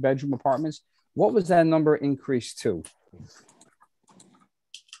 2-bedroom apartments. What was that number increased to?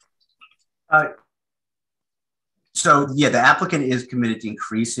 So yeah, the applicant is committed to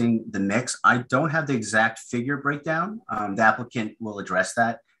increasing the mix. I don't have the exact figure breakdown. The applicant will address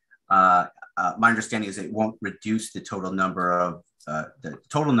that. My understanding is it won't reduce the total number of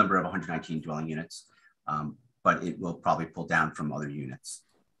 119 dwelling units, but it will probably pull down from other units.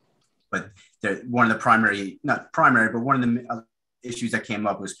 But one of the primary, not primary, but one of the issues that came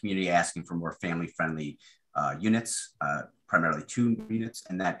up was community asking for more family-friendly units, primarily 2 units,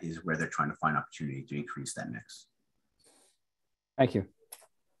 and that is where they're trying to find opportunity to increase that mix. Thank you.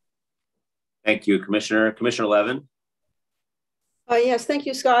 Thank you, Commissioner. Commissioner Levin. Yes, thank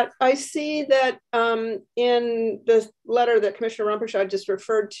you, Scott. I see that in the letter that Commissioner Ramprashad just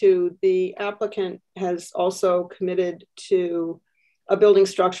referred to, the applicant has also committed to a building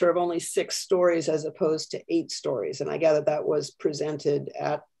structure of only 6 stories as opposed to 8 stories. And I gather that was presented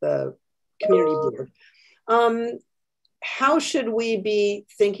at the community board. How should we be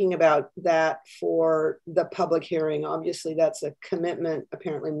thinking about that for the public hearing? Obviously, that's a commitment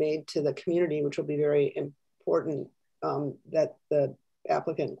apparently made to the community, which will be very important that the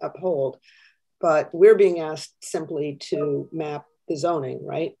applicant uphold. But we're being asked simply to map the zoning,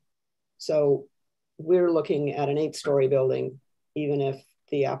 right? So we're looking at an 8-story building, even if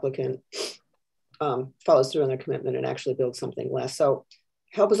the applicant follows through on their commitment and actually builds something less. So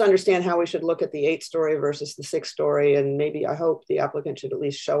help us understand how we should look at the 8-story versus the 6-story. And maybe I hope the applicant should at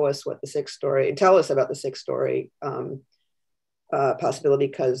least show us what the 6-story, tell us about the 6-story possibility,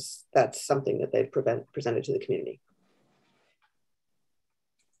 because that's something that they've presented to the community.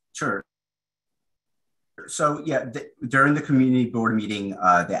 Sure. So yeah, during the community board meeting,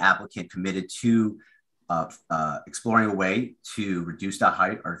 the applicant committed to exploring a way to reduce that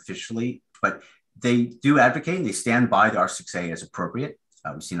height artificially, but they do advocate and they stand by the R6A as appropriate.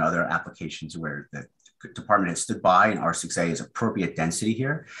 We've seen other applications where the department has stood by and R6A is appropriate density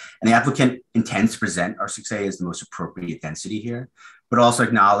here. And the applicant intends to present R6A as the most appropriate density here, but also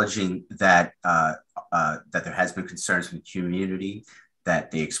acknowledging that, that there has been concerns from the community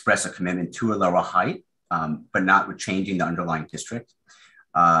that they express a commitment to a lower height, but not with changing the underlying district.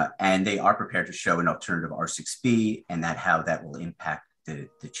 And they are prepared to show an alternative R6B and that how that will impact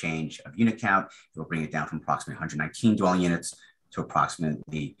the change of unit count. It will bring it down from approximately 119 dwelling units to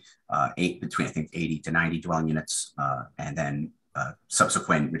approximately between I think 80 to 90 dwelling units, and then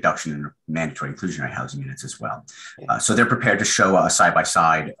subsequent reduction in mandatory inclusionary housing units as well. So they're prepared to show a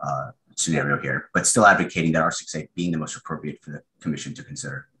side-by-side scenario here, but still advocating that R6A being the most appropriate for the commission to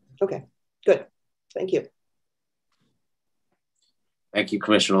consider. Okay, good. Thank you. Thank you,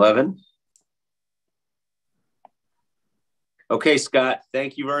 Commissioner Levin. Okay, Scott,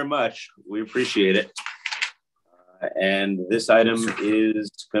 thank you very much. We appreciate it. And this item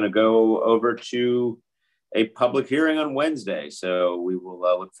is going to go over to a public hearing on Wednesday. So we will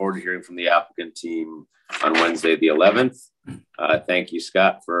look forward to hearing from the applicant team on Wednesday, the 11th. Thank you,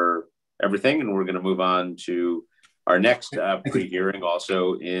 Scott, for everything. And we're going to move on to our next pre-hearing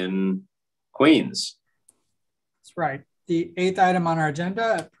also in Queens. That's right. The 8th item on our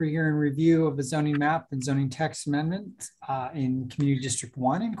agenda, a pre-hearing review of the zoning map and zoning text amendment in Community District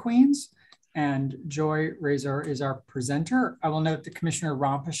 1 in Queens. And Joy Razor is our presenter. I will note that Commissioner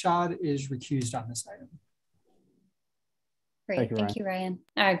Ramprashad is recused on this item. Great, thank you, Ryan.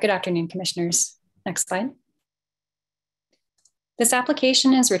 Good afternoon, commissioners. Next slide. This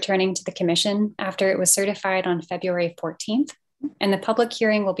application is returning to the commission after it was certified on February 14th, and the public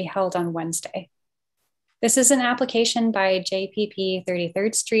hearing will be held on Wednesday. This is an application by JPP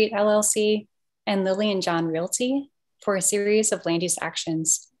 33rd Street LLC and Lily and John Realty for a series of land use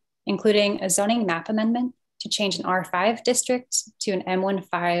actions, including a zoning map amendment to change an R5 district to an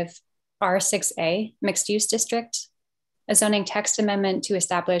M15 R6A mixed use district, a zoning text amendment to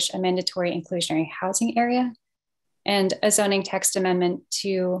establish a mandatory inclusionary housing area, and a zoning text amendment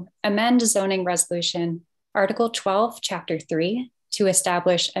to amend zoning resolution Article 12, Chapter 3 to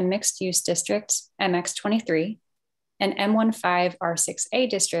establish a mixed use district, MX23, an M15 R6A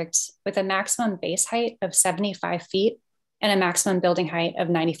district with a maximum base height of 75 feet and a maximum building height of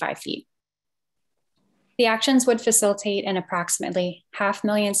 95 feet. The actions would facilitate an approximately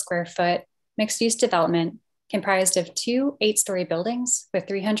 500,000 square foot mixed use development comprised of 2 8-story buildings with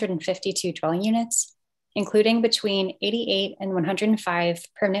 352 dwelling units, including between 88 and 105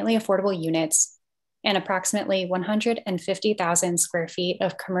 permanently affordable units and approximately 150,000 square feet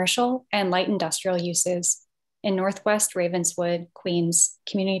of commercial and light industrial uses in Northwest Ravenswood, Queens,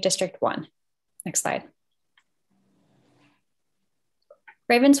 Community District 1. Next slide.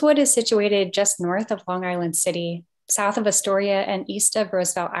 Ravenswood is situated just north of Long Island City, south of Astoria and east of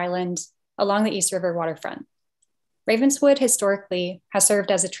Roosevelt Island along the East River waterfront. Ravenswood historically has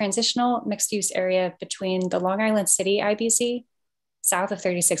served as a transitional mixed-use area between the Long Island City IBC, south of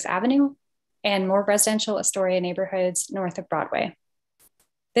 36th Avenue, and more residential Astoria neighborhoods north of Broadway.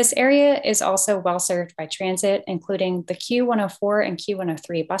 This area is also well served by transit, including the Q104 and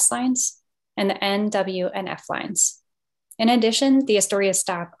Q103 bus lines and the N, W, and F lines. In addition, the Astoria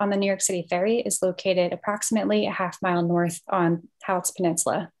stop on the New York City Ferry is located approximately a half-mile north on Howard's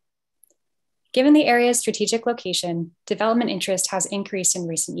Peninsula. Given the area's strategic location, development interest has increased in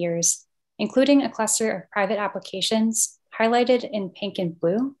recent years, including a cluster of private applications highlighted in pink and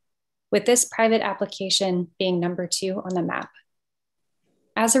blue, with this private application being number 2 on the map.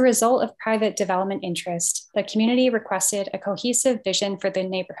 As a result of private development interest, the community requested a cohesive vision for the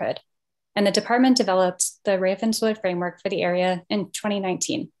neighborhood, and the department developed the Ravenswood framework for the area in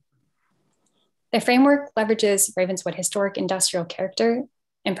 2019. The framework leverages Ravenswood historic industrial character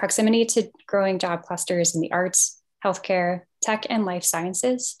and proximity to growing job clusters in the arts, healthcare, tech, and life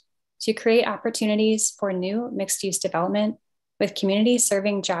sciences to create opportunities for new mixed-use development with communities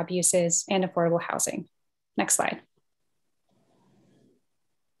serving job uses and affordable housing. Next slide.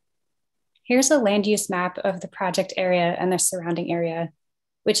 Here's a land use map of the project area and the surrounding area,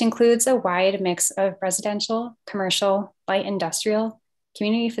 which includes a wide mix of residential, commercial, light industrial,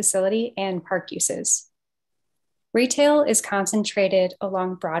 community facility, and park uses. Retail is concentrated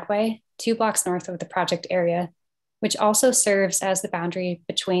along Broadway, 2 blocks north of the project area, which also serves as the boundary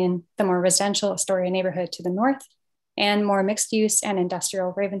between the more residential Astoria neighborhood to the north and more mixed use and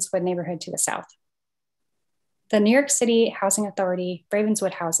industrial Ravenswood neighborhood to the south. The New York City Housing Authority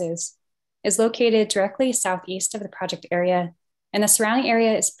Ravenswood Houses is located directly southeast of the project area, and the surrounding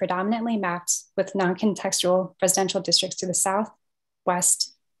area is predominantly mapped with non-contextual residential districts to the south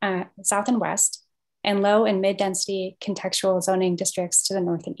and west, and low and mid-density contextual zoning districts to the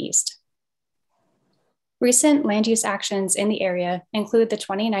north and east. Recent land use actions in the area include the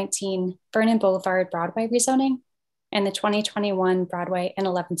 2019 Vernon Boulevard Broadway rezoning and the 2021 Broadway and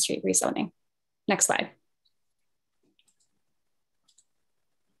 11th Street rezoning. Next slide.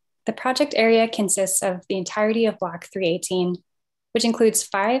 The project area consists of the entirety of Block 318, which includes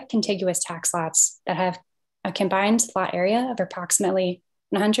 5 contiguous tax lots that have a combined lot area of approximately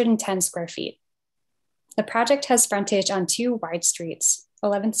 110 square feet. The project has frontage on 2 wide streets,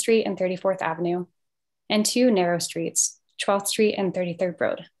 11th Street and 34th Avenue, and 2 narrow streets, 12th Street and 33rd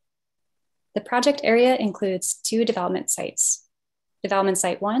Road. The project area includes 2 development sites. Development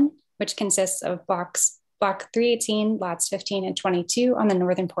Site 1, which consists of Block 318, lots 15 and 22 on the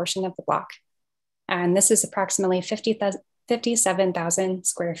northern portion of the block. And this is approximately 57,000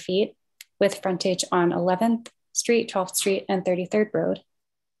 square feet with frontage on 11th Street, 12th Street, and 33rd Road,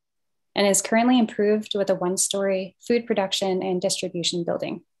 and is currently improved with a 1-story food production and distribution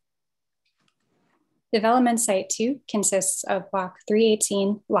building. Development Site 2 consists of Block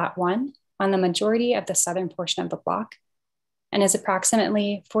 318, Lot 1 on the majority of the southern portion of the block and is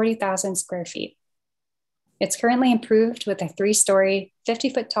approximately 40,000 square feet. It's currently improved with a 3-story,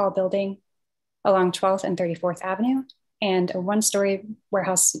 50-foot tall building along 12th and 34th Avenue and a 1-story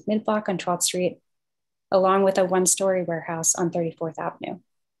warehouse mid-block on 12th Street, along with a 1-story warehouse on 34th Avenue.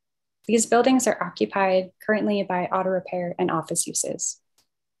 These buildings are occupied currently by auto repair and office uses.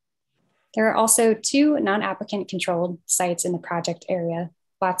 There are also 2 non-applicant controlled sites in the project area,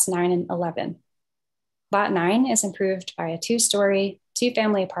 lots 9 and 11. Lot 9 is improved by a 2-story,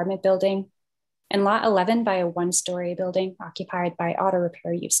 2-family apartment building, and Lot 11 by a 1-story building occupied by auto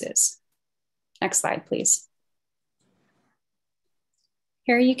repair uses. Next slide, please.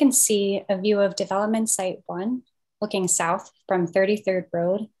 Here you can see a view of Development Site 1 looking south from 33rd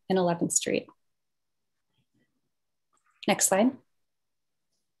Road and 11th Street. Next slide.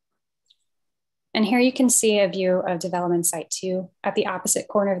 And here you can see a view of Development Site 2 at the opposite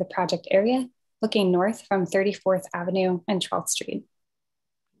corner of the project area, looking north from 34th Avenue and 12th Street.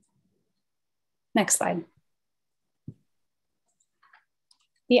 Next slide.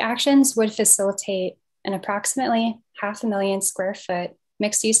 The actions would facilitate an approximately 500,000 square foot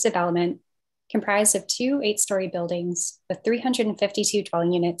mixed-use development comprised of 2 8-story buildings with 352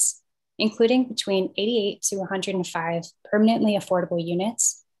 dwelling units, including between 88 to 105 permanently affordable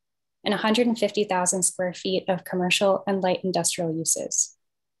units and 150,000 square feet of commercial and light industrial uses.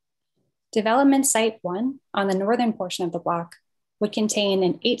 Development Site 1 on the northern portion of the block would contain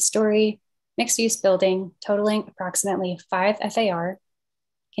an 8-story mixed-use building totaling approximately 5 FAR,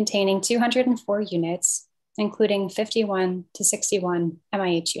 containing 204 units, including 51 to 61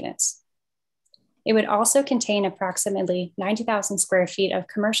 MIH units. It would also contain approximately 90,000 square feet of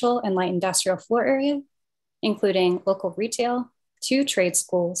commercial and light industrial floor area, including local retail, 2 trade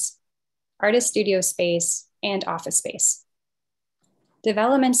schools, artist studio space, and office space.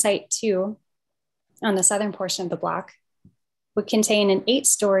 Development Site 2 on the southern portion of the block would contain an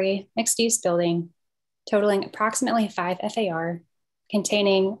 8-story mixed-use building totaling approximately 5 FAR,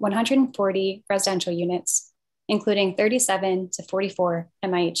 containing 140 residential units, including 37 to 44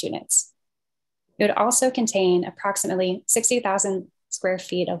 MIH units. It would also contain approximately 60,000 square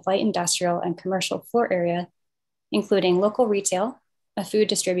feet of light industrial and commercial floor area, including local retail, a food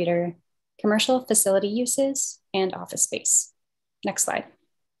distributor, commercial facility uses, and office space. Next slide.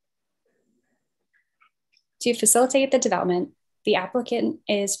 To facilitate the development, the applicant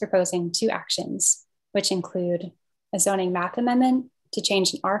is proposing 2 actions, which include a zoning map amendment to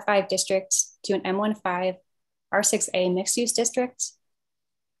change an R5 district to an M15 R6A mixed-use district,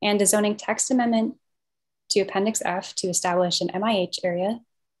 and a zoning text amendment to Appendix F to establish an MIH area,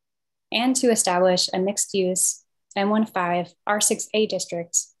 and to establish a mixed-use M15 R6A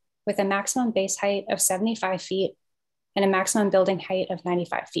district with a maximum base height of 75 feet and a maximum building height of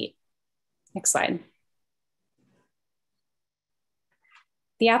 95 feet. Next slide.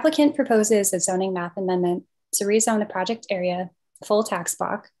 The applicant proposes a zoning map amendment to rezone the project area full tax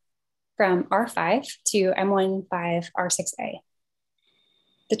block from R5 to M15 R6A.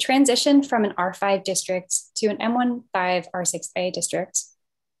 The transition from an R5 district to an M15 R6A district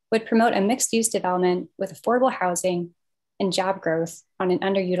would promote a mixed-use development with affordable housing and job growth on an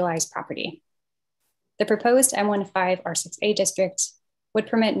underutilized property. The proposed M15 R6A district would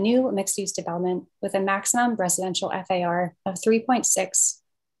permit new mixed-use development with a maximum residential FAR of 3.6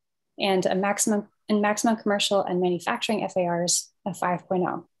 and a maximum commercial and manufacturing FARs of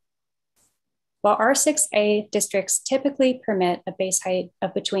 5.0. While R6A districts typically permit a base height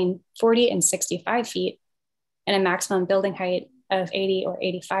of between 40 and 65 feet and a maximum building height of 80 or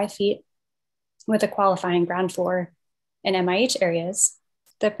 85 feet with a qualifying ground floor in MIH areas,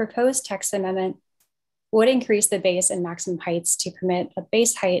 the proposed text amendment would increase the base and maximum heights to permit a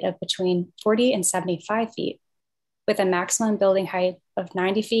base height of between 40 and 75 feet with a maximum building height of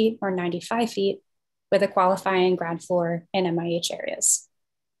 90 feet or 95 feet with a qualifying ground floor in MIH areas.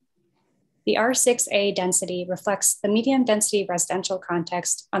 The R6A density reflects the medium density residential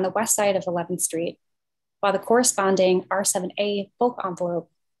context on the west side of 11th Street, while the corresponding R7A bulk envelope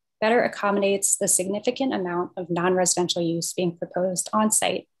better accommodates the significant amount of non-residential use being proposed on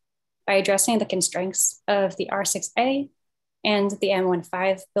site by addressing the constraints of the R6A and the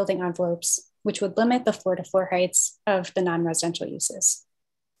M15 building envelopes, which would limit the floor-to-floor heights of the non-residential uses.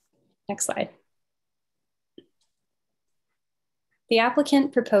 Next slide. The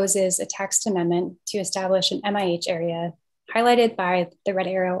applicant proposes a text amendment to establish an MIH area highlighted by the red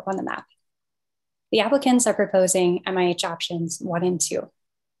arrow on the map. The applicants are proposing MIH options 1 and 2.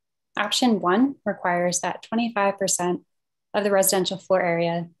 Option 1 requires that 25% of the residential floor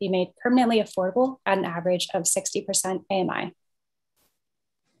area be made permanently affordable at an average of 60% AMI.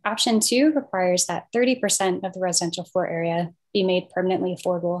 Option 2 requires that 30% of the residential floor area be made permanently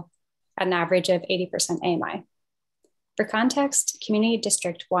affordable at an average of 80% AMI. For context, Community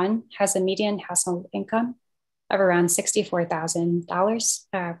District 1 has a median household income of around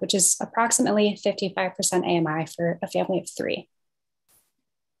 $64,000, which is approximately 55% AMI for a family of 3.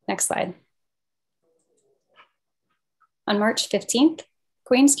 Next slide. On March 15th,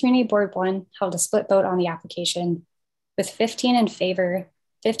 Queens Community Board 1 held a split vote on the application with 15 in favor,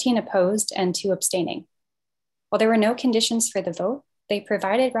 15 opposed, and 2 abstaining. While there were no conditions for the vote, they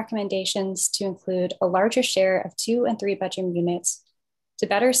provided recommendations to include a larger share of 2 and 3 bedroom units to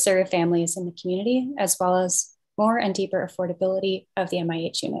better serve families in the community, as well as more and deeper affordability of the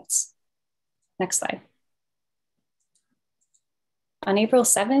MIH units. Next slide. On April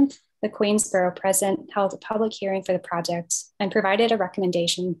 7th, the Queensborough President held a public hearing for the project and provided a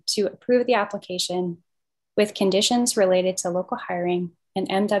recommendation to approve the application with conditions related to local hiring and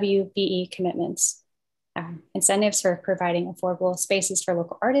MWBE commitments, incentives for providing affordable spaces for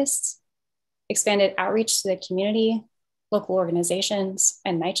local artists, expanded outreach to the community, local organizations,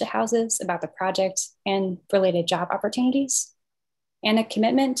 and NYCHA houses about the project and related job opportunities, and a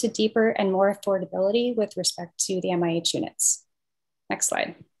commitment to deeper and more affordability with respect to the MIH units. Next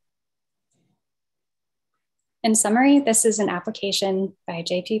slide. In summary, this is an application by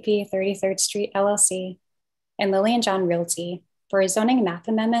JPP 33rd Street LLC and Lily and John Realty for a zoning map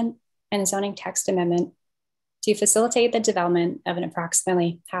amendment and a zoning text amendment to facilitate the development of an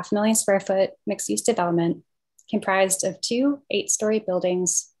approximately 500,000 square foot mixed-use development comprised of 2 8-story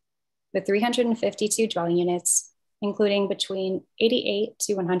buildings with 352 dwelling units, including between 88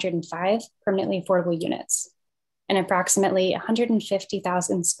 to 105 permanently affordable units, and approximately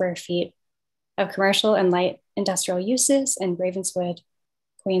 150,000 square feet of commercial and light industrial uses in Ravenswood,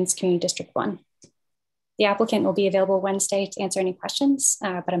 Queens Community District 1. The applicant will be available Wednesday to answer any questions,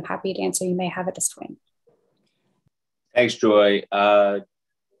 but I'm happy to answer you may have at this point. Thanks, Joy.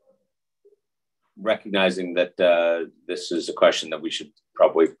 Recognizing that this is a question that we should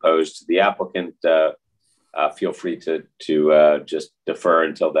probably pose to the applicant, feel free to just defer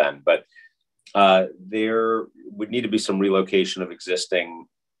until then. But there would need to be some relocation of existing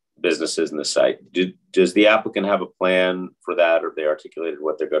businesses in the site. Does the applicant have a plan for that, or have they articulated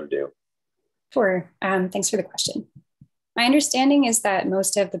what they're going to do? Sure. Thanks for the question. My understanding is that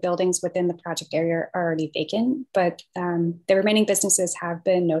most of the buildings within the project area are already vacant, but the remaining businesses have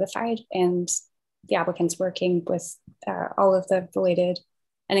been notified, and the applicant's working with all of the related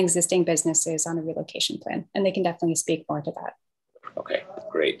and existing businesses on a relocation plan, and they can definitely speak more to that. Okay,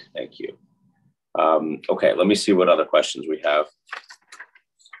 great. Thank you. Okay, let me see what other questions we have.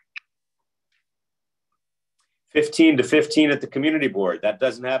 15 to 15 at the community board. That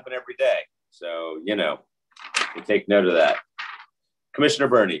doesn't happen every day. So, you know, we take note of that. Commissioner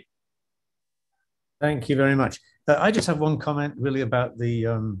Burney. Thank you very much. I just have one comment really about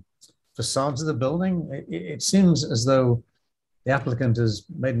the facades of the building. It seems as though the applicant has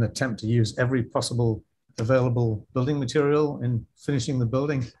made an attempt to use every possible available building material in finishing the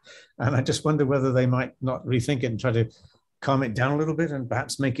building. And I just wonder whether they might not rethink it and try to calm it down a little bit and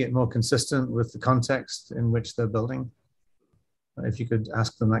perhaps make it more consistent with the context in which they're building. If you could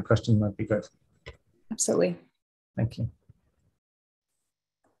ask them that question, that'd be great. Absolutely. Thank you.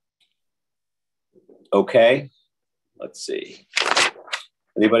 Okay, let's see.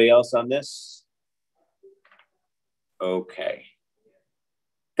 Anybody else on this? Okay.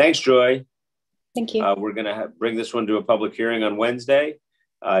 Thanks, Joy. Thank you. We're going to bring this one to a public hearing on Wednesday.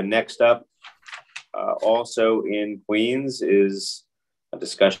 Next up, also in Queens, is a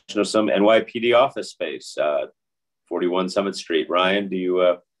discussion of some NYPD office space, 41 Summit Street. Ryan, do you,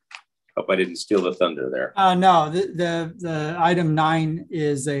 hope I didn't steal the thunder there. No, the item 9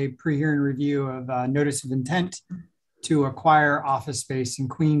 is a pre-hearing review of notice of intent to acquire office space in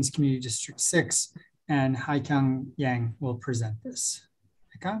Queens Community District 6, and Haikyung Yang will present this.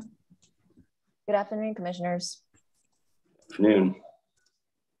 Haikyung? Good afternoon, commissioners. Afternoon.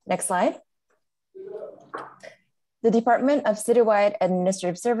 Next slide. The Department of Citywide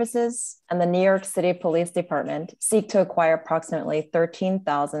Administrative Services and the New York City Police Department seek to acquire approximately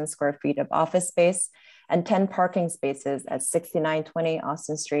 13,000 square feet of office space and 10 parking spaces at 6920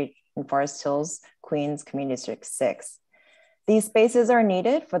 Austin Street in Forest Hills, Queens Community District 6. These spaces are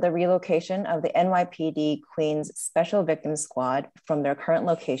needed for the relocation of the NYPD Queens Special Victims Squad from their current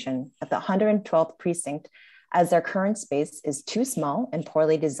location at the 112th Precinct, as their current space is too small and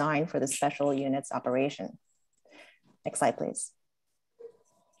poorly designed for the special unit's operation. Next slide, please.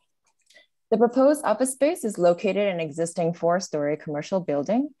 The proposed office space is located in an existing 4-story commercial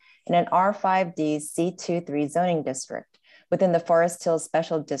building in an R5D C23 zoning district within the Forest Hills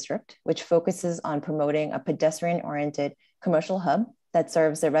Special District, which focuses on promoting a pedestrian-oriented commercial hub that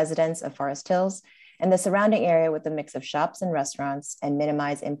serves the residents of Forest Hills and the surrounding area with a mix of shops and restaurants and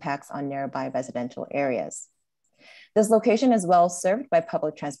minimize impacts on nearby residential areas. This location is well served by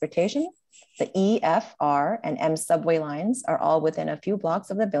public transportation. The E, F, R, and M subway lines are all within a few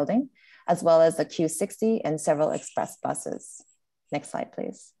blocks of the building, as well as the Q60 and several express buses. Next slide,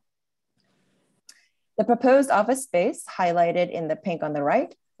 please. The proposed office space, highlighted in the pink on the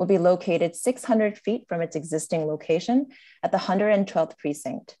right, will be located 600 feet from its existing location at the 112th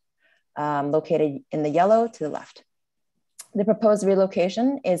Precinct, located in the yellow to the left. The proposed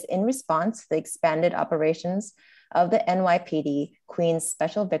relocation is in response to the expanded operations of the NYPD Queens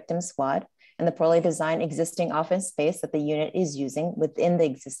Special Victims Squad and the poorly designed existing office space that the unit is using within the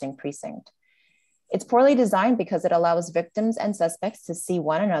existing precinct. It's poorly designed because it allows victims and suspects to see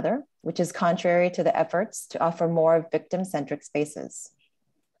one another, which is contrary to the efforts to offer more victim-centric spaces.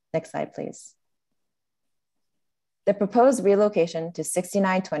 Next slide, please. The proposed relocation to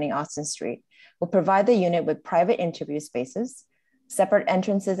 6920 Austin Street will provide the unit with private interview spaces, separate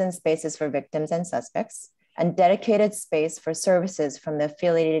entrances and spaces for victims and suspects, and dedicated space for services from the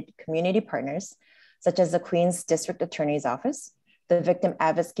affiliated community partners, such as the Queens District Attorney's Office, the victim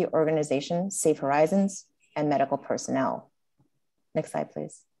advocacy organization, Safe Horizons, and medical personnel. Next slide,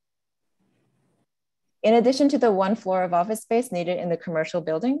 please. In addition to the 1 floor of office space needed in the commercial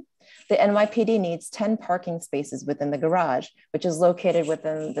building, the NYPD needs 10 parking spaces within the garage, which is located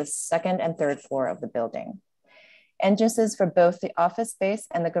within the 2nd and 3rd floor of the building. Entrances for both the office space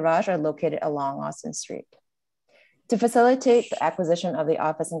and the garage are located along Austin Street. To facilitate the acquisition of the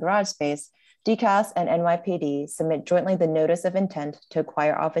office and garage space, DCAS and NYPD submit jointly the notice of intent to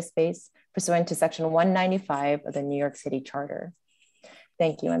acquire office space pursuant to Section 195 of the New York City Charter.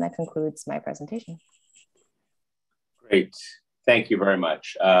 Thank you, and that concludes my presentation. Great. Thank you very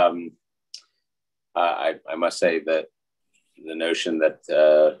much. I must say that the notion that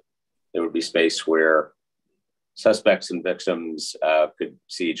there would be space where suspects and victims could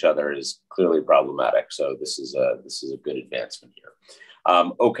see each other is clearly problematic. So this is a good advancement here.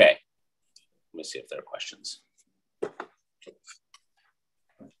 Okay, let me see if there are questions. All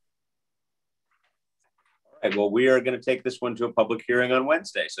right, well, we are going to take this one to a public hearing on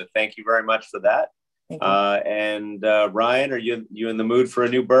Wednesday. So thank you very much for that. And Ryan, are you in the mood for a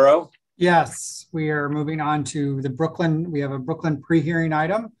new borough? Yes, we are moving on to the Brooklyn. We have a Brooklyn pre-hearing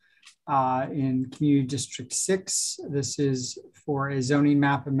item in Community District 6. This is for a zoning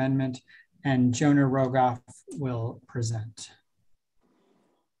map amendment, and Jonah Rogoff will present.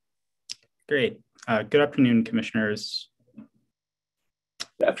 Great. Good afternoon, commissioners.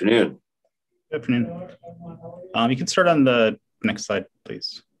 Good afternoon. Good afternoon. You can start on the next slide,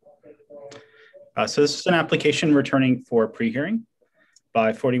 please. So this is an application returning for pre-hearing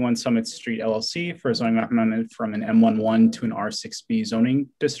by 41 Summit Street LLC for a zoning map amendment from an M11 to an R6B zoning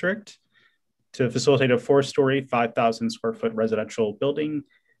district to facilitate a 4-story, 5,000 square foot residential building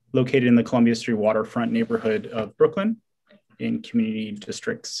located in the Columbia Street waterfront neighborhood of Brooklyn in Community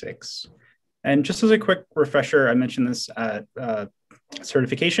District 6. And just as a quick refresher, I mentioned this at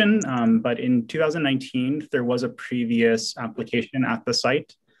certification, but in 2019, there was a previous application at the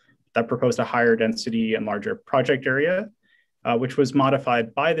site that proposed a higher density and larger project area, which was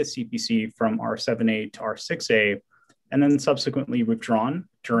modified by the CPC from R7A to R6A, and then subsequently withdrawn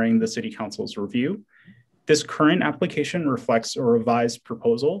during the City Council's review. This current application reflects a revised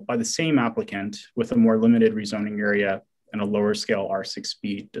proposal by the same applicant with a more limited rezoning area and a lower scale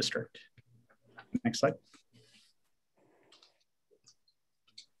R6B district. Next slide.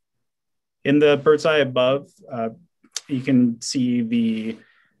 In the bird's eye above, you can see the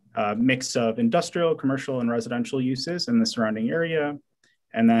mix of industrial, commercial, and residential uses in the surrounding area.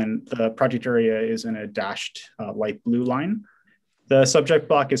 And then the project area is in a dashed light blue line. The subject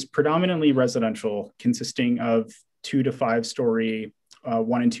block is predominantly residential, consisting of 2 to 5 story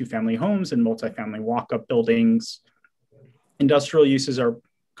 1 and 2 family homes and multifamily walk-up buildings. Industrial uses are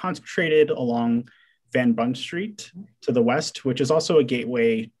concentrated along Van Brunt Street to the west, which is also a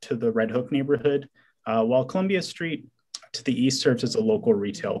gateway to the Red Hook neighborhood, while Columbia Street to the east serves as a local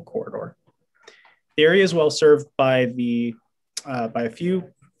retail corridor. The area is well served by a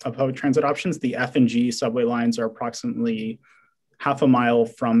few public transit options. The F and G subway lines are approximately half a mile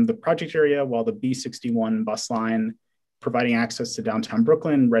from the project area, while the B61 bus line, providing access to downtown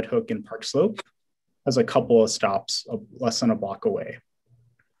Brooklyn, Red Hook, and Park Slope, has a couple of stops less than a block away.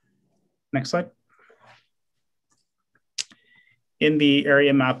 Next slide. In the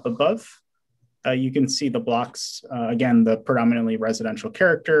area map above, you can see the blocks, again, the predominantly residential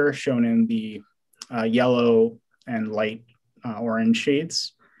character shown in the yellow and light orange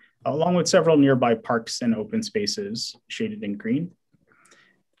shades, along with several nearby parks and open spaces shaded in green.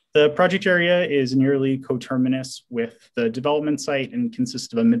 The project area is nearly coterminous with the development site and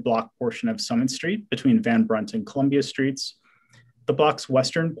consists of a mid-block portion of Summit Street between Van Brunt and Columbia Streets. The block's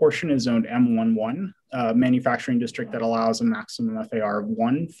western portion is zoned M11, a manufacturing district that allows a maximum FAR of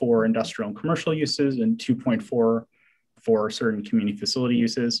 1 for industrial and commercial uses and 2.4 for certain community facility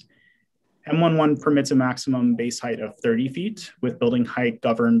uses. M11 permits a maximum base height of 30 feet with building height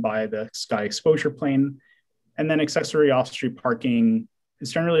governed by the sky exposure plane. And then accessory off-street parking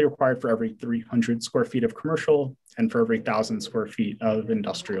is generally required for every 300 square feet of commercial and for every 1,000 square feet of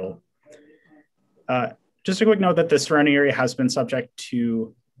industrial. Just a quick note that the surrounding area has been subject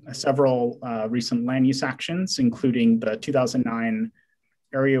to several recent land use actions, including the 2009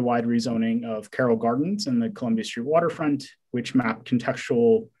 area-wide rezoning of Carroll Gardens and the Columbia Street waterfront, which mapped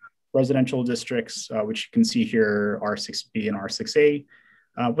contextual residential districts, which you can see here, R6B and R6A,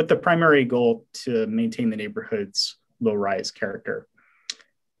 with the primary goal to maintain the neighborhood's low-rise character.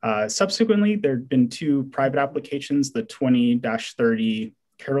 Subsequently, there have been 2 private applications, the 20-30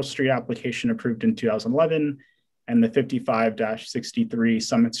 Carroll Street application approved in 2011, and the 55-63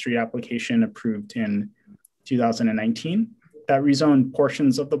 Summit Street application approved in 2019 that rezoned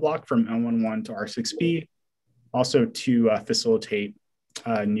portions of the block from M11 to R6B, also to facilitate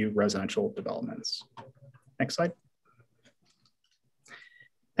new residential developments. Next slide.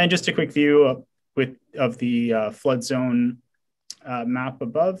 And just a quick view of the flood zone map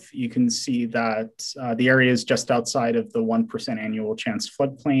above. You can see that the area is just outside of the 1% annual chance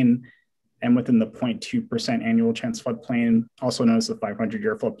floodplain and within the 0.2% annual chance floodplain, also known as the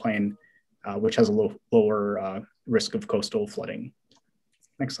 500-year floodplain, which has a lower risk of coastal flooding.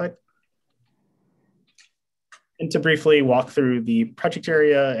 Next slide. And to briefly walk through the project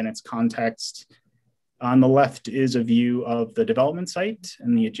area and its context, On the left is a view of the development site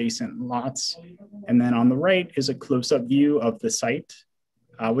and the adjacent lots. And then on the right is a close-up view of the site,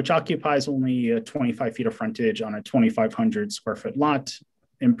 which occupies only 25 feet of frontage on a 2,500 square foot lot,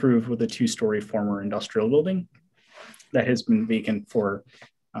 improved with a 2-story former industrial building that has been vacant for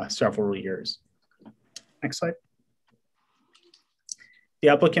several years. Next slide. The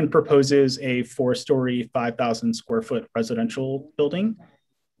applicant proposes a 4-story, 5,000 square foot residential building,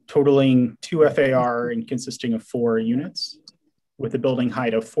 totaling 2 FAR and consisting of 4 units, with a building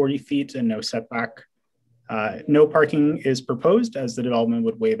height of 40 feet and no setback. No parking is proposed, as the development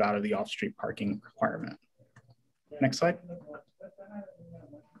would waive out of the off-street parking requirement. Next slide.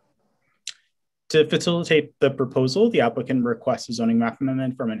 To facilitate the proposal, the applicant requests a zoning map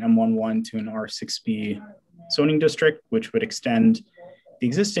amendment from an M11 to an R6B zoning district, which would extend the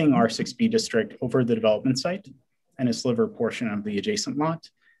existing R6B district over the development site and a sliver portion of the adjacent lot.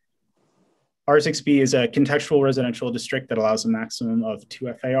 R6B is a contextual residential district that allows a maximum of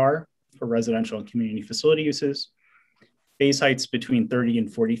 2 FAR for residential and community facility uses. Base heights between 30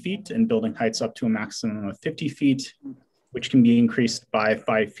 and 40 feet and building heights up to a maximum of 50 feet, which can be increased by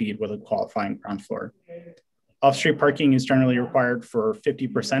 5 feet with a qualifying ground floor. Off-street parking is generally required for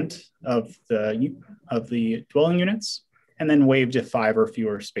 50% of the dwelling units, and then waived if 5 or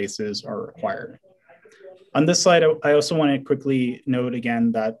fewer spaces are required. On this slide, I also want to quickly note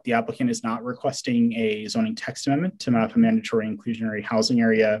again that the applicant is not requesting a zoning text amendment to map a mandatory inclusionary housing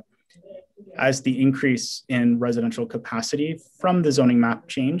area, as the increase in residential capacity from the zoning map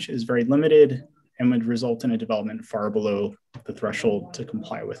change is very limited and would result in a development far below the threshold to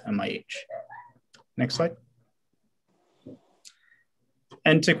comply with MIH. Next slide.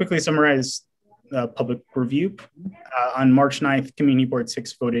 And to quickly summarize public review, on March 9th, Community Board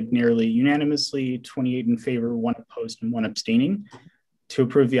 6 voted nearly unanimously, 28 in favor, 1 opposed, and 1 abstaining, to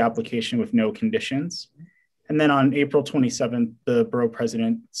approve the application with no conditions. And then on April 27th, the borough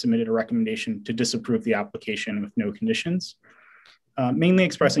president submitted a recommendation to disapprove the application with no conditions, mainly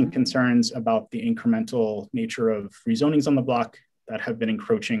expressing concerns about the incremental nature of rezonings on the block that have been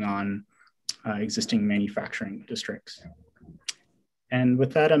encroaching on existing manufacturing districts. And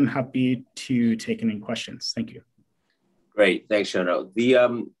with that, I'm happy to take any questions. Thank you. Great, thanks, Shono.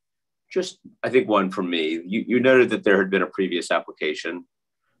 Just, I think one from me. You noted that there had been a previous application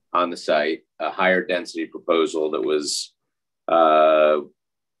on the site, a higher density proposal that was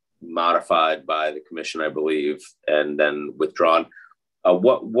modified by the commission, I believe, and then withdrawn.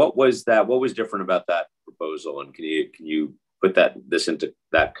 What was that? What was different about that proposal? And can you put this into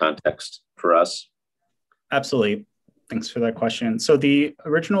that context for us? Absolutely. Thanks for that question. So the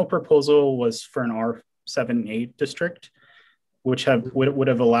original proposal was for an R7A district, which would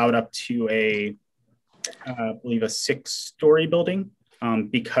have allowed up to I believe a 6-story building,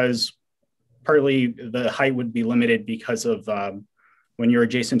 because partly the height would be limited because of when you're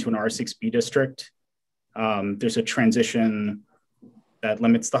adjacent to an R6B district, there's a transition that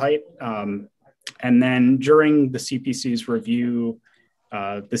limits the height. And then during the CPC's review,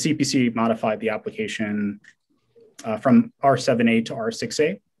 the CPC modified the application from R7A to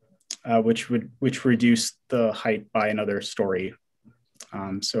R6A, which reduced the height by another story.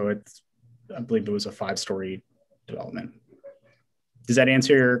 So I believe it was a 5-story development. Does that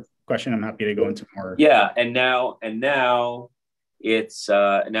answer your question? I'm happy to go into more. Yeah, and now it's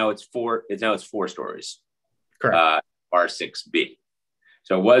 4 stories. Correct. R6B.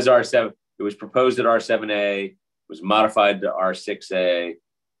 So it was R7. It was proposed at R7A. Was modified to R6A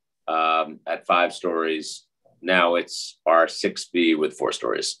at 5 stories. Now it's R6B with 4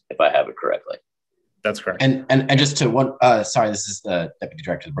 stories, if I have it correctly. That's correct. And just to one, sorry, this is the Deputy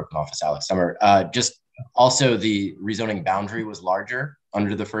Director of the Brooklyn office, Alex Summer. Just also the rezoning boundary was larger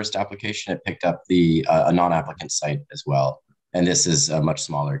under the first application. It picked up a non-applicant site as well. And this is a much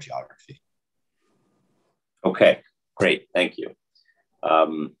smaller geography. Okay, great, thank you.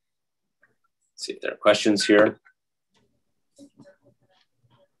 Let's see if there are questions here.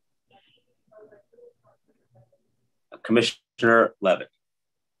 Commissioner Levitt.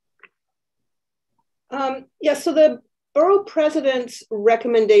 Yeah, so the borough president's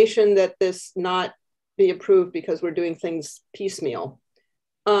recommendation that this not be approved because we're doing things piecemeal.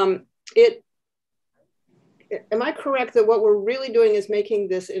 Am I correct that what we're really doing is making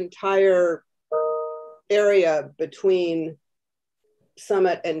this entire area between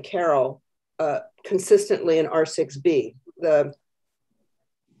Summit and Carroll consistently in R6B? The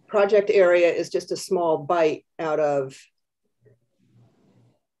project area is just a small bite out of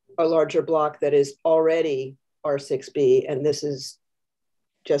a larger block that is already R6B, and this is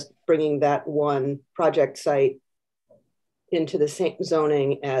just bringing that one project site into the same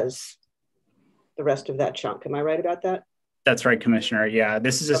zoning as the rest of that chunk. Am I right about that? That's right, Commissioner. Yeah,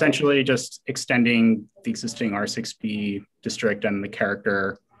 this is essentially just extending the existing R6B district and the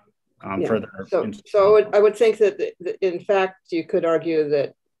character further. So I would think that, in fact, you could argue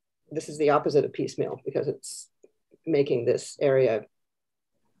that this is the opposite of piecemeal because it's making this area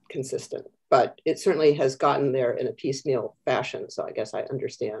consistent, but it certainly has gotten there in a piecemeal fashion. So I guess I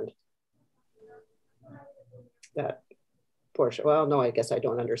understand that portion. Well, no, I guess I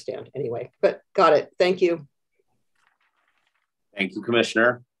don't understand anyway, but got it. Thank you. Thank you,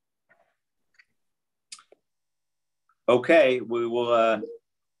 Commissioner. Okay, we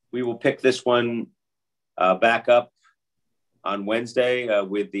will pick this one back up on Wednesday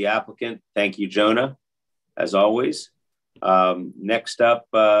with the applicant. Thank you, Jonah, as always. Next up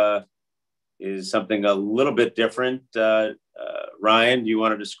is something a little bit different. Ryan, do you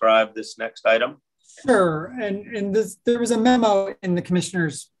want to describe this next item? Sure, and there was a memo in the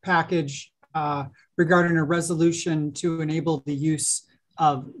commissioner's package regarding a resolution to enable the use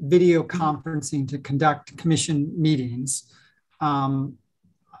of video conferencing to conduct commission meetings.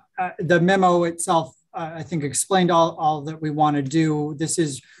 The memo itself, I think, explained all that we want to do. This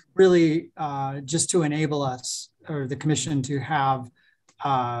is really just to enable us, or the commission, to have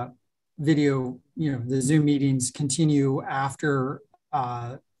video, the Zoom meetings continue after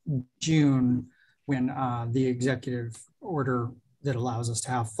June, when the executive order that allows us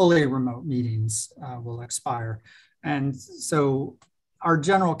to have fully remote meetings will expire. And so our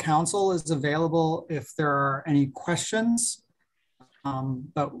general counsel is available if there are any questions,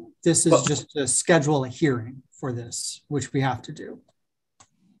 but this is just to schedule a hearing for this, which we have to do.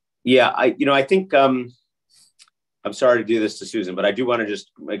 Yeah, I think, I'm sorry to do this to Susan, but I do want to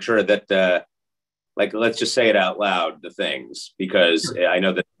just make sure that, let's just say it out loud, the things, because I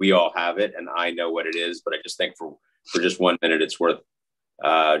know that we all have it and I know what it is, but I just think for just 1 minute, it's worth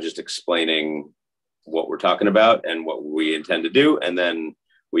just explaining what we're talking about and what we intend to do, and then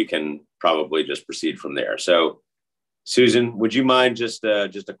we can probably just proceed from there. So, Susan, would you mind just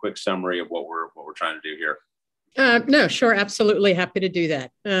a quick summary of what we're trying to do here? No, sure, absolutely happy to do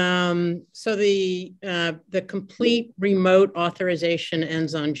that. So the complete remote authorization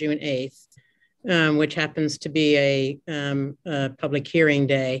ends on June 8th, which happens to be a public hearing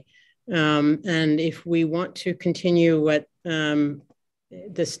day. And if we want to continue what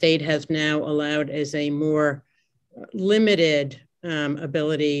the state has now allowed as a more limited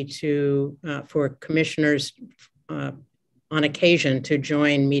ability to for commissioners on occasion to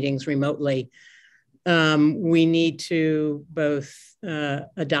join meetings remotely, we need to both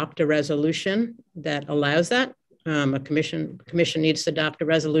adopt a resolution that allows that. A commission needs to adopt a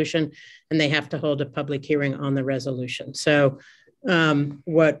resolution, and they have to hold a public hearing on the resolution. So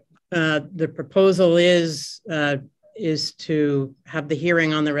what the proposal is to have the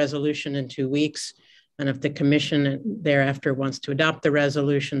hearing on the resolution in 2 weeks. And if the commission thereafter wants to adopt the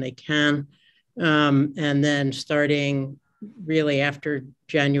resolution, they can. And then starting really after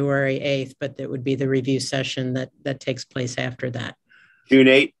January 8th, but that would be the review session that takes place after that. June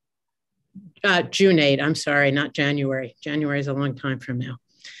 8th? June 8th, I'm sorry, not January. January is a long time from now.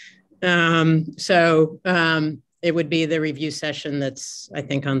 So it would be the review session that's, I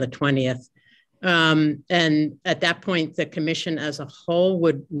think, on the 20th. And at that point, the commission as a whole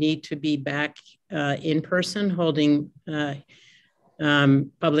would need to be back in person, holding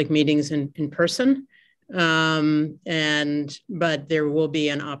public meetings in person. But there will be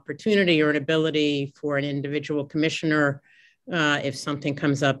an opportunity or an ability for an individual commissioner, if something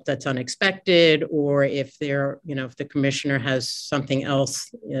comes up that's unexpected, or if if the commissioner has something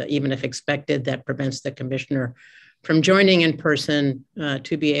else, even if expected, that prevents the commissioner from joining in person,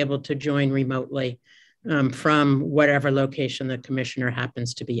 to be able to join remotely from whatever location the commissioner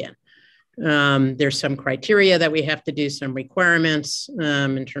happens to be in. There's some criteria that we have to do, some requirements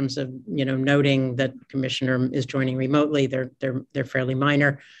in terms of noting that the commissioner is joining remotely. They're fairly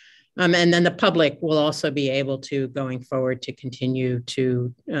minor, and then the public will also be able to, going forward, to continue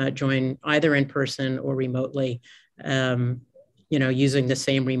to join either in person or remotely, using the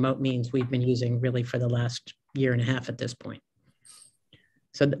same remote means we've been using really for the last year and a half at this point.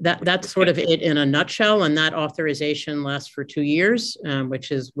 So that's sort of it in a nutshell, and that authorization lasts for 2 years, which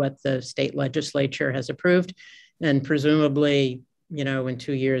is what the state legislature has approved, and presumably, in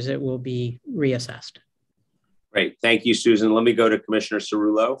 2 years it will be reassessed. Great, thank you, Susan. Let me go to Commissioner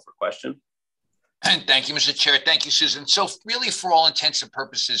Cerullo for question. And thank you, Mr. Chair. Thank you, Susan. So really, for all intents and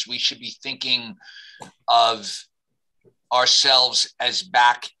purposes, we should be thinking of ourselves as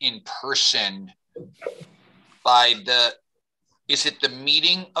back in person by is it the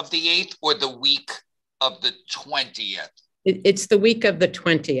meeting of the 8th or the week of the 20th? It's the week of the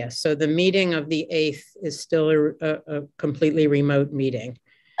 20th. So the meeting of the 8th is still a completely remote meeting.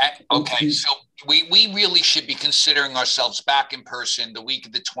 Okay, so we really should be considering ourselves back in person the week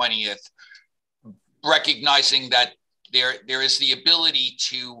of the 20th, recognizing that there is the ability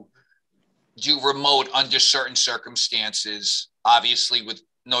to do remote under certain circumstances, obviously with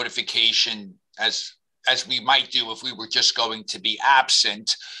notification as we might do if we were just going to be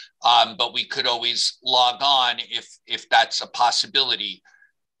absent. But we could always log on if that's a possibility.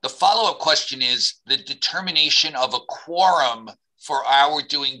 The follow-up question is, the determination of a quorum for our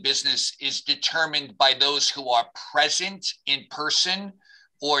doing business is determined by those who are present in person,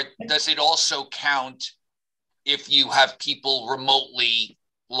 or does it also count if you have people remotely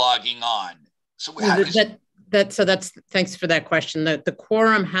logging on? So thanks for that question. The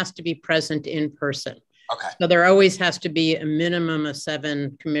quorum has to be present in person. Okay. So there always has to be a minimum of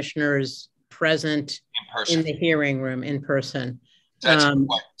 7 commissioners present in the hearing room in person. That's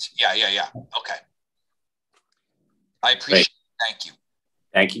correct. Yeah. Okay. I appreciate it. Thank you.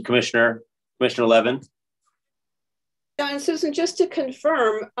 Thank you, Commissioner. Commissioner Levin. And Susan, just to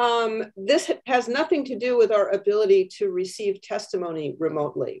confirm, this has nothing to do with our ability to receive testimony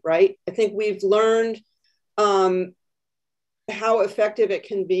remotely, right? I think we've learned how effective it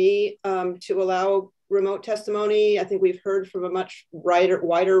can be to allow remote testimony. I think we've heard from a much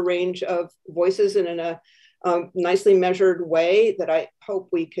wider range of voices and in a nicely measured way that I hope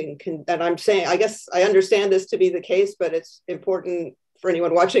we can, and I'm saying, I guess I understand this to be the case, but it's important for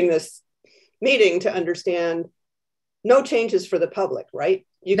anyone watching this meeting to understand no changes for the public, right?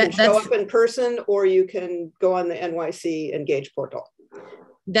 You can show up in person or you can go on the NYC Engage portal.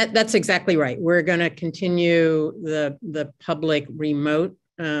 That's exactly right. We're going to continue the public remote,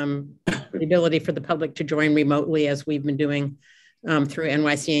 the ability for the public to join remotely as we've been doing through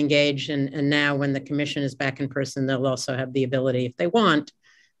NYC Engage. And now when the commission is back in person, they'll also have the ability, if they want,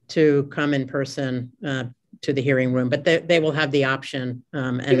 to come in person to the hearing room, but they will have the option.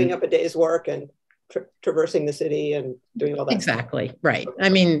 Giving up a day's work and traversing the city and doing all that. Exactly, right. I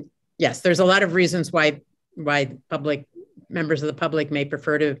mean, yes, there's a lot of reasons why members of the public may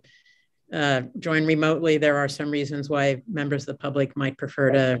prefer to join remotely. There are some reasons why members of the public might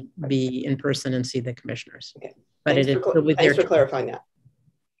prefer to be in person and see the commissioners. Okay. But thanks for clarifying that.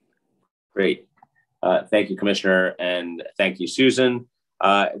 Great. Thank you, Commissioner, and thank you, Susan.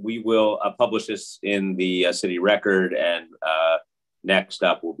 We will publish this in the city record, and next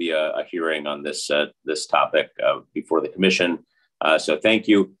up will be a hearing on this topic before the commission. So thank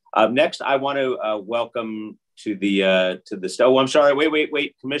you. Next, I want to welcome to the oh, I'm sorry.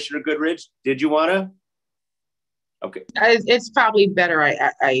 Wait, Commissioner Goodridge, did you want to? Okay. It's probably better.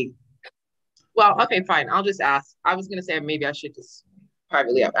 Well, okay, fine. I'll just ask. I was gonna say maybe I should just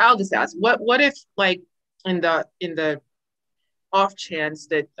privately. I'll just ask. What if, like, in the off chance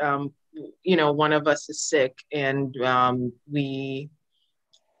that one of us is sick and we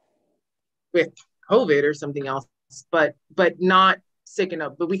with COVID or something else, but not sick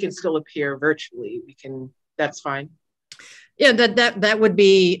enough, but we can still appear virtually. That's fine. Yeah, that would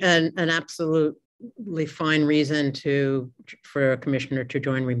be an absolutely fine reason for a commissioner to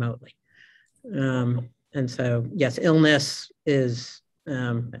join remotely. And so, yes, illness is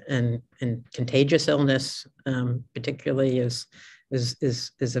and contagious illness particularly is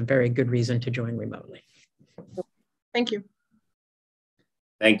a very good reason to join remotely. Thank you.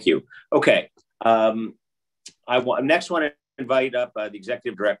 Thank you. Okay. Next want to invite up the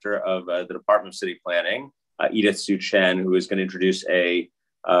Executive Director of the Department of City Planning, Edith Sue Chen, who is going to introduce a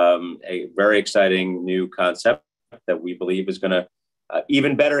very exciting new concept that we believe is going to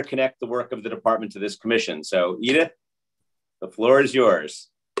even better connect the work of the department to this commission. So Edith, the floor is yours.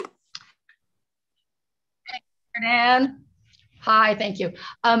 Thank you, Dan. Hi, thank you.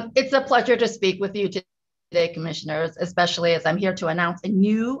 It's a pleasure to speak with you today, commissioners, especially as I'm here to announce a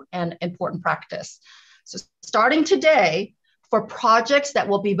new and important practice. So starting today, for projects that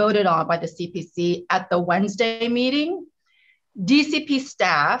will be voted on by the CPC at the Wednesday meeting, DCP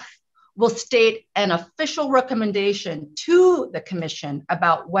staff will state an official recommendation to the commission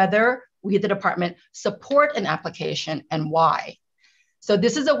about whether we, the department, support an application and why. So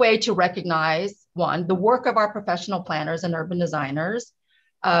this is a way to recognize, one, the work of our professional planners and urban designers,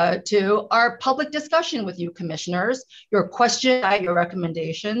 two, our public discussion with you commissioners, your questions, your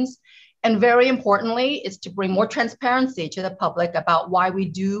recommendations, and very importantly, is to bring more transparency to the public about why we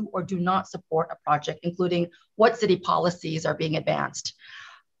do or do not support a project, including what city policies are being advanced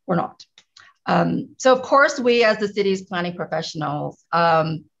or not. So of course, we as the city's planning professionals,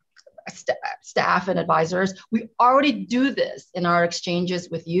 staff and advisors, we already do this in our exchanges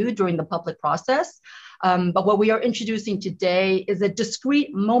with you during the public process. But what we are introducing today is a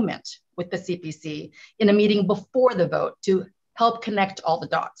discrete moment with the CPC in a meeting before the vote to help connect all the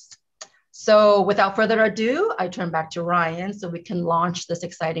dots. So without further ado, I turn back to Ryan so we can launch this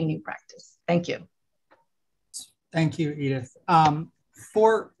exciting new practice. Thank you. Thank you, Edith.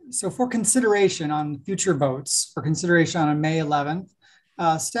 For consideration on future votes, for consideration on May 11th,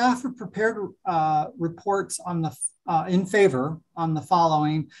 staff have prepared reports on the in favor on the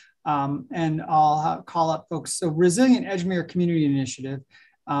following, and I'll call up folks. So Resilient Edgemere Community Initiative.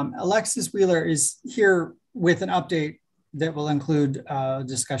 Alexis Wheeler is here with an update that will include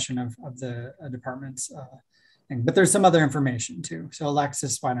discussion of the department's thing, but there's some other information too. So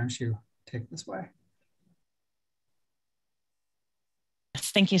Alexis, why don't you take this way?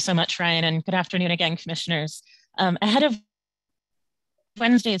 Thank you so much, Ryan, and good afternoon again, commissioners. Ahead of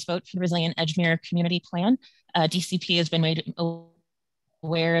Wednesday's vote for the Resilient Edgemere Community Plan, DCP has been made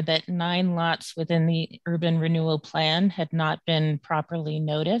aware that 9 lots within the urban renewal plan had not been properly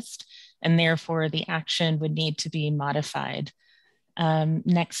noticed, and therefore the action would need to be modified.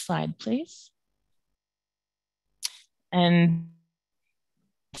 Next slide, please. And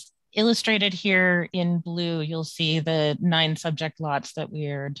illustrated here in blue, you'll see the 9 subject lots that we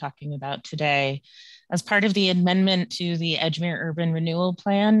are talking about today. As part of the amendment to the Edgemere Urban Renewal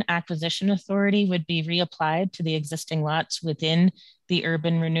Plan, acquisition authority would be reapplied to the existing lots within the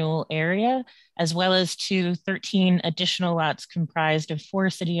urban renewal area, as well as to 13 additional lots comprised of 4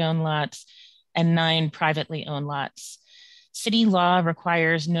 city-owned lots and 9 privately owned lots. City law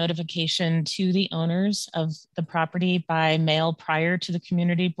requires notification to the owners of the property by mail prior to the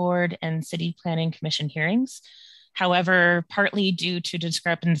community board and city planning commission hearings. However, partly due to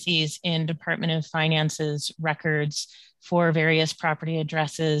discrepancies in Department of Finance's records for various property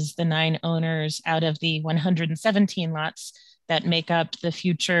addresses, the 9 owners out of the 117 lots that make up the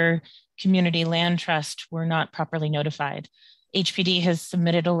future community land trust were not properly notified. HPD has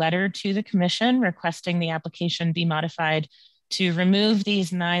submitted a letter to the commission requesting the application be modified to remove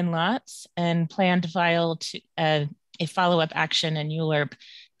these 9 lots and plan to file a follow-up action in ULURP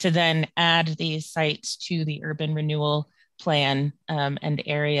to then add these sites to the urban renewal plan and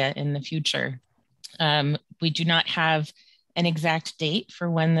area in the future. We do not have an exact date for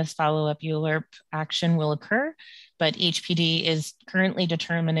when this follow-up ULURP action will occur, but HPD is currently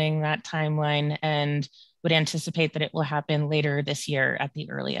determining that timeline and would anticipate that it will happen later this year at the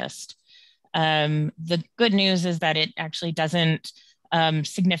earliest. The good news is that it actually doesn't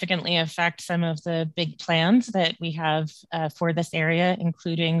significantly affect some of the big plans that we have for this area,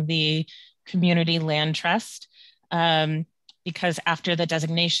 including the community land trust, because after the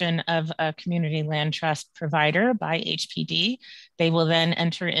designation of a community land trust provider by HPD, they will then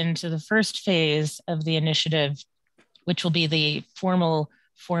enter into the first phase of the initiative, which will be the formal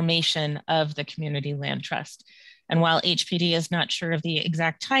formation of the community land trust. And while HPD is not sure of the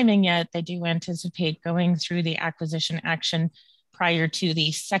exact timing yet, they do anticipate going through the acquisition action prior to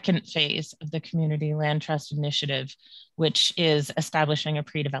the second phase of the Community Land Trust Initiative, which is establishing a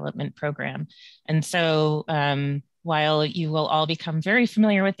pre-development program. And so while you will all become very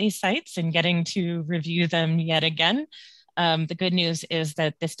familiar with these sites and getting to review them yet again, the good news is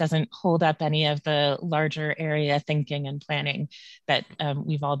that this doesn't hold up any of the larger area thinking and planning that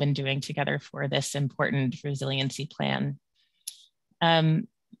we've all been doing together for this important resiliency plan. And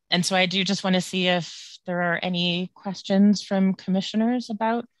so I do just want to see if there are any questions from commissioners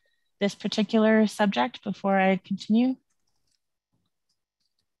about this particular subject before I continue.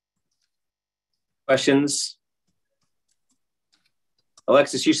 Questions?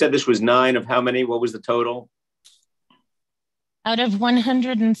 Alexis, you said this was 9 of how many? What was the total? Out of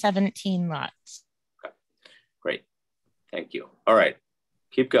 117 lots. Okay, great. Thank you. All right,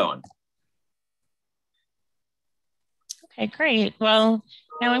 keep going. Okay, great. Well,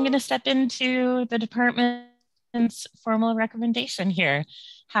 now I'm going to step into the department's formal recommendation here.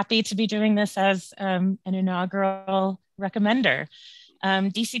 Happy to be doing this as an inaugural recommender.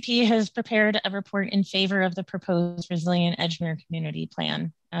 DCP has prepared a report in favor of the proposed Resilient Edgemere Community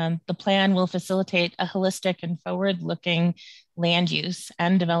Plan. The plan will facilitate a holistic and forward-looking land use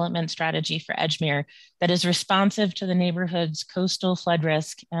and development strategy for Edgemere that is responsive to the neighborhood's coastal flood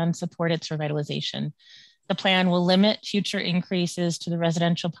risk and support its revitalization. The plan will limit future increases to the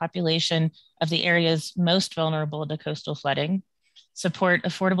residential population of the areas most vulnerable to coastal flooding, support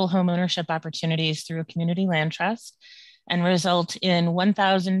affordable home ownership opportunities through a community land trust, and result in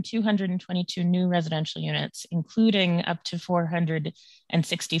 1,222 new residential units, including up to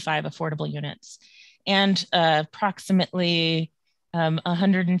 465 affordable units, and approximately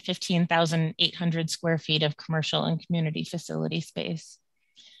 115,800 square feet of commercial and community facility space.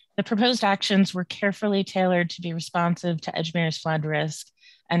 The proposed actions were carefully tailored to be responsive to Edgemere's flood risk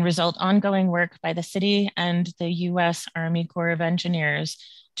and result ongoing work by the city and the U.S. Army Corps of Engineers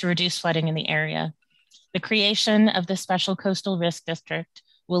to reduce flooding in the area. The creation of the Special Coastal Risk District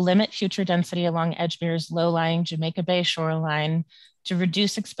will limit future density along Edgemere's low-lying Jamaica Bay shoreline to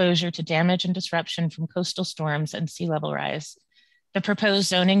reduce exposure to damage and disruption from coastal storms and sea level rise. The proposed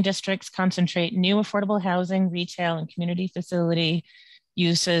zoning districts concentrate new affordable housing, retail, and community facility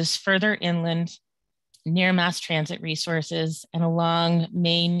uses further inland, near mass transit resources, and along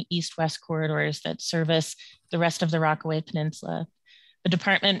main east-west corridors that service the rest of the Rockaway Peninsula. The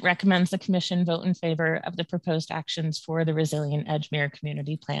department recommends the commission vote in favor of the proposed actions for the Resilient Edgemere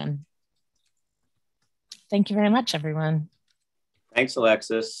Community Plan. Thank you very much, everyone. Thanks,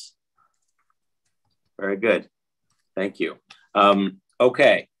 Alexis. Very good. Thank you.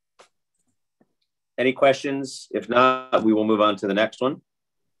 Okay. Any questions? If not, we will move on to the next one.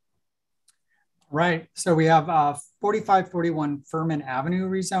 Right. So we have 4541 Furman Avenue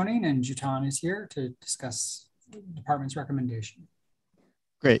rezoning, and Jutan is here to discuss the department's recommendation.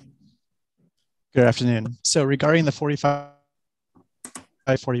 Great. Good afternoon. So regarding the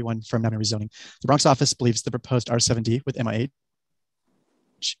 4541 Furman Avenue rezoning, the Bronx office believes the proposed R7D with MIH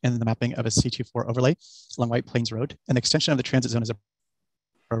and the mapping of a C24 overlay along White Plains Road and the extension of the transit zone is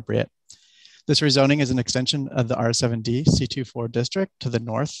appropriate. This rezoning is an extension of the R7D C24 district to the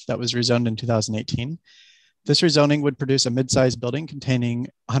north that was rezoned in 2018. This rezoning would produce a mid-sized building containing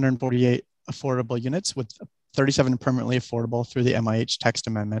 148 affordable units with 37 permanently affordable through the MIH text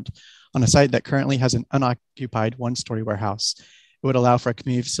amendment on a site that currently has an unoccupied one-story warehouse. It would allow for a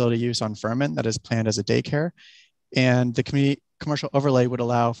community facility use on Furman that is planned as a daycare, and the commercial overlay would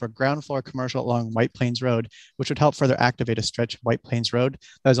allow for ground floor commercial along White Plains Road, which would help further activate a stretch of White Plains Road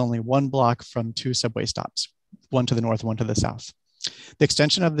that is only 1 block from 2 subway stops, one to the north, one to the south. The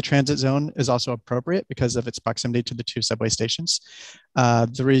extension of the transit zone is also appropriate because of its proximity to the 2 subway stations.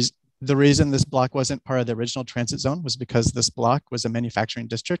 The reason this block wasn't part of the original transit zone was because this block was a manufacturing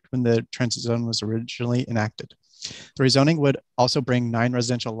district when the transit zone was originally enacted. The rezoning would also bring 9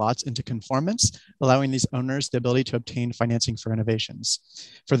 residential lots into conformance, allowing these owners the ability to obtain financing for renovations.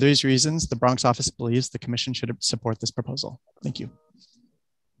 For these reasons, the Bronx office believes the commission should support this proposal. Thank you.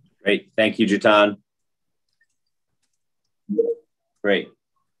 Great. Thank you, Jutan. Great.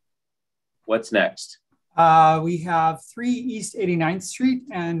 What's next? We have 3 East 89th Street,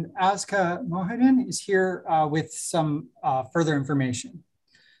 and Azka Mohidin is here with some further information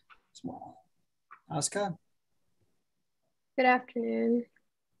as well. Azka? Good afternoon.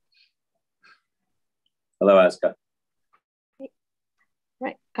 Hello, Azka.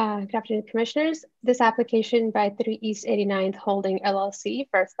 Right. Good afternoon, commissioners. This application by 3 East 89th Holding LLC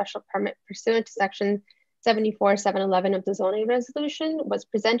for a special permit pursuant to section 74-711 of the zoning resolution was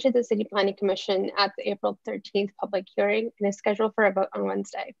presented to the City Planning Commission at the April 13th public hearing and is scheduled for a vote on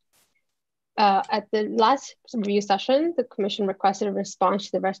Wednesday. At the last review session, the commission requested a response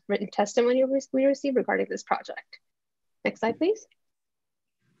to the written testimony we received regarding this project. Next slide, please.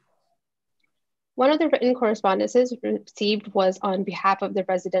 One of the written correspondences received was on behalf of the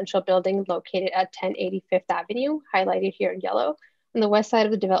residential building located at 1080 Fifth Avenue, highlighted here in yellow, on the west side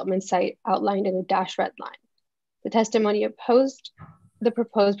of the development site outlined in a dashed red line. The testimony opposed the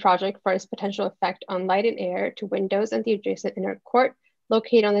proposed project for its potential effect on light and air to windows and the adjacent inner court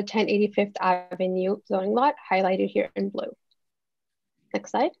located on the 1080 Fifth Avenue zoning lot, highlighted here in blue. Next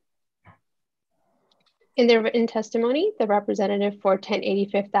slide. In their written testimony, the representative for 1080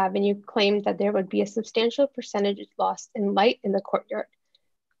 Fifth Avenue claimed that there would be a substantial percentage lost in light in the courtyard.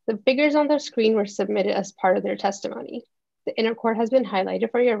 The figures on the screen were submitted as part of their testimony. The inner court has been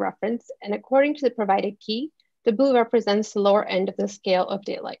highlighted for your reference, and according to the provided key, the blue represents the lower end of the scale of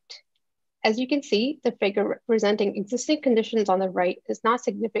daylight. As you can see, the figure representing existing conditions on the right is not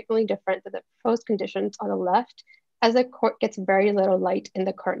significantly different than the proposed conditions on the left, as the court gets very little light in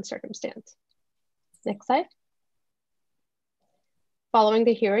the current circumstance. Next slide. Following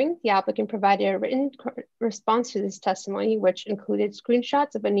the hearing, the applicant provided a written response to this testimony, which included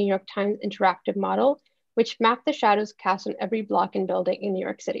screenshots of a New York Times interactive model which mapped the shadows cast on every block and building in New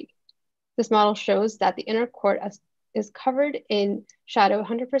York City. This model shows that the inner court is covered in shadow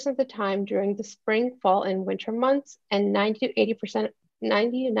 100% of the time during the spring, fall, and winter months, and 90 to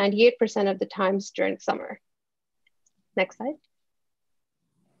 98% of the times during summer. Next slide.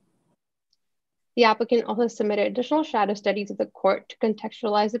 The applicant also submitted additional shadow studies of the court to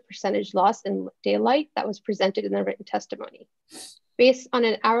contextualize the percentage loss in daylight that was presented in the written testimony. Based on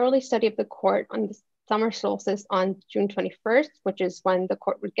an hourly study of the court on the summer solstice on June 21st, which is when the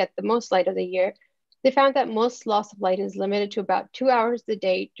court would get the most light of the year, They found that most loss of light is limited to about 2 hours a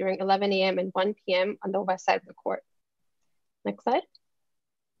day during 11 a.m. and 1 p.m. on the west side of the court. Next slide.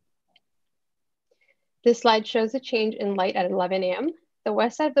 This slide shows a change in light at 11 a.m. The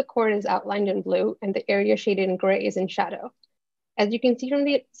west side of the court is outlined in blue and the area shaded in gray is in shadow. As you can see from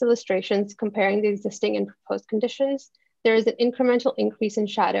the illustrations comparing the existing and proposed conditions, there is an incremental increase in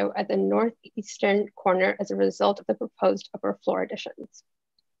shadow at the northeastern corner as a result of the proposed upper floor additions.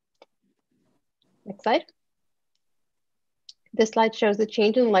 Next slide. This slide shows the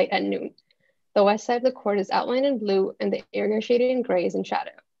change in light at noon. The west side of the court is outlined in blue and the area shaded in gray is in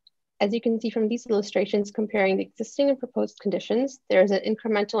shadow. As you can see from these illustrations comparing the existing and proposed conditions, there is an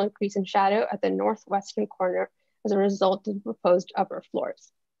incremental increase in shadow at the northwestern corner as a result of the proposed upper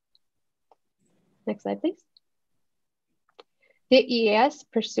floors. Next slide, please. The EAS,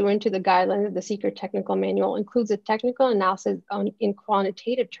 pursuant to the guidelines of the Seeker Technical Manual, includes a technical analysis in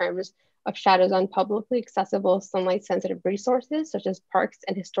quantitative terms of shadows on publicly accessible sunlight-sensitive resources, such as parks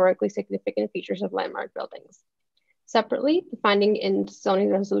and historically significant features of landmark buildings. Separately, the finding in zoning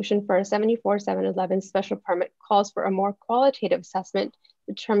resolution for a 74-711 special permit calls for a more qualitative assessment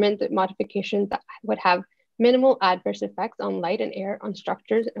to determine the modifications that would have minimal adverse effects on light and air on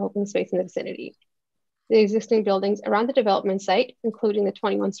structures and open space in the vicinity. The existing buildings around the development site, including the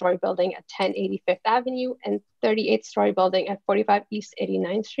 21-story building at 1080 Fifth Avenue and 38-story building at 45 East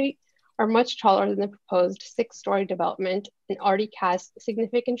 89th Street, are much taller than the proposed 6-story development and already cast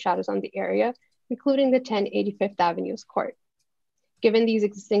significant shadows on the area, including the 1080 Fifth Avenue's court. Given these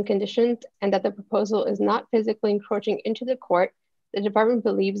existing conditions and that the proposal is not physically encroaching into the court, the department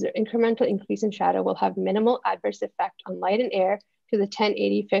believes the incremental increase in shadow will have minimal adverse effect on light and air to the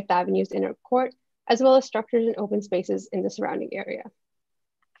 1080 Fifth Avenue's inner court, as well as structures and open spaces in the surrounding area.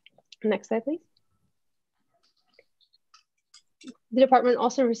 Next slide, please. The department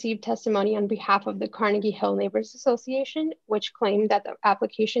also received testimony on behalf of the Carnegie Hill Neighbors Association, which claimed that the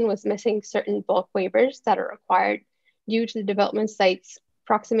application was missing certain bulk waivers that are required due to the development site's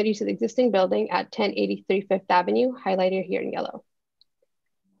proximity to the existing building at 1083 Fifth Avenue, highlighted here in yellow.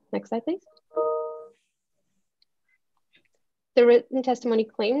 Next slide, please. The written testimony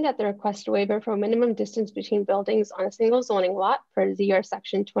claimed that the request waiver for a minimum distance between buildings on a single zoning lot per ZR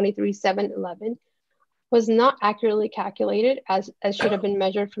section 23711 was not accurately calculated as should have been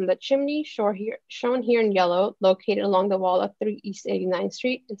measured from the chimney shown here in yellow, located along the wall of 3 East 89th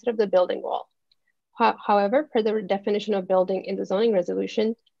Street instead of the building wall. However, per the definition of building in the zoning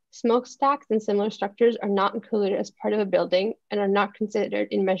resolution, smokestacks and similar structures are not included as part of a building and are not considered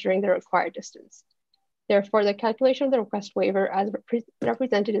in measuring the required distance. Therefore, the calculation of the request waiver as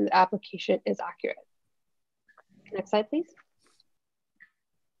represented in the application is accurate. Next slide, please.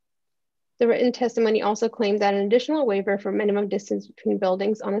 The written testimony also claimed that an additional waiver for minimum distance between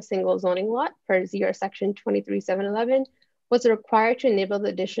buildings on a single zoning lot per ZR section 23711 was required to enable the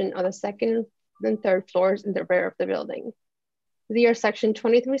addition of the second and third floors in the rear of the building. ZR section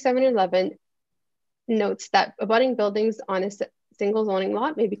 23711 notes that abutting buildings on a single zoning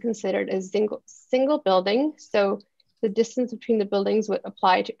lot may be considered a single building, so the distance between the buildings would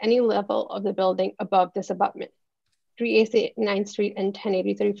apply to any level of the building above this abutment. 389th Street and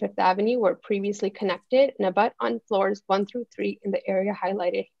 1083 Fifth Avenue were previously connected and abut on floors 1 through 3 in the area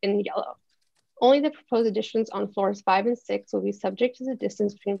highlighted in yellow. Only the proposed additions on floors 5 and 6 will be subject to the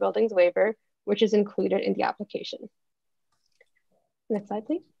distance between buildings waiver, which is included in the application. Next slide,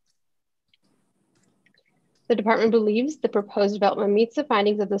 please. The department believes the proposed development meets the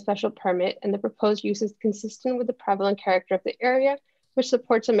findings of the special permit and the proposed use is consistent with the prevalent character of the area, which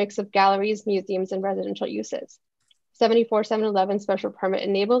supports a mix of galleries, museums, and residential uses. 74-711 special permit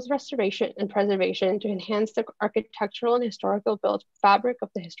enables restoration and preservation to enhance the architectural and historical built fabric of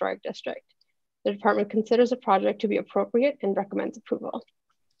the historic district. The department considers the project to be appropriate and recommends approval.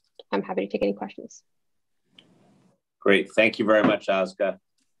 I'm happy to take any questions. Great, thank you very much, Ozga.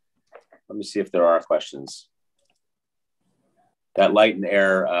 Let me see if there are questions. That light and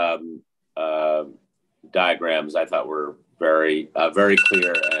air diagrams I thought were very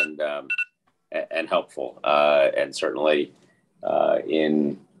clear and helpful, and certainly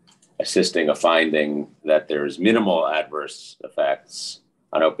in assisting a finding that there's minimal adverse effects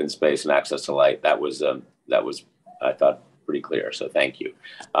on open space and access to light. That was I thought pretty clear. So thank you.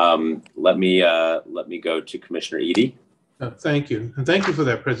 Let me go to Commissioner Edie. Thank you, and thank you for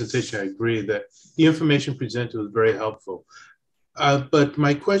that presentation. I agree that the information presented was very helpful. But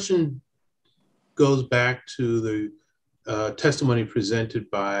my question goes back to the testimony presented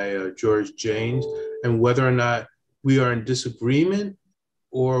by George James and whether or not we are in disagreement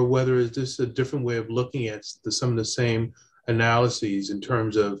or whether is this a different way of looking at some of the same analyses in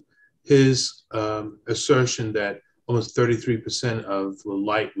terms of his assertion that almost 33% of the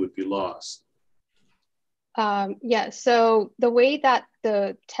light would be lost? Yeah, so the way that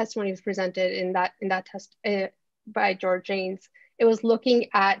the testimony was presented in that test by George Janes, it was looking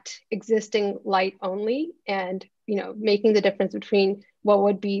at existing light only, and making the difference between what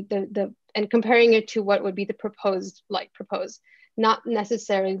would be and comparing it to what would be the proposed light proposed, not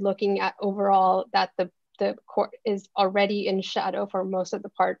necessarily looking at overall that the court is already in shadow for most of the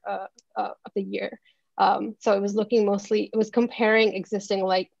part of the year. So it was comparing existing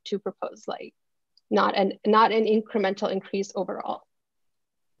light to proposed light, not an incremental increase overall.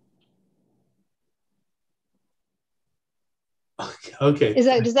 Okay. Is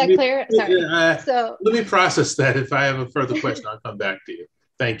that clear? Sorry. So let me process that. If I have a further question, I'll come back to you.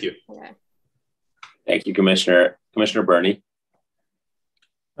 Thank you. Okay. Thank you, Commissioner. Commissioner Burney.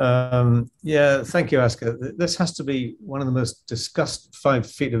 Yeah, thank you, Asker. This has to be one of the most discussed 5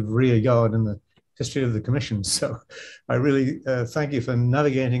 feet of rear yard in the history of the Commission. So I really thank you for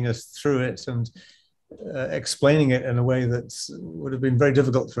navigating us through it and explaining it in a way that would have been very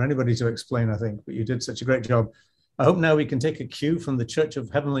difficult for anybody to explain, I think, but you did such a great job. I hope now we can take a cue from the Church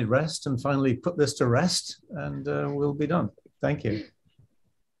of Heavenly Rest and finally put this to rest, and we'll be done. Thank you.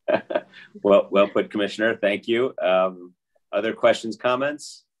 Well put, Commissioner. Thank you. Other questions,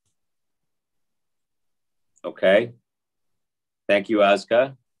 comments? Okay. Thank you,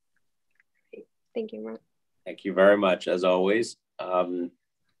 Azka. Thank you, Mark. Thank you very much, as always.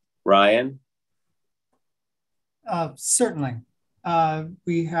 Ryan? Certainly.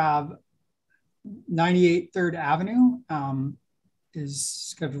 We have 98 3rd Avenue is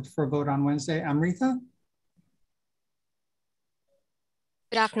scheduled for a vote on Wednesday. Amrita?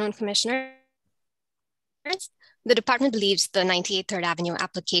 Good afternoon, Commissioners. The department believes the 98 3rd Avenue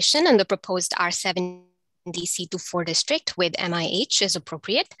application and the proposed R70 C24 district with MIH is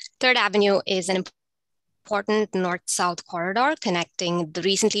appropriate. 3rd Avenue is an important north-south corridor connecting the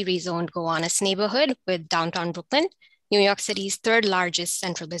recently rezoned Gowanus neighborhood with downtown Brooklyn, New York City's 3rd largest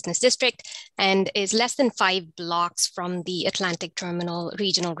central business district, and is less than 5 blocks from the Atlantic Terminal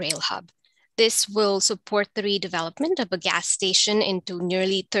Regional Rail Hub. This will support the redevelopment of a gas station into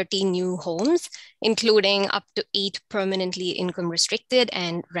nearly 30 new homes, including up to 8 permanently income restricted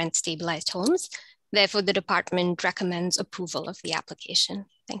and rent stabilized homes. Therefore, the department recommends approval of the application.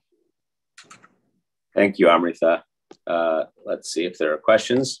 Thank you. Thank you, Amrita. Let's see if there are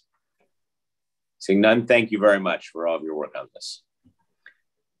questions. Seeing none, thank you very much for all of your work on this.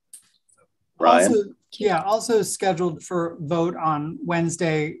 Ryan? Also scheduled for vote on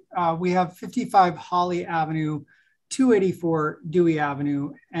Wednesday, we have 55 Holly Avenue, 284 Dewey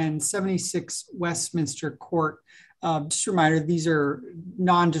Avenue, and 76 Westminster Court. Just a reminder, these are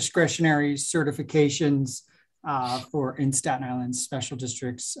non-discretionary certifications for in Staten Island special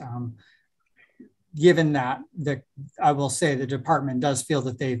districts. Given that, I will say the department does feel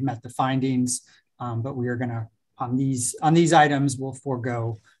that they've met the findings, but we are gonna, on these items, we'll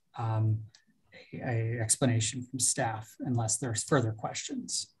forego a explanation from staff unless there's further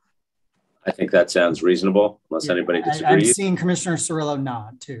questions. I think that sounds reasonable, unless anybody disagrees. I'm seeing Commissioner Cirillo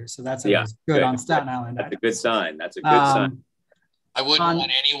nod too, so that's good on Staten Island. That's a good sign. That's a good sign. I wouldn't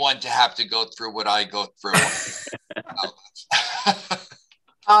want anyone to have to go through what I go through.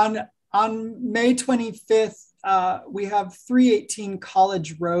 On May 25th, we have 318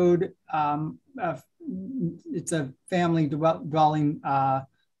 College Road. It's a family dwelling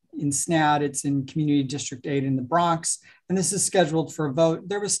in SNAD. It's in Community District 8 in the Bronx, and this is scheduled for a vote.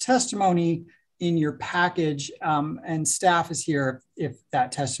 There was testimony in your package, and staff is here if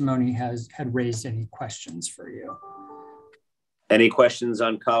that testimony had raised any questions for you. Any questions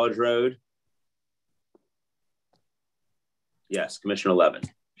on College Road? Yes, Commissioner Levin.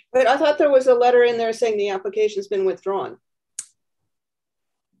 Wait, I thought there was a letter in there saying the application's been withdrawn.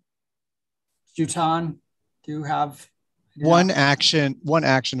 Jutan, do you have? One action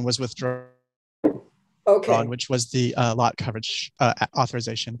was withdrawn, okay, which was the lot coverage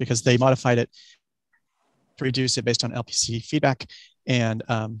authorization, because they modified it to reduce it based on LPC feedback, and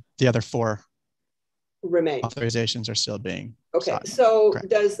the other 4 remain. Authorizations are still being sought. So correct.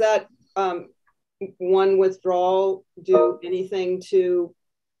 Does that one withdrawal do anything to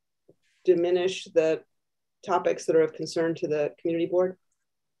diminish the topics that are of concern to the community board?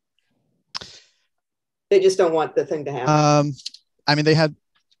 They just don't want the thing to happen. I mean, they had,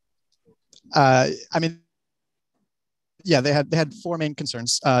 they had 4 main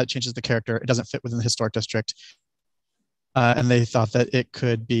concerns. Changes the character. It doesn't fit within the historic district. And they thought that it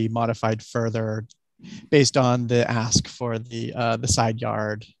could be modified further based on the ask for the side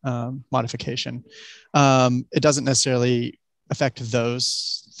yard modification. It doesn't necessarily affect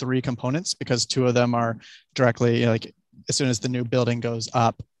those three components because two of them are directly like as soon as the new building goes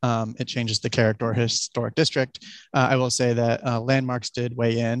up, it changes the character or historic district. I will say that Landmarks did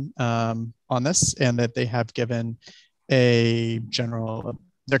weigh in on this and that they have given a general,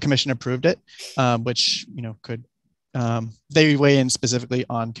 their commission approved it, which, you know, could, they weigh in specifically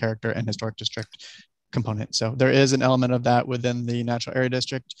on character and historic district component. So there is an element of that within the natural area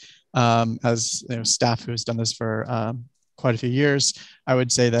district. As you know, staff who's done this for quite a few years, I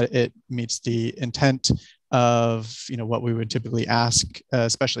would say that it meets the intent of, you know, what we would typically ask,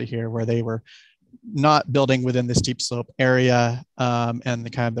 especially here where they were not building within the steep slope area and the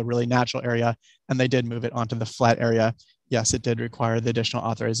kind of the really natural area, and they did move it onto the flat area. Yes, it did require the additional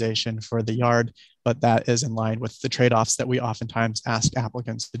authorization for the yard, but that is in line with the trade-offs that we oftentimes ask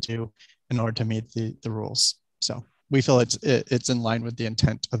applicants to do in order to meet the rules. So we feel it's in line with the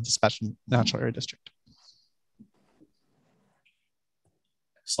intent of the special natural area district.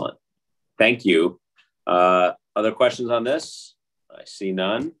 Excellent. Thank you. Other questions on this? I see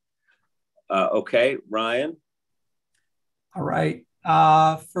none. Okay, Ryan. All right.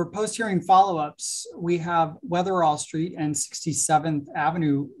 For post-hearing follow-ups, we have Weatherall Street and 67th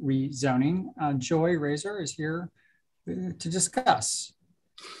Avenue rezoning. Joy Razor is here to discuss.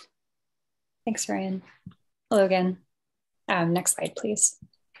 Thanks, Ryan. Hello again. Next slide, please.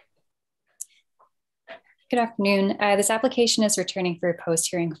 Good afternoon. This application is returning for a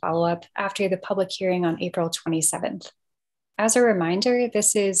post-hearing follow-up after the public hearing on April 27th. As a reminder,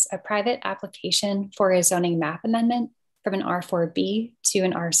 this is a private application for a zoning map amendment from an R4B to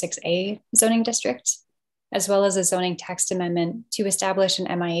an R6A zoning district, as well as a zoning text amendment to establish an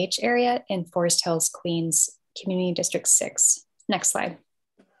MIH area in Forest Hills, Queens, Community District 6. Next slide.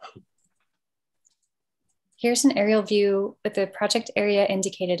 Here's an aerial view with the project area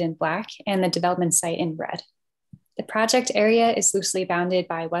indicated in black and the development site in red. The project area is loosely bounded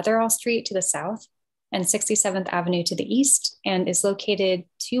by Weatherall Street to the south and 67th Avenue to the east, and is located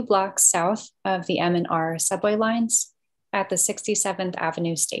 2 blocks south of the M&R subway lines at the 67th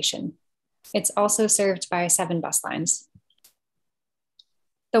Avenue station. It's also served by 7 bus lines.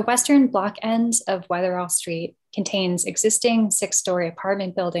 The western block end of Weatherall Street contains existing 6-story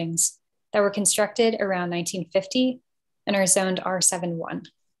apartment buildings that were constructed around 1950 and are zoned R7-1.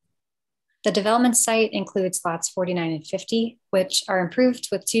 The development site includes lots 49 and 50, which are improved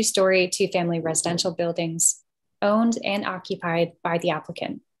with 2-story, 2-family residential buildings owned and occupied by the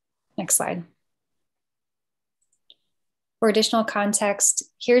applicant. Next slide. For additional context,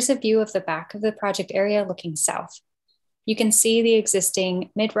 here's a view of the back of the project area looking south. You can see the existing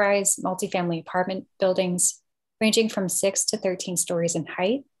mid-rise multifamily apartment buildings ranging from 6 to 13 stories in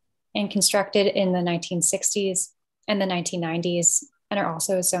height and constructed in the 1960s and the 1990s, and are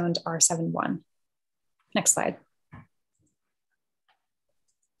also zoned R7-1. Next slide.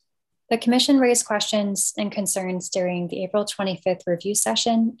 The Commission raised questions and concerns during the April 25th review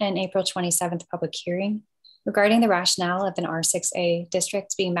session and April 27th public hearing regarding the rationale of an R6A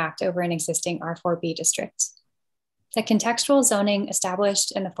district being mapped over an existing R4B district. The contextual zoning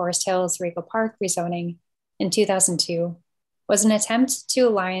established in the Forest Hills Regal Park rezoning in 2002 was an attempt to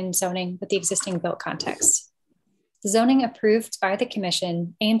align zoning with the existing built context. The zoning approved by the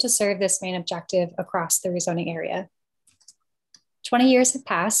Commission aimed to serve this main objective across the rezoning area. 20 years have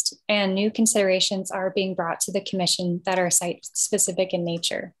passed and new considerations are being brought to the Commission that are site-specific in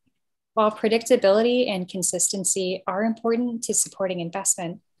nature. While predictability and consistency are important to supporting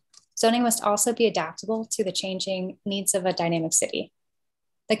investment, zoning must also be adaptable to the changing needs of a dynamic city.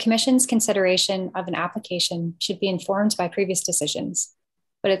 The Commission's consideration of an application should be informed by previous decisions,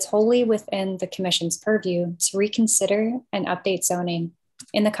 but it's wholly within the Commission's purview to reconsider and update zoning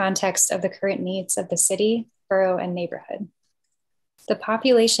in the context of the current needs of the city, borough, and neighborhood. The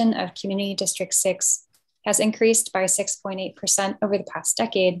population of Community District 6 has increased by 6.8% over the past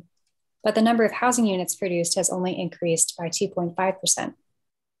decade, but the number of housing units produced has only increased by 2.5%.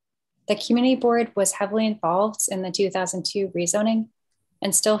 The Community Board was heavily involved in the 2002 rezoning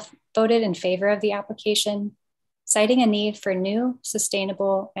and still voted in favor of the application, citing a need for new,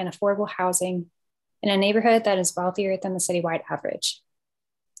 sustainable, and affordable housing in a neighborhood that is wealthier than the citywide average.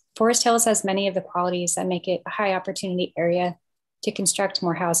 Forest Hills has many of the qualities that make it a high opportunity area to construct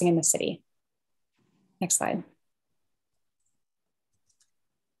more housing in the city. Next slide.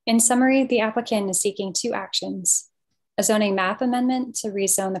 In summary, the applicant is seeking 2 actions: a zoning map amendment to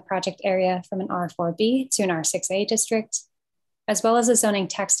rezone the project area from an R4B to an R6A district, as well as a zoning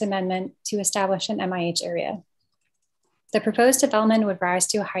text amendment to establish an MIH area. The proposed development would rise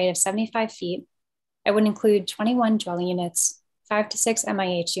to a height of 75 feet. It would include 21 dwelling units, 5 to 6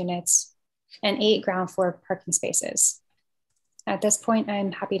 MIH units, and 8 ground floor parking spaces. At this point,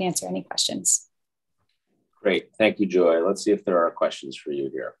 I'm happy to answer any questions. Great, thank you, Joy. Let's see if there are questions for you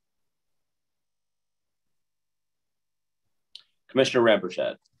here. Commissioner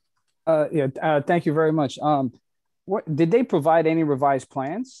Rampersad. Thank you very much. What did they provide any revised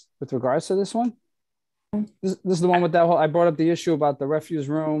plans with regards to this one? This is the one with that whole, I brought up the issue about the refuse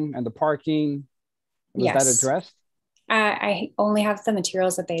room and the parking. Was that addressed? I only have the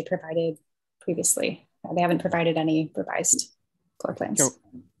materials that they provided previously. They haven't provided any revised floor plans.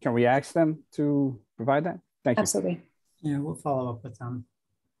 Can we ask them to provide that? Thank you. Absolutely. Yeah, we'll follow up with them.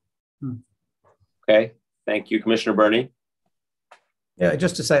 Okay, thank you. Commissioner Burney. Yeah,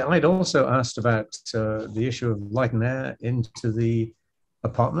 just to say, I'd also asked about the issue of light and air into the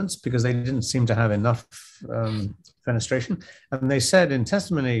apartments because they didn't seem to have enough fenestration. And they said in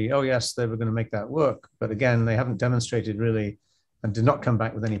testimony, oh yes, they were going to make that work. But again, they haven't demonstrated really and did not come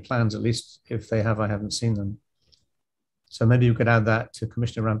back with any plans. At least if they have, I haven't seen them. So maybe you could add that to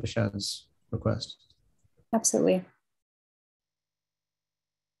Commissioner Rampersad's request. Absolutely.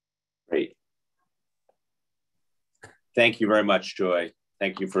 Great. Thank you very much, Joy.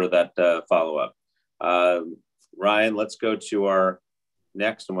 Thank you for that follow-up. Ryan, let's go to our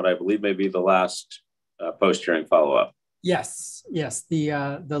next and what I believe may be the last post-hearing follow-up. Yes, the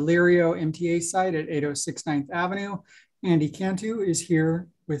Lirio MTA site at 806 9th Avenue. Andy Cantu is here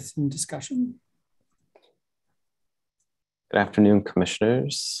with some discussion. Good afternoon,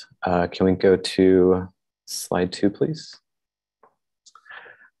 commissioners. Can we go to slide 2, please?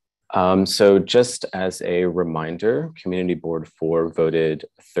 So just as a reminder, Community Board 4 voted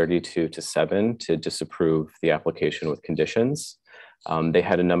 32-7 to disapprove the application with conditions. They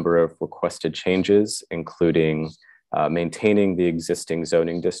had a number of requested changes, including maintaining the existing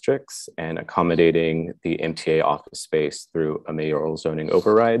zoning districts and accommodating the MTA office space through a mayoral zoning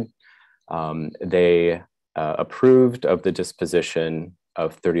override. They approved of the disposition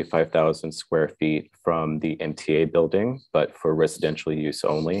of 35,000 square feet from the MTA building, but for residential use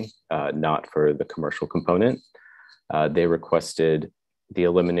only, not for the commercial component. They requested the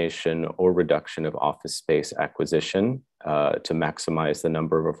elimination or reduction of office space acquisition to maximize the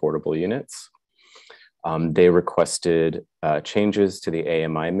number of affordable units. They requested changes to the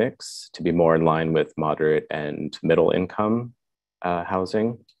AMI mix to be more in line with moderate and middle income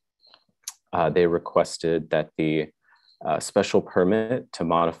housing. They requested that the special permit to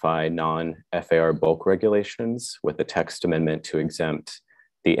modify non-FAR bulk regulations with a text amendment to exempt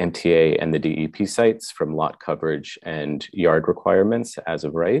the MTA and the DEP sites from lot coverage and yard requirements as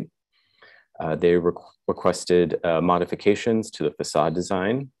of right. They requested modifications to the facade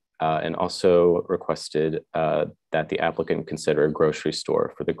design and also requested that the applicant consider a grocery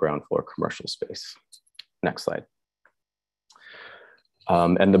store for the ground floor commercial space. Next slide.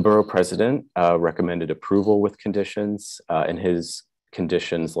 And the borough president recommended approval with conditions, and his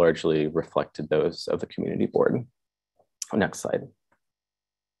conditions largely reflected those of the community board. Next slide.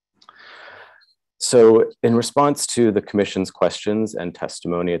 So in response to the commission's questions and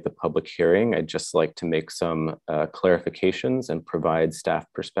testimony at the public hearing, I'd just like to make some clarifications and provide staff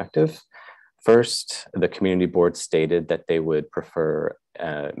perspective. First, the community board stated that they would prefer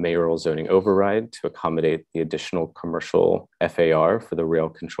mayoral zoning override to accommodate the additional commercial FAR for the Rail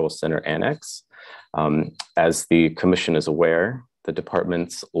Control Center Annex. As the commission is aware, the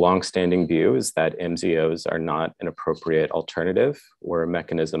department's longstanding view is that MZOs are not an appropriate alternative where a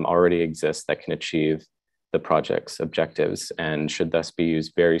mechanism already exists that can achieve the project's objectives and should thus be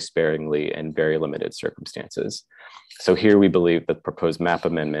used very sparingly in very limited circumstances. So here we believe that the proposed map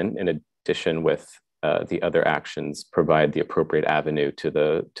amendment, in addition with the other actions, provide the appropriate avenue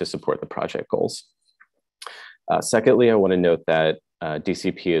to support the project goals. Secondly, I want to note that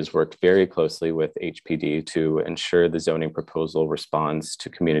DCP has worked very closely with HPD to ensure the zoning proposal responds to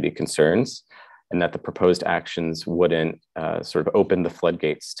community concerns and that the proposed actions wouldn't sort of open the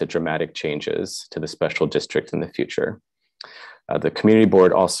floodgates to dramatic changes to the special district in the future. The community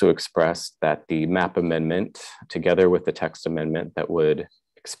board also expressed that the map amendment, together with the text amendment that would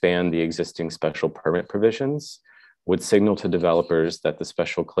expand the existing special permit provisions, would signal to developers that the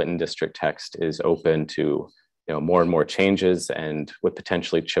special Clinton district text is open to more and more changes and would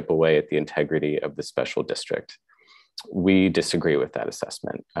potentially chip away at the integrity of the special district. We disagree with that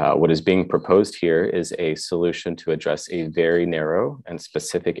assessment. What is being proposed here is a solution to address a very narrow and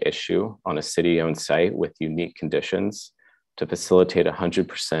specific issue on a city-owned site with unique conditions to facilitate 100%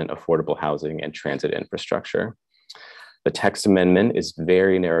 affordable housing and transit infrastructure. The text amendment is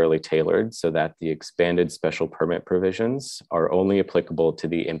very narrowly tailored so that the expanded special permit provisions are only applicable to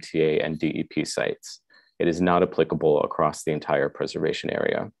the MTA and DEP sites. It is not applicable across the entire preservation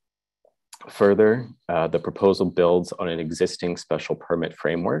area. Further, the proposal builds on an existing special permit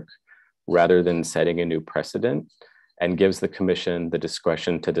framework rather than setting a new precedent, and gives the commission the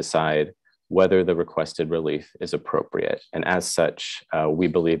discretion to decide whether the requested relief is appropriate. And as such, we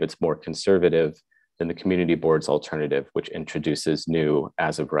believe it's more conservative than the community board's alternative, which introduces new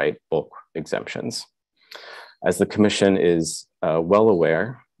as-of-right bulk exemptions. As the commission is well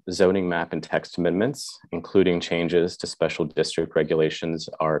aware, zoning map and text amendments, including changes to special district regulations,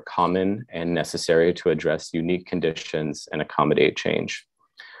 are common and necessary to address unique conditions and accommodate change.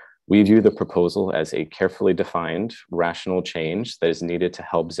 We view the proposal as a carefully defined, rational change that is needed to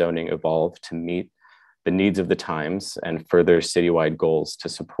help zoning evolve to meet the needs of the times and further citywide goals to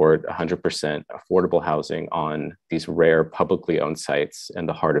support 100% affordable housing on these rare publicly owned sites in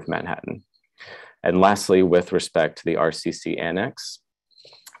the heart of Manhattan. And lastly, with respect to the RCC Annex,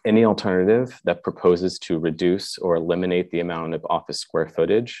 any alternative that proposes to reduce or eliminate the amount of office square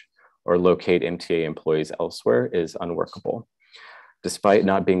footage or locate MTA employees elsewhere is unworkable. Despite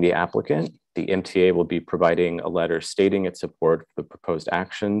not being the applicant, the MTA will be providing a letter stating its support for the proposed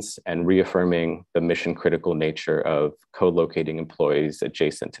actions and reaffirming the mission critical nature of co-locating employees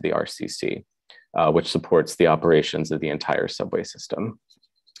adjacent to the RCC, which supports the operations of the entire subway system.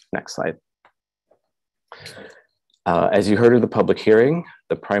 Next slide. As you heard of the public hearing,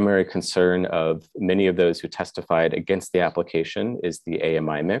 the primary concern of many of those who testified against the application is the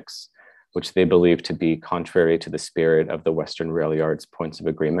AMI mix, which they believe to be contrary to the spirit of the Western Rail Yard's points of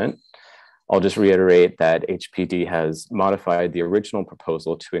agreement. I'll just reiterate that HPD has modified the original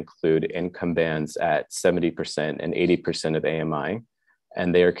proposal to include income bands at 70% and 80% of AMI,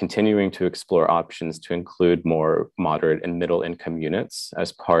 and they are continuing to explore options to include more moderate and middle income units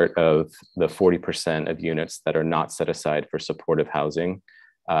as part of the 40% of units that are not set aside for supportive housing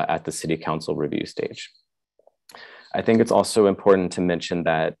at the City Council review stage. I think it's also important to mention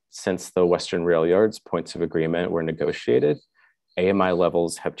that since the Western Rail Yard's points of agreement were negotiated, AMI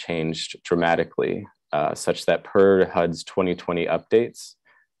levels have changed dramatically, such that per HUD's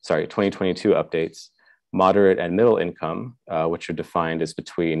 2022 updates, moderate and middle income, which are defined as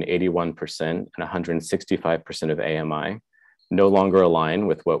between 81% and 165% of AMI, no longer align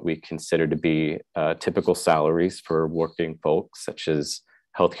with what we consider to be typical salaries for working folks, such as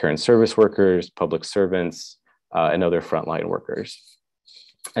healthcare and service workers, public servants, and other frontline workers.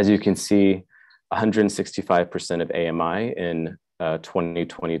 As you can see, 165% of AMI in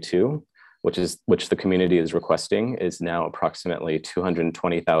 2022, which the community is requesting, is now approximately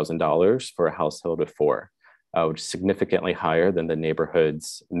 $220,000 for a household of four, which is significantly higher than the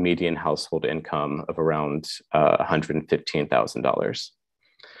neighborhood's median household income of around $115,000.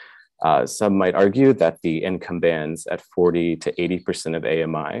 Some might argue that the income bands at 40 to 80% of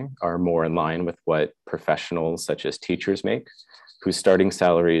AMI are more in line with what professionals such as teachers make, whose starting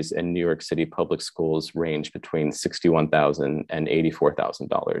salaries in New York City public schools range between $61,000 and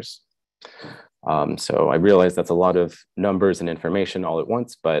 $84,000. So I realize that's a lot of numbers and information all at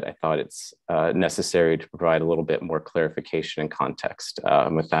once, but I thought it's necessary to provide a little bit more clarification and context.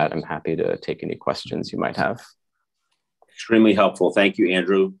 And with that, I'm happy to take any questions you might have. Extremely helpful. Thank you,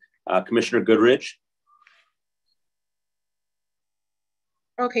 Andrew. Commissioner Goodrich.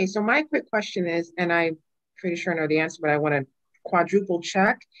 Okay, so my quick question is, and I'm pretty sure I know the answer, but I want to quadruple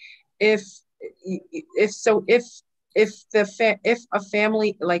check. If a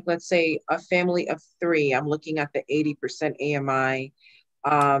family, like let's say a family of three, I'm looking at the 80% AMI,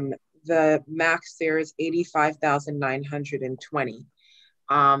 the max there is 85,920.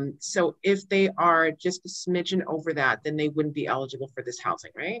 So if they are just a smidgen over that, then they wouldn't be eligible for this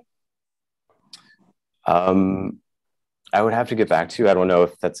housing, right? I would have to get back to you. I don't know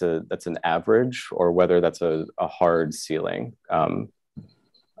if that's an average or whether that's a hard ceiling. I'm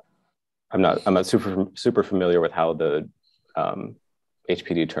not super familiar with how the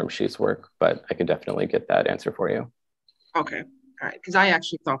HPD term sheets work, but I can definitely get that answer for you. Okay, all right, because I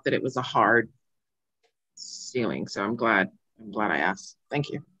actually thought that it was a hard ceiling, so I'm glad I asked. Thank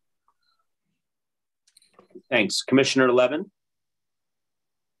you. Thanks. Commissioner Levin.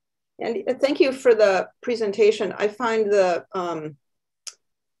 And thank you for the presentation. I find the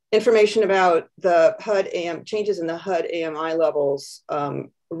information about the HUD changes in the HUD AMI levels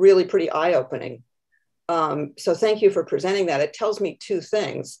really pretty eye-opening. So thank you for presenting that. It tells me two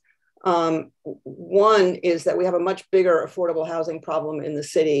things. One is that we have a much bigger affordable housing problem in the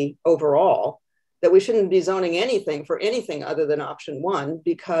city overall, that we shouldn't be zoning anything for anything other than option one,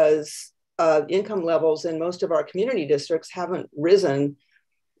 because income levels in most of our community districts haven't risen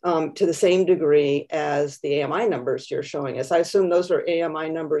to the same degree as the AMI numbers you're showing us. I assume those are AMI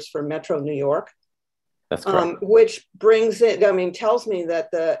numbers for Metro New York. That's correct. Which brings it, tells me that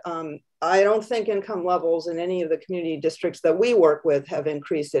the I don't think income levels in any of the community districts that we work with have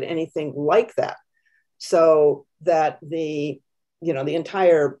increased at anything like that. So that the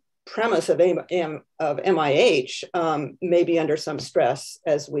entire premise of MIH may be under some stress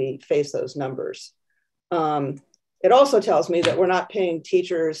as we face those numbers. It also tells me that we're not paying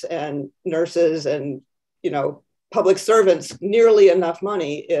teachers and nurses and, public servants nearly enough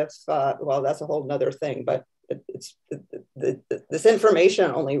money if, well, that's a whole nother thing, but this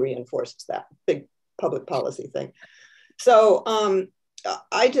information only reinforces that big public policy thing. So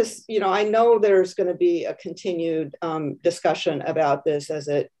I just, I know there's going to be a continued discussion about this as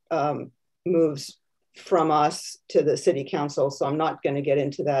it moves from us to the city council. So I'm not going to get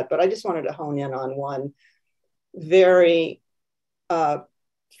into that, but I just wanted to hone in on one very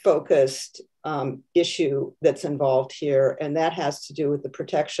focused issue that's involved here, and that has to do with the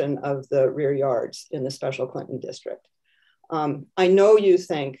protection of the rear yards in the Special Clinton District. I know you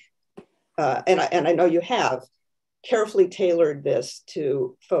think, and I know you have, carefully tailored this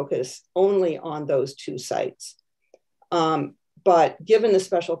to focus only on those two sites. But given the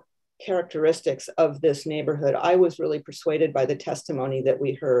special characteristics of this neighborhood, I was really persuaded by the testimony that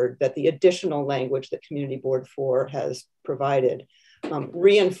we heard that the additional language that Community Board 4 has provided,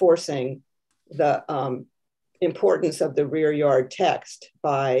 reinforcing the importance of the rear yard text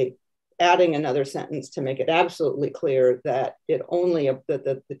by adding another sentence to make it absolutely clear that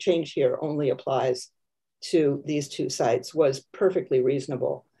the change here only applies to these two sites was perfectly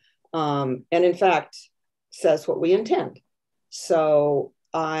reasonable. And in fact, says what we intend. So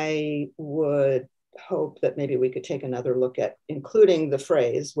I would hope that maybe we could take another look at including the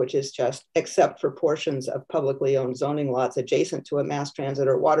phrase, which is just except for portions of publicly owned zoning lots adjacent to a mass transit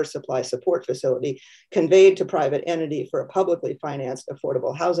or water supply support facility conveyed to private entity for a publicly financed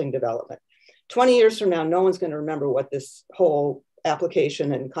affordable housing development. 20 years from now, no one's going to remember what this whole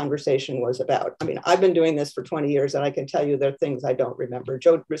application and conversation was about. I mean, I've been doing this for 20 years and I can tell you there are things I don't remember.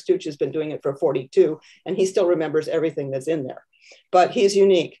 Joe Ristucci has been doing it for 42 and he still remembers everything that's in there, but he's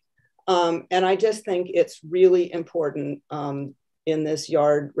unique. And I just think it's really important in this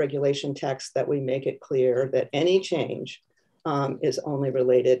yard regulation text that we make it clear that any change is only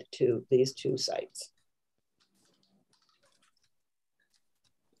related to these two sites.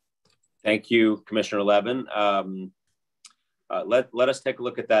 Thank you, Commissioner Levin. Let us take a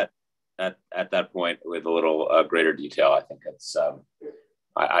look at that at that point with a little greater detail. I think it's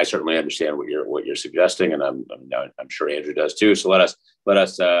I certainly understand what you're suggesting, and I'm sure Andrew does too. So let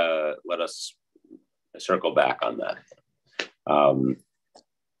us circle back on that.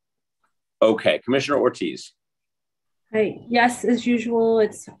 Okay, Commissioner Ortiz. Hi. Yes, as usual,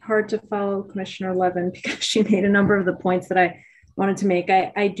 it's hard to follow Commissioner Levin because she made a number of the points that I wanted to make.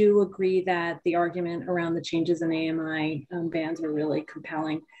 I do agree that the argument around the changes in AMI bans are really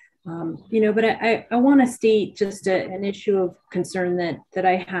compelling. But I want to state just an issue of concern that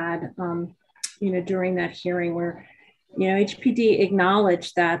I had, during that hearing where, HPD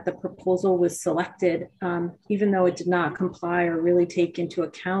acknowledged that the proposal was selected, even though it did not comply or really take into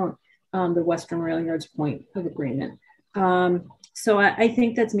account the Western Rail Yards point of agreement. So I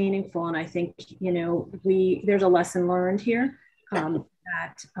think that's meaningful. And I think, there's a lesson learned here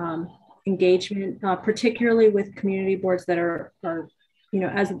that engagement, particularly with community boards that are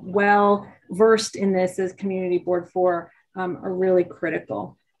as well versed in this as Community Board 4 are really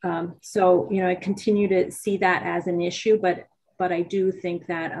critical. So, I continue to see that as an issue, but I do think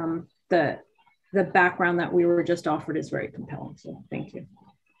that the background that we were just offered is very compelling. So thank you.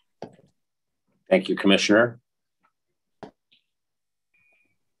 Thank you, Commissioner.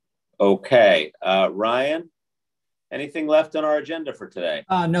 Okay, Ryan, anything left on our agenda for today?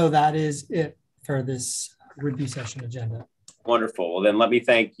 No, that is it for this review session agenda. Wonderful. Well, then let me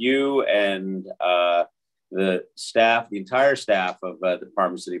thank you and the staff, the entire staff of the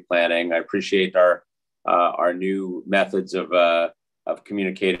Department of City Planning. I appreciate our new methods of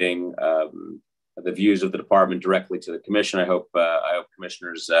communicating the views of the department directly to the commission. I hope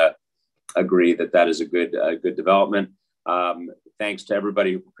commissioners agree that that is a good development. Thanks to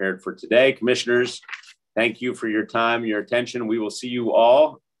everybody who prepared for today. Commissioners, thank you for your time, your attention. We will see you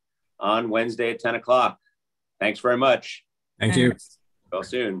all on Wednesday at 10 o'clock. Thanks very much. Thank you. Well,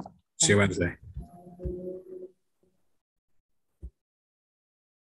 soon. See you Wednesday.